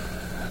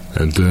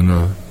 And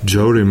then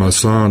Jody, my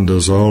son,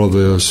 does all of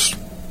this,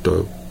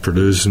 the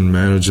producing,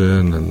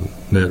 managing, and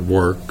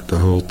network, the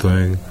whole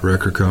thing,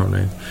 record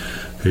company.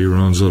 He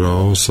runs it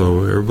all,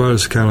 so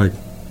everybody's kind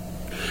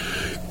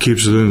of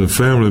keeps it in the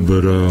family,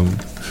 but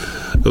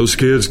those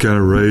kids kind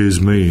of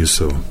raised me,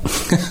 so.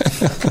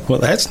 Well,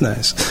 that's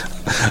nice.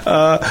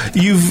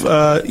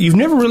 You've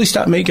never really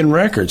stopped making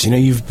records. You know,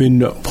 you've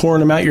been pouring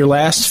them out. Your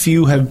last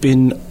few have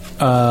been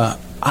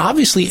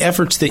obviously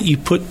efforts that you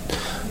put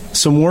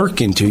some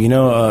work into, you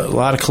know, a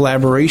lot of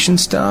collaboration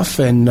stuff,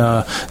 and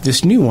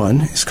this new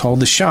one is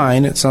called The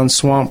Shine. It's on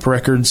Swamp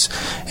Records,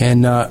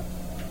 and I've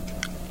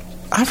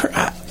heard,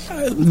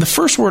 the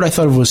first word I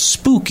thought of was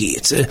spooky.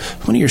 It's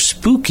one of your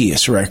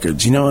spookiest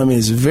records, you know. I mean,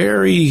 it's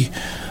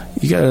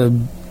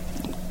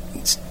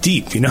it's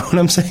deep, you know what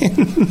I'm saying?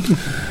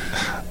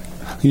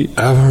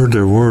 I've heard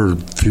that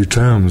word a few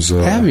times.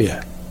 Have you?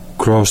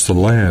 Across the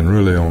land,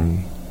 really,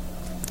 on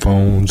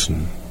phones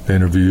and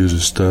interviews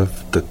and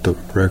stuff, that the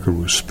record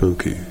was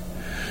spooky.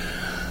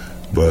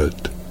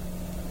 But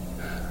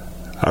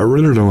I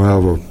really don't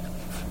have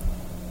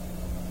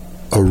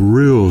a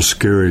real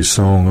scary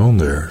song on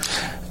there.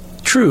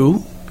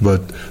 True.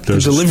 But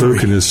there's a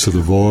spookiness to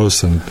the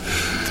voice, and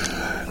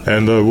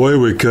the way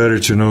we cut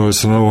it, you know,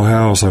 it's an old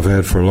house I've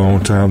had for a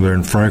long time there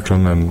in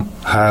Franklin, and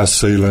high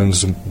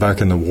ceilings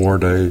back in the war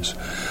days,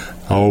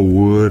 all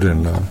wood,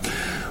 and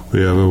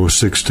we have over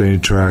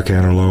 16-track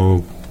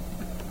analog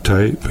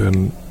tape,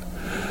 and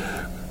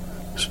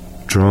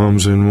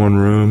drums in one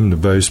room, the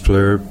bass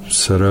player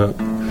set up,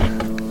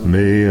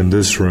 me in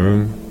this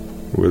room,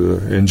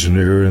 with an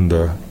engineer, and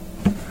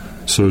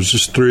so it's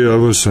just three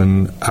of us,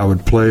 and I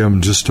would play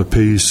them just a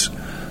piece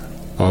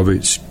of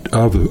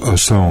a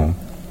song,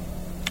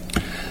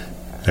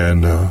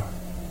 and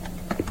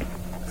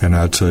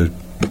I'd say,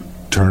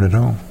 turn it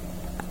on,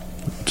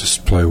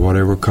 just play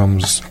whatever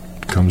comes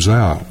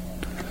out,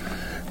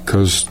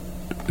 because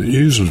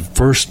usually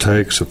first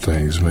takes of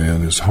things,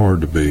 man, is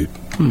hard to beat.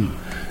 And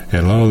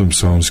a lot of them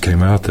songs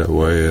came out that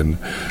way, and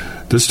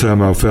this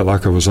time I felt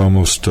like I was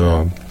almost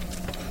a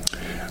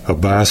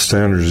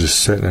bystander,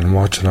 just sitting and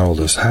watching all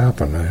this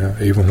happen.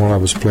 Even while I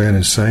was playing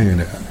and singing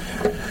it,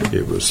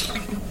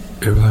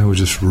 everything was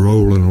just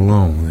rolling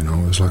along. It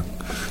was like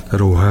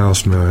that old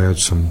house may have had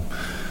some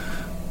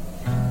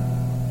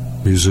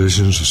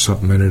musicians or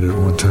something in it at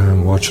one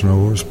time watching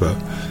over us. But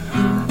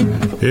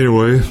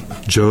anyway,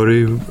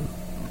 Jody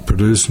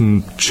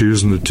producing,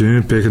 choosing the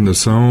tune, picking the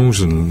songs,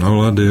 and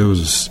all I did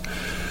was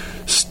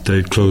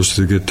stayed close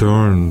to the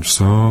guitar and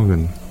song,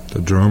 and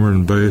the drummer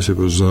and bass. It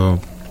was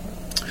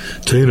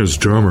Tina's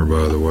drummer,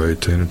 by the way.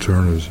 Tina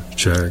Turner's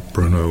Jack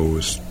Bruno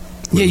was.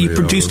 Yeah, you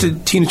produced a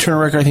Tina Turner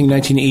record, I think,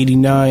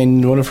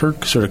 1989. One of her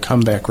sort of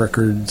comeback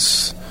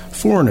records,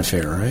 Foreign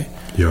Affair, right?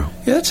 Yeah.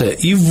 Yeah, that's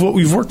it. You've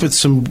worked with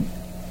some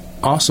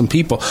awesome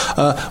people.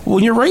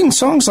 When you're writing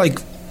songs like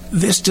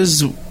this,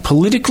 does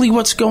politically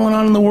what's going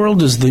on in the world,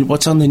 does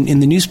what's in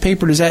the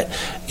newspaper, does that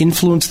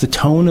influence the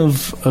tone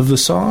of the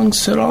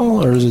songs at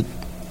all, or is it?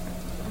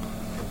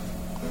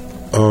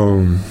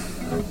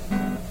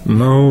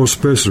 No,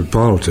 especially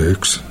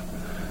politics.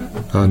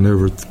 I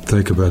never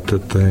think about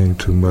that thing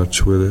too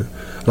much with it.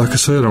 Like I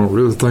said, I don't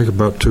really think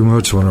about too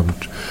much when I'm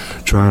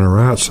trying to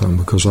write something,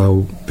 because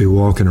I'll be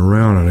walking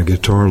around and a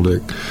guitar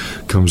lick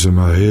comes in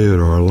my head,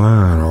 or a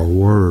line, or a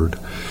word,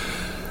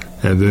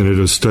 and then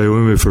it'll stay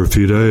with me for a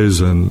few days,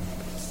 and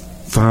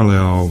finally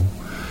I'll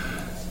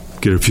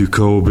get a few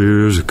cold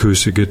beers,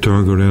 acoustic guitar,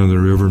 and go down to the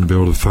river and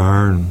build a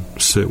fire and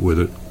sit with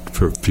it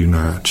for a few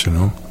nights,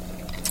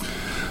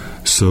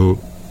 So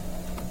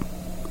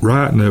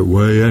writing that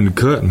way and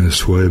cutting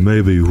this way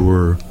may be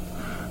where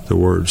the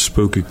word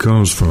spooky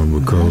comes from,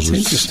 because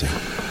that's interesting.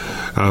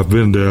 I've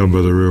been down by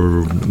the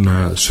river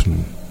nights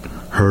and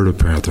heard a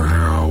panther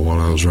howl while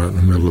I was right in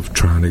the middle of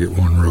trying to get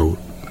one wrote,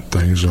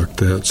 things like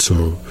that.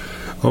 So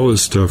all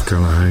this stuff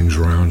kind of hangs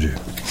around you.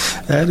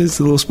 That is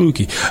a little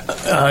spooky.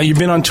 You've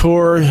been on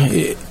tour.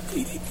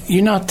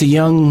 You're not the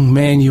young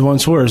man you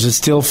once were. Is it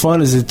still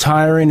fun? Is it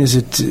tiring? Is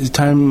it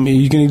time? Are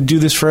you going to do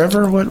this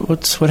forever?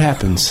 What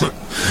happens? They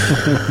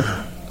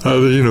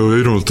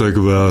don't think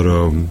about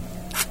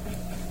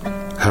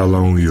how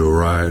long you'll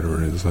write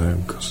or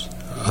anything, because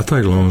I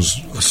think as long as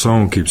a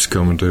song keeps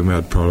coming to me,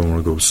 I'd probably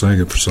want to go sing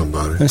it for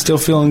somebody. And still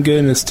feeling good,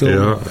 and it's still...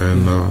 Yeah,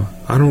 and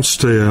I don't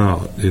stay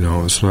out.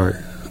 It's like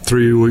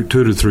 2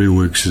 to 3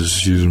 weeks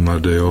is usually my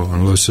deal,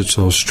 unless it's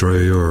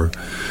Australia or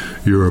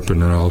Europe,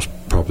 and then I'll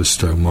probably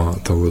stay a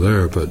month over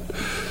there. But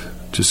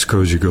just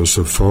because you go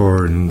so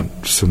far and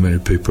so many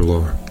people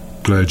are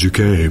glad you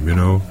came,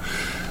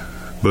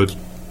 But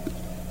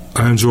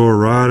I enjoy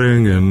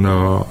writing, and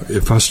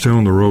if I stay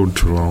on the road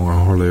too long,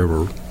 I hardly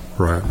ever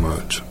write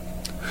much.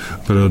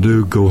 But I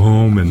do go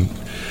home and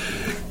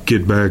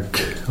get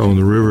back on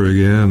the river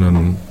again,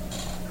 and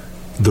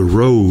the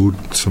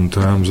road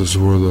sometimes is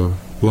where the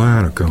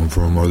line will come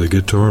from, or the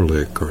guitar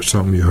lick, or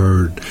something you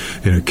heard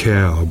in a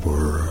cab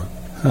or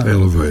an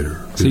elevator.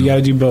 So you got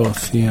to do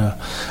both, yeah.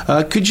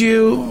 Could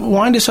you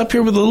wind us up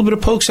here with a little bit of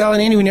Polk Salad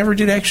Andy? We never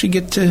did actually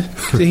get to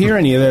hear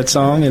any of that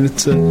song, and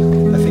it's I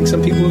think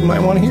some people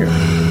might want to hear it.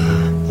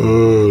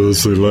 Let's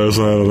see, last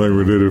night I think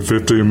we did it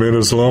 15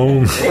 minutes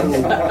long.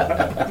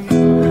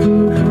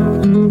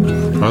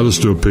 I'll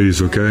just do a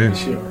piece, okay?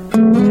 Sure.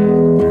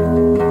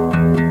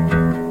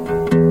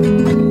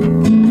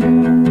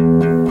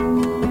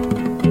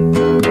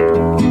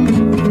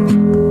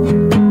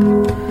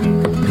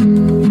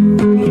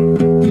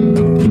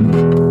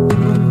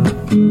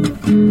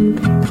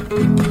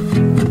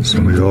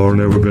 Some of y'all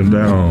never been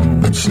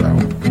down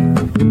south.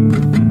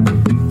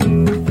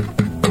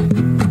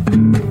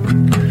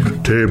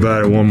 Tell you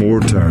about it one more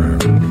time,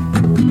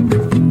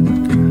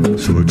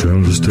 so that you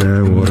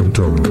understand what I'm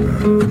talking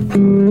about.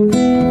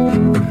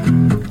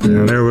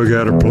 Down there we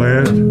got a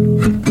plant,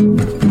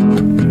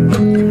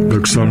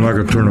 looks something like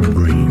a turnip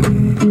green.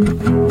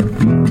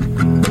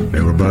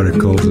 Everybody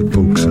calls it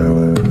poke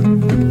salad.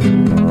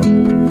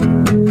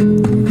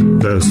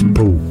 That's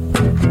poke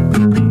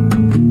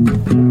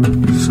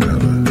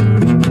salad.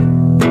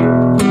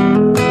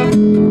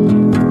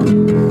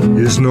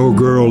 This no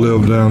girl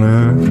lived down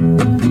there.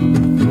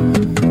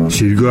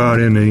 She'd go out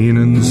in the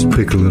evenings,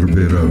 pick a little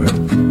bit of it,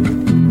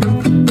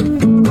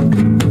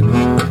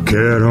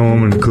 carry it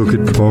home and cook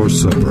it for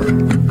supper.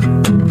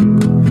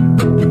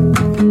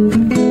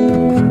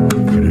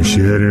 And if she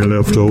had any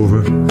left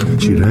over,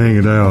 she'd hang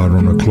it out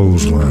on a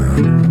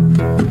clothesline,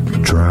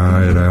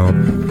 dry it out,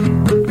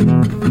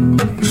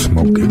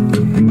 smoke it.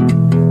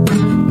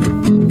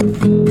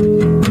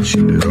 She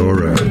did all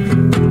right.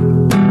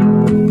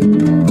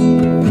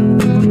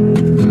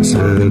 I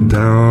said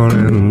down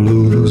in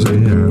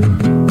Louisiana,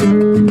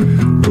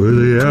 where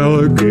the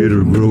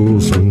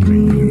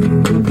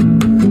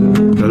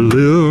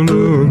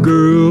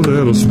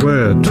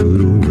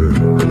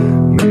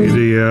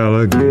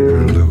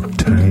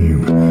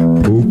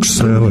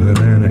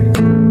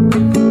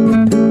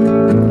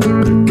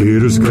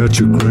got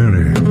your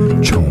granny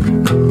chomp.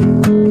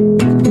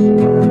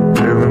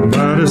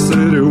 Everybody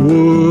said it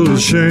was a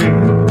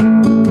shame.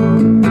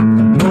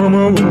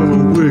 Mama was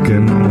a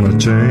wicked on a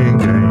chain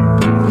gang.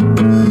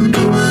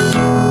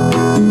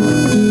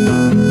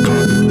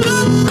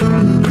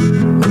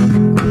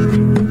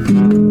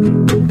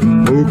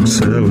 Poke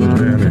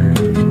salad, Annie.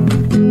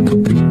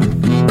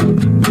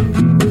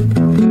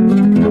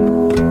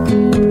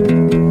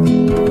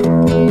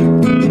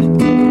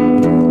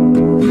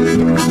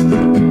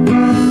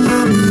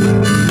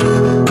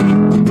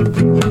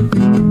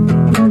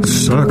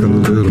 Sock a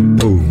little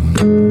boom.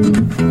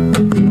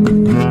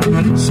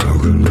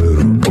 Sock a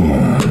little boom.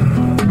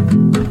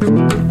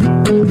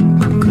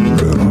 A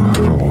little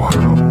how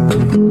how.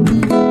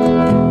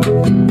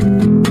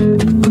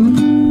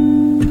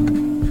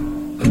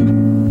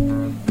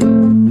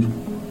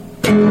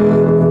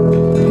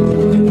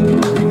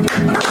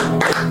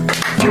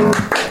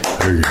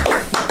 There you go.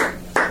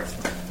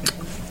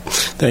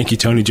 Thank you,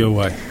 Tony Joe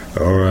White.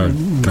 All right.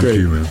 Thank Great.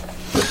 you, man.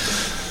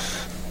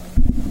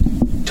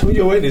 Tony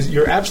Joe White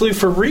you're absolutely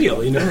for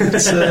real, you know.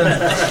 It's,